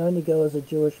 He can only go as a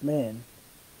Jewish man.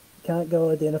 He can't go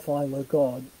identifying with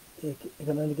God. He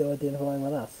can only go identifying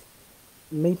with us,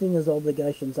 meeting his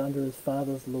obligations under his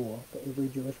Father's law for every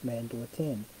Jewish man to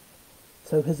attend.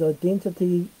 So his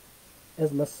identity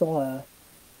as Messiah,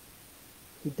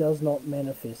 he does not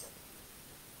manifest.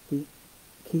 He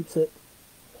keeps it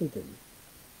hidden.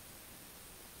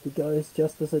 He goes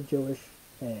just as a Jewish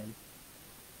man,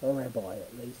 a rabbi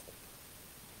at least,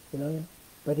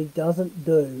 but he doesn't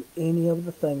do any of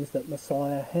the things that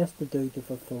Messiah has to do to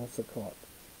fulfill Sukkot.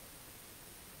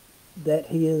 That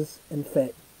he is, in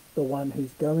fact, the one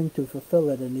who's going to fulfill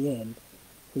it in the end,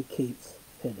 he keeps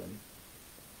hidden.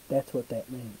 That's what that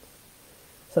means.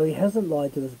 So he hasn't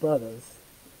lied to his brothers.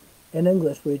 In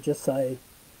English, you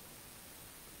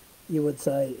would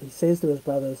say, he says to his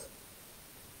brothers,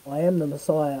 I am the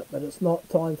Messiah, but it's not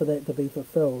time for that to be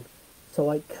fulfilled, so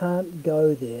I can't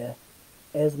go there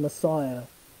as Messiah.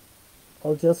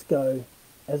 I'll just go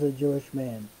as a Jewish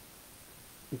man,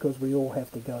 because we all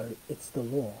have to go. It's the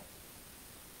law.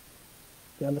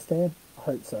 You understand? I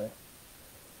hope so.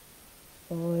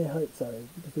 I hope so,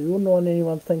 because we wouldn't want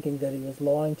anyone thinking that he was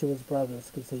lying to his brothers,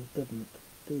 because he didn't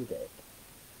do that.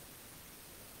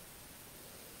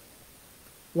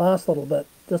 Last little bit,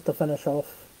 just to finish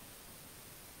off.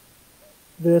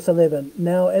 Verse 11.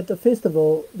 Now at the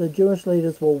festival, the Jewish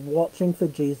leaders were watching for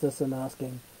Jesus and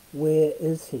asking, where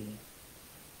is he?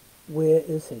 Where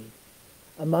is he?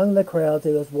 Among the crowds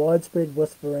there was widespread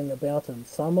whispering about him.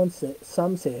 Some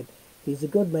said, he's a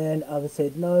good man. Others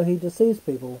said, no, he deceives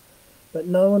people. But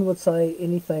no one would say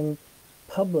anything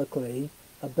publicly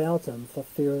about him for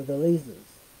fear of the leaders.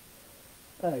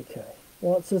 Okay,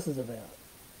 what's this is about?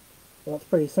 Well, it's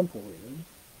pretty simple, really.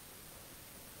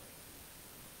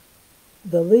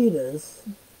 The leaders,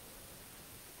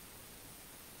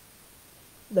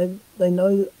 they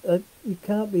know you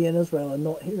can't be in Israel and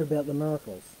not hear about the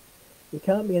miracles. You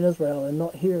can't be in Israel and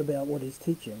not hear about what he's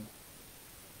teaching.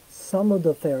 Some of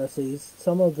the Pharisees,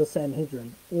 some of the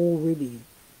Sanhedrin already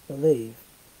believe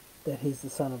that he's the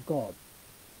Son of God.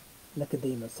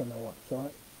 Nicodemus and the ones,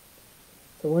 right?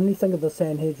 So when you think of the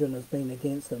Sanhedrin as being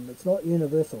against him, it's not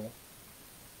universal.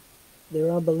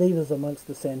 There are believers amongst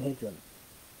the Sanhedrin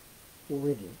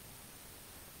already.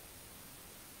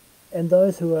 And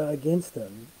those who are against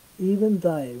him, even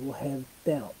they will have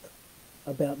doubt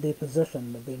about their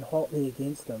position. They've been hotly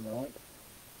against him, right?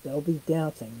 They'll be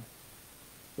doubting.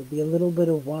 There'll be a little bit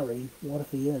of worry. What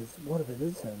if he is? What if it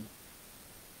is him?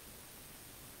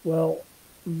 Well,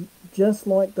 just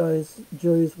like those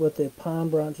Jews with their palm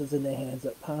branches in their hands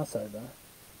at Passover,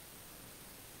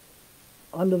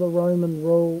 under the Roman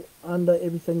rule, under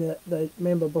everything that they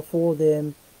remember before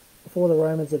them, before the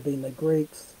Romans had been the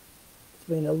Greeks, it's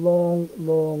been a long,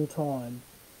 long time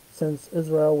since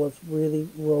Israel was really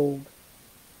ruled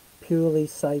securely,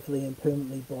 safely and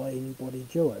permanently by anybody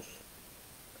Jewish.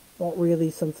 Not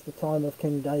really since the time of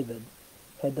King David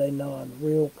had they known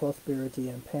real prosperity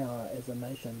and power as a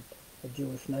nation, a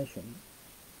Jewish nation.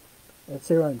 It's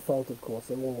their own fault, of course.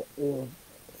 All the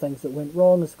things that went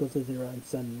wrong is because of their own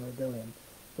sin and rebellion.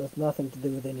 So it's nothing to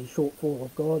do with any shortfall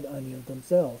of God, only of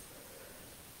themselves.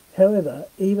 However,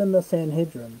 even the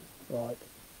Sanhedrin, right,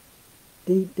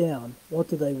 deep down, what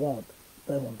do they want?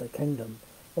 They want the kingdom.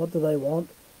 What do they want?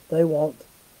 They want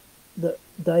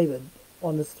David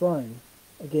on his throne.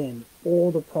 Again, all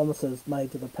the promises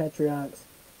made to the patriarchs,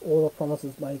 all the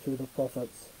promises made through the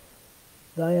prophets.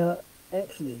 They are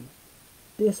actually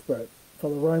desperate for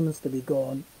the Romans to be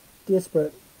gone,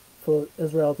 desperate for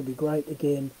Israel to be great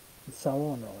again, and so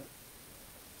on, right?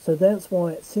 So that's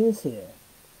why it says here,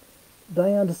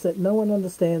 they understand. No one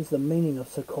understands the meaning of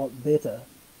Sukkot better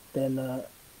than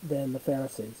the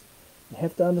Pharisees. You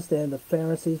have to understand the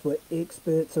Pharisees were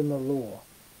experts in the law.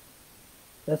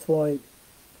 That's why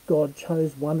God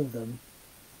chose one of them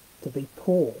to be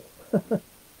Paul.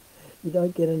 You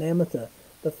don't get an amateur.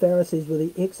 The Pharisees were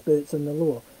the experts in the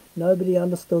law. Nobody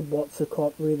understood what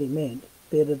Sukkot really meant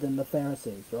better than the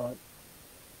Pharisees, right?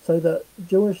 So the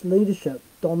Jewish leadership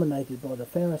dominated by the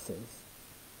Pharisees.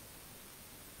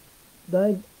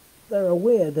 They're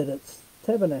aware that it's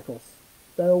tabernacles.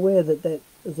 They're aware that that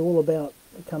is all about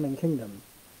the coming kingdom.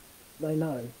 They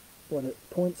know what it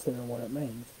points to and what it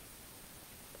means.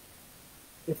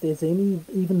 If there's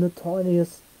even the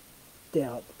tiniest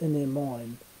doubt in their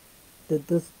mind that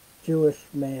this Jewish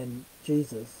man,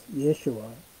 Jesus,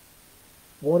 Yeshua,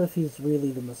 what if he's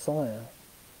really the Messiah?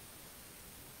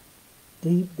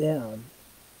 Deep down,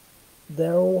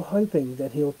 they're all hoping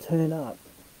that he'll turn up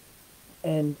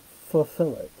and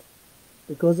fulfill it.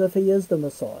 Because if he is the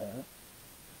Messiah,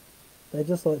 they're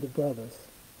just like the brothers.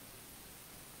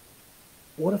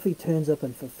 What if he turns up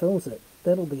and fulfills it?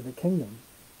 That'll be the kingdom.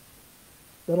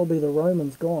 That'll be the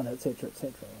Romans gone, etc.,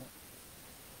 etc.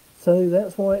 So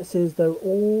that's why it says they're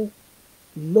all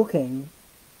looking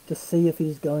to see if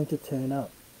he's going to turn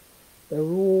up. They're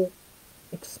all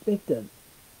expectant.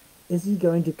 Is he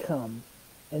going to come?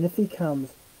 And if he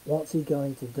comes, what's he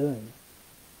going to do?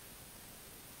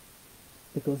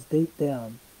 Because deep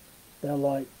down, they're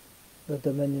like the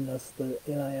Dominionists, the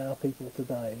NAR people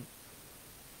today.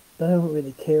 They don't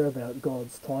really care about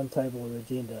God's timetable or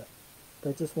agenda.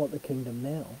 They just want the kingdom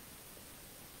now.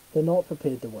 They're not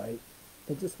prepared to wait.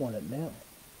 They just want it now.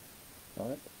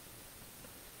 Right?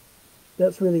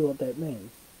 That's really what that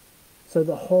means. So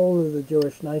the whole of the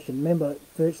Jewish nation, remember,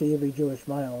 virtually every Jewish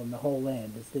male in the whole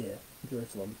land is there in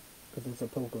Jerusalem, because it's a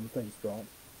pilgrim feast, right?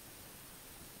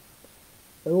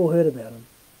 They all heard about him.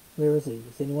 Where is he?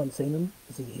 Has anyone seen him?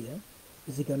 Is he here?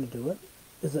 Is he going to do it?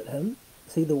 Is it him?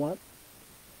 Is he the one?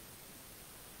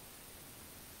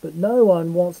 But no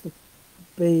one wants to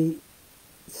be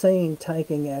seen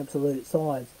taking absolute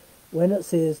sides. When it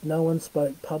says no one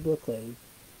spoke publicly,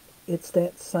 it's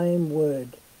that same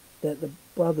word that the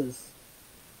brothers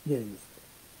used,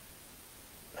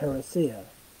 parousia,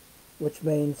 which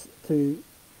means to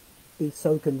be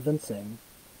so convincing,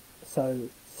 so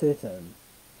certain,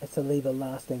 as to leave a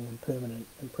lasting and permanent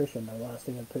impression, a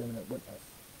lasting and permanent witness.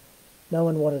 No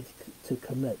one wanted to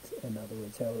commit, in other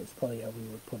words, it's probably how we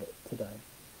would put it today.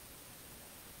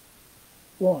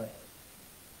 Why?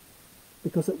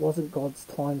 Because it wasn't God's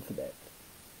time for that.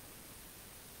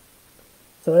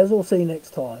 So as we'll see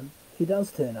next time, he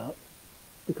does turn up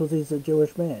because he's a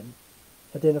Jewish man,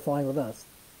 identifying with us.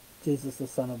 Jesus, the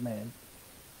Son of Man,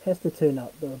 has to turn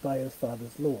up to obey his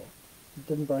Father's law. He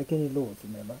didn't break any laws,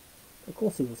 remember? Of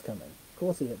course he was coming. Of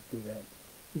course he had to do that.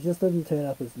 He just didn't turn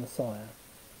up as Messiah.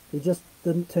 He just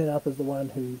didn't turn up as the one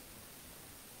who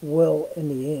will, in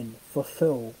the end,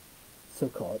 fulfill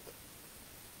Sukkot,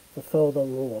 fulfill the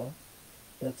law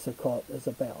that Sukkot is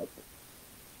about.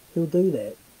 He'll do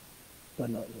that, but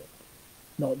not yet.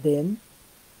 Not then.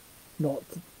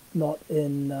 Not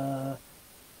in the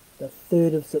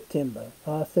 3rd of September.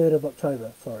 3rd of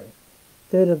October, sorry.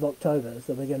 3rd of October is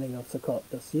the beginning of Sukkot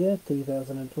this year,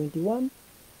 2021.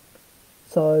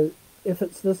 So, if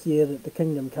it's this year that the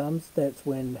kingdom comes, that's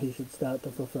when he should start to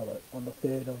fulfill it, on the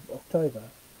 3rd of October.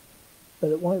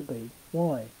 But it won't be.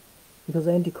 Why? Because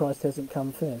Antichrist hasn't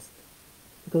come first.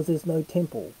 Because there's no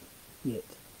temple yet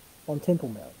on Temple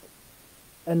Mount.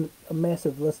 And a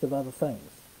massive list of other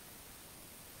things.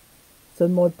 So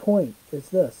my point is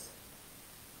this.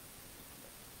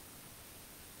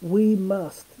 We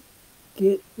must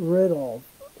get rid of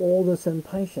all this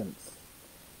impatience.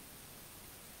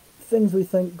 Things we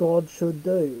think God should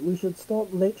do. We should stop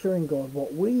lecturing God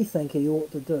what we think he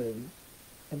ought to do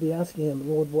and be asking him,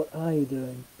 Lord, what are you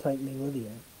doing? Take me with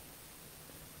you.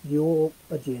 your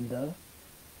agenda,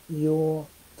 your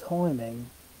timing,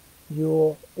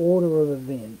 your order of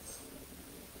events,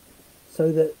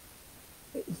 so that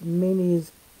as many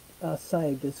as are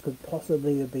saved as could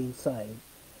possibly have been saved,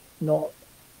 not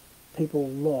people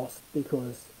lost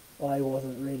because I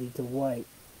wasn't ready to wait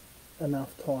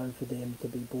enough time for them to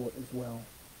be bought as well.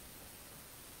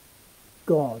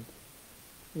 God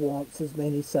wants as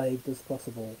many saved as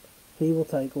possible. He will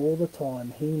take all the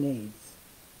time he needs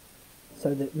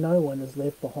so that no one is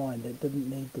left behind that didn't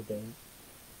need to be,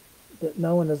 that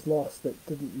no one is lost that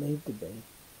didn't need to be.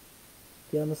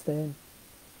 Do you understand?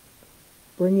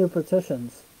 Bring your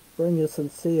petitions, bring your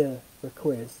sincere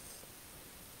requests,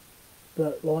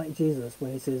 but like Jesus,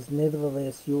 where he says,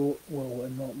 nevertheless your will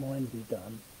and not mine be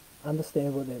done,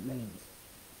 understand what that means.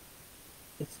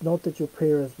 It's not that your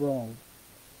prayer is wrong.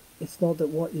 It's not that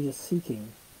what you're seeking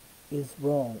is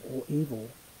wrong or evil.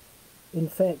 In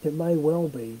fact, it may well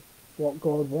be what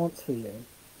God wants for you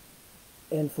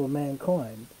and for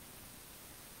mankind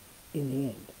in the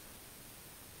end.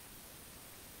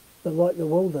 But like the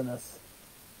wilderness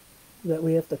that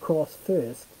we have to cross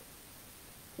first,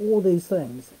 all these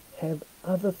things have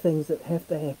other things that have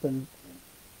to happen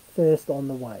first on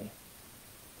the way.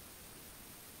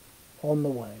 On the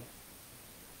way.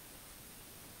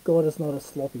 God is not a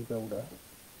sloppy builder.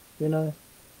 You know,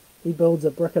 he builds a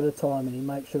brick at a time and he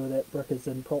makes sure that brick is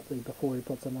in properly before he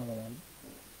puts another one.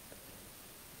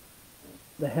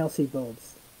 The house he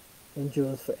builds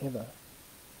endures forever.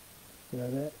 You know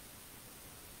that?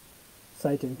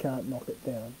 Satan can't knock it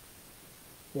down.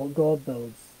 What God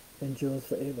builds endures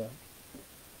forever.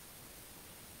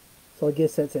 So I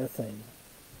guess that's our theme.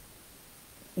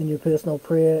 In your personal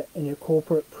prayer, in your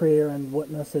corporate prayer and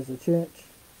witness as a church,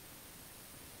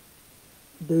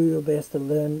 do your best to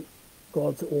learn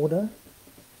God's order,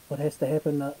 what has to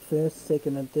happen first,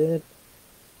 second and third.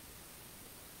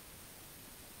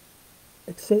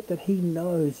 Accept that he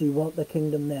knows you want the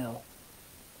kingdom now,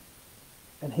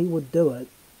 and he would do it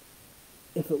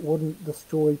if it wouldn't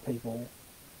destroy people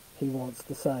he wants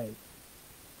to save.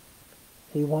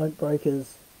 He won't break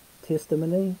his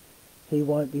testimony. He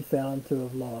won't be found to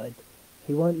have lied.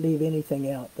 He won't leave anything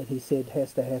out that he said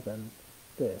has to happen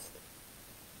first.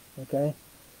 Okay?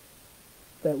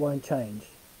 That won't change.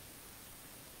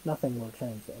 Nothing will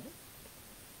change that.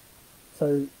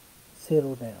 So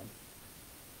settle down.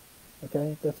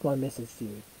 Okay? That's my message to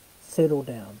you. Settle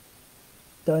down.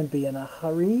 Don't be in a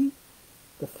hurry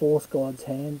to force God's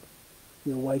hand.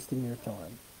 You're wasting your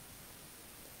time.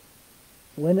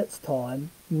 When it's time,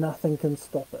 nothing can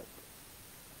stop it.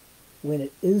 When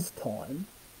it is time,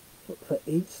 for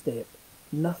each step,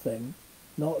 nothing,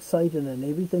 not Satan and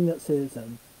everything that serves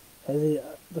him, has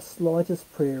the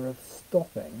slightest prayer of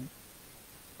stopping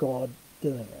God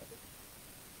doing it.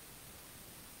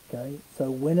 Okay?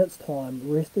 So when it's time,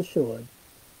 rest assured,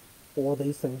 all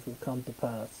these things will come to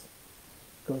pass.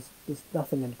 Because there's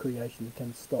nothing in creation that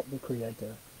can stop the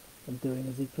Creator from doing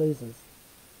as he pleases.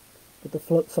 But the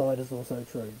flip side is also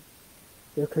true.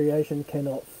 The creation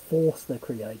cannot force the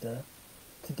Creator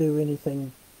to do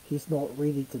anything he's not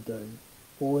ready to do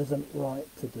or isn't right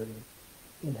to do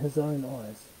in his own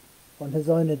eyes, on his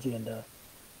own agenda.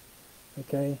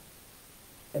 Okay?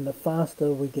 And the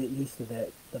faster we get used to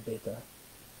that, the better.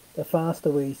 The faster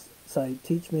we say,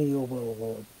 teach me your will,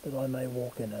 Lord, that I may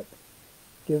walk in it.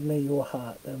 Give me your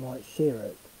heart that I might share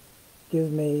it.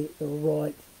 Give me the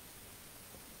right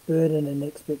burden and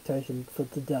expectation for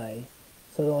today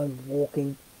so that I'm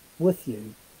walking with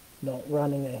you, not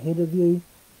running ahead of you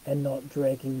and not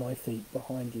dragging my feet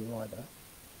behind you either.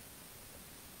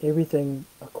 Everything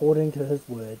according to his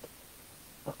word,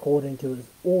 according to his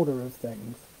order of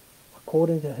things,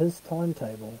 according to his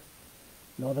timetable,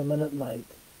 not a minute late,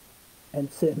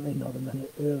 and certainly not a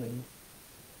minute early,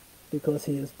 because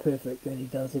he is perfect and he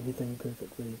does everything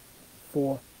perfectly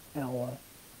for our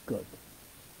good.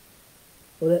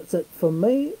 Well, that's it from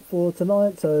me for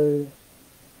tonight, so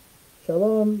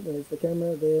shalom, there's the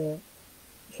camera there.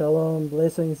 Shalom,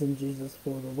 blessings in Jesus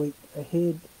for the week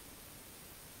ahead.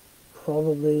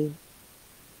 Probably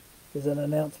there's an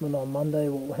announcement on Monday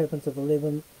what will happen to the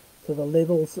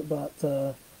levels, but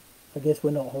I guess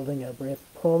we're not holding our breath.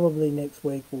 Probably next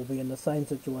week we'll be in the same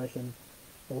situation.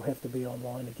 We'll have to be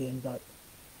online again, but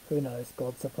who knows?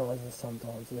 God surprises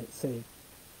sometimes. Let's see.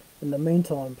 In the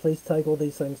meantime, please take all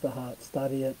these things to heart.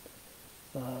 Study it.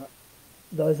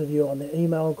 Those of you on the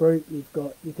email group, you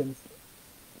can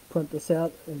print this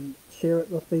out and share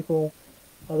it with people.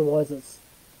 Otherwise, it's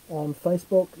on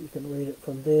Facebook. You can read it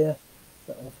from there.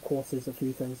 But of course, there's a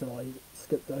few things that I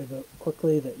skipped over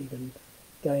quickly that you can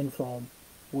gain from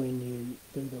when you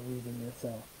do the reading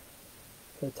yourself.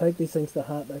 So take these things to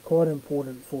heart. They're quite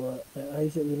important for the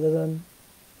age that we live in.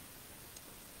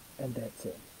 And that's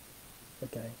it.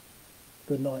 Okay.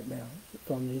 Good night now.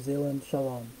 From New Zealand,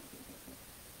 shalom.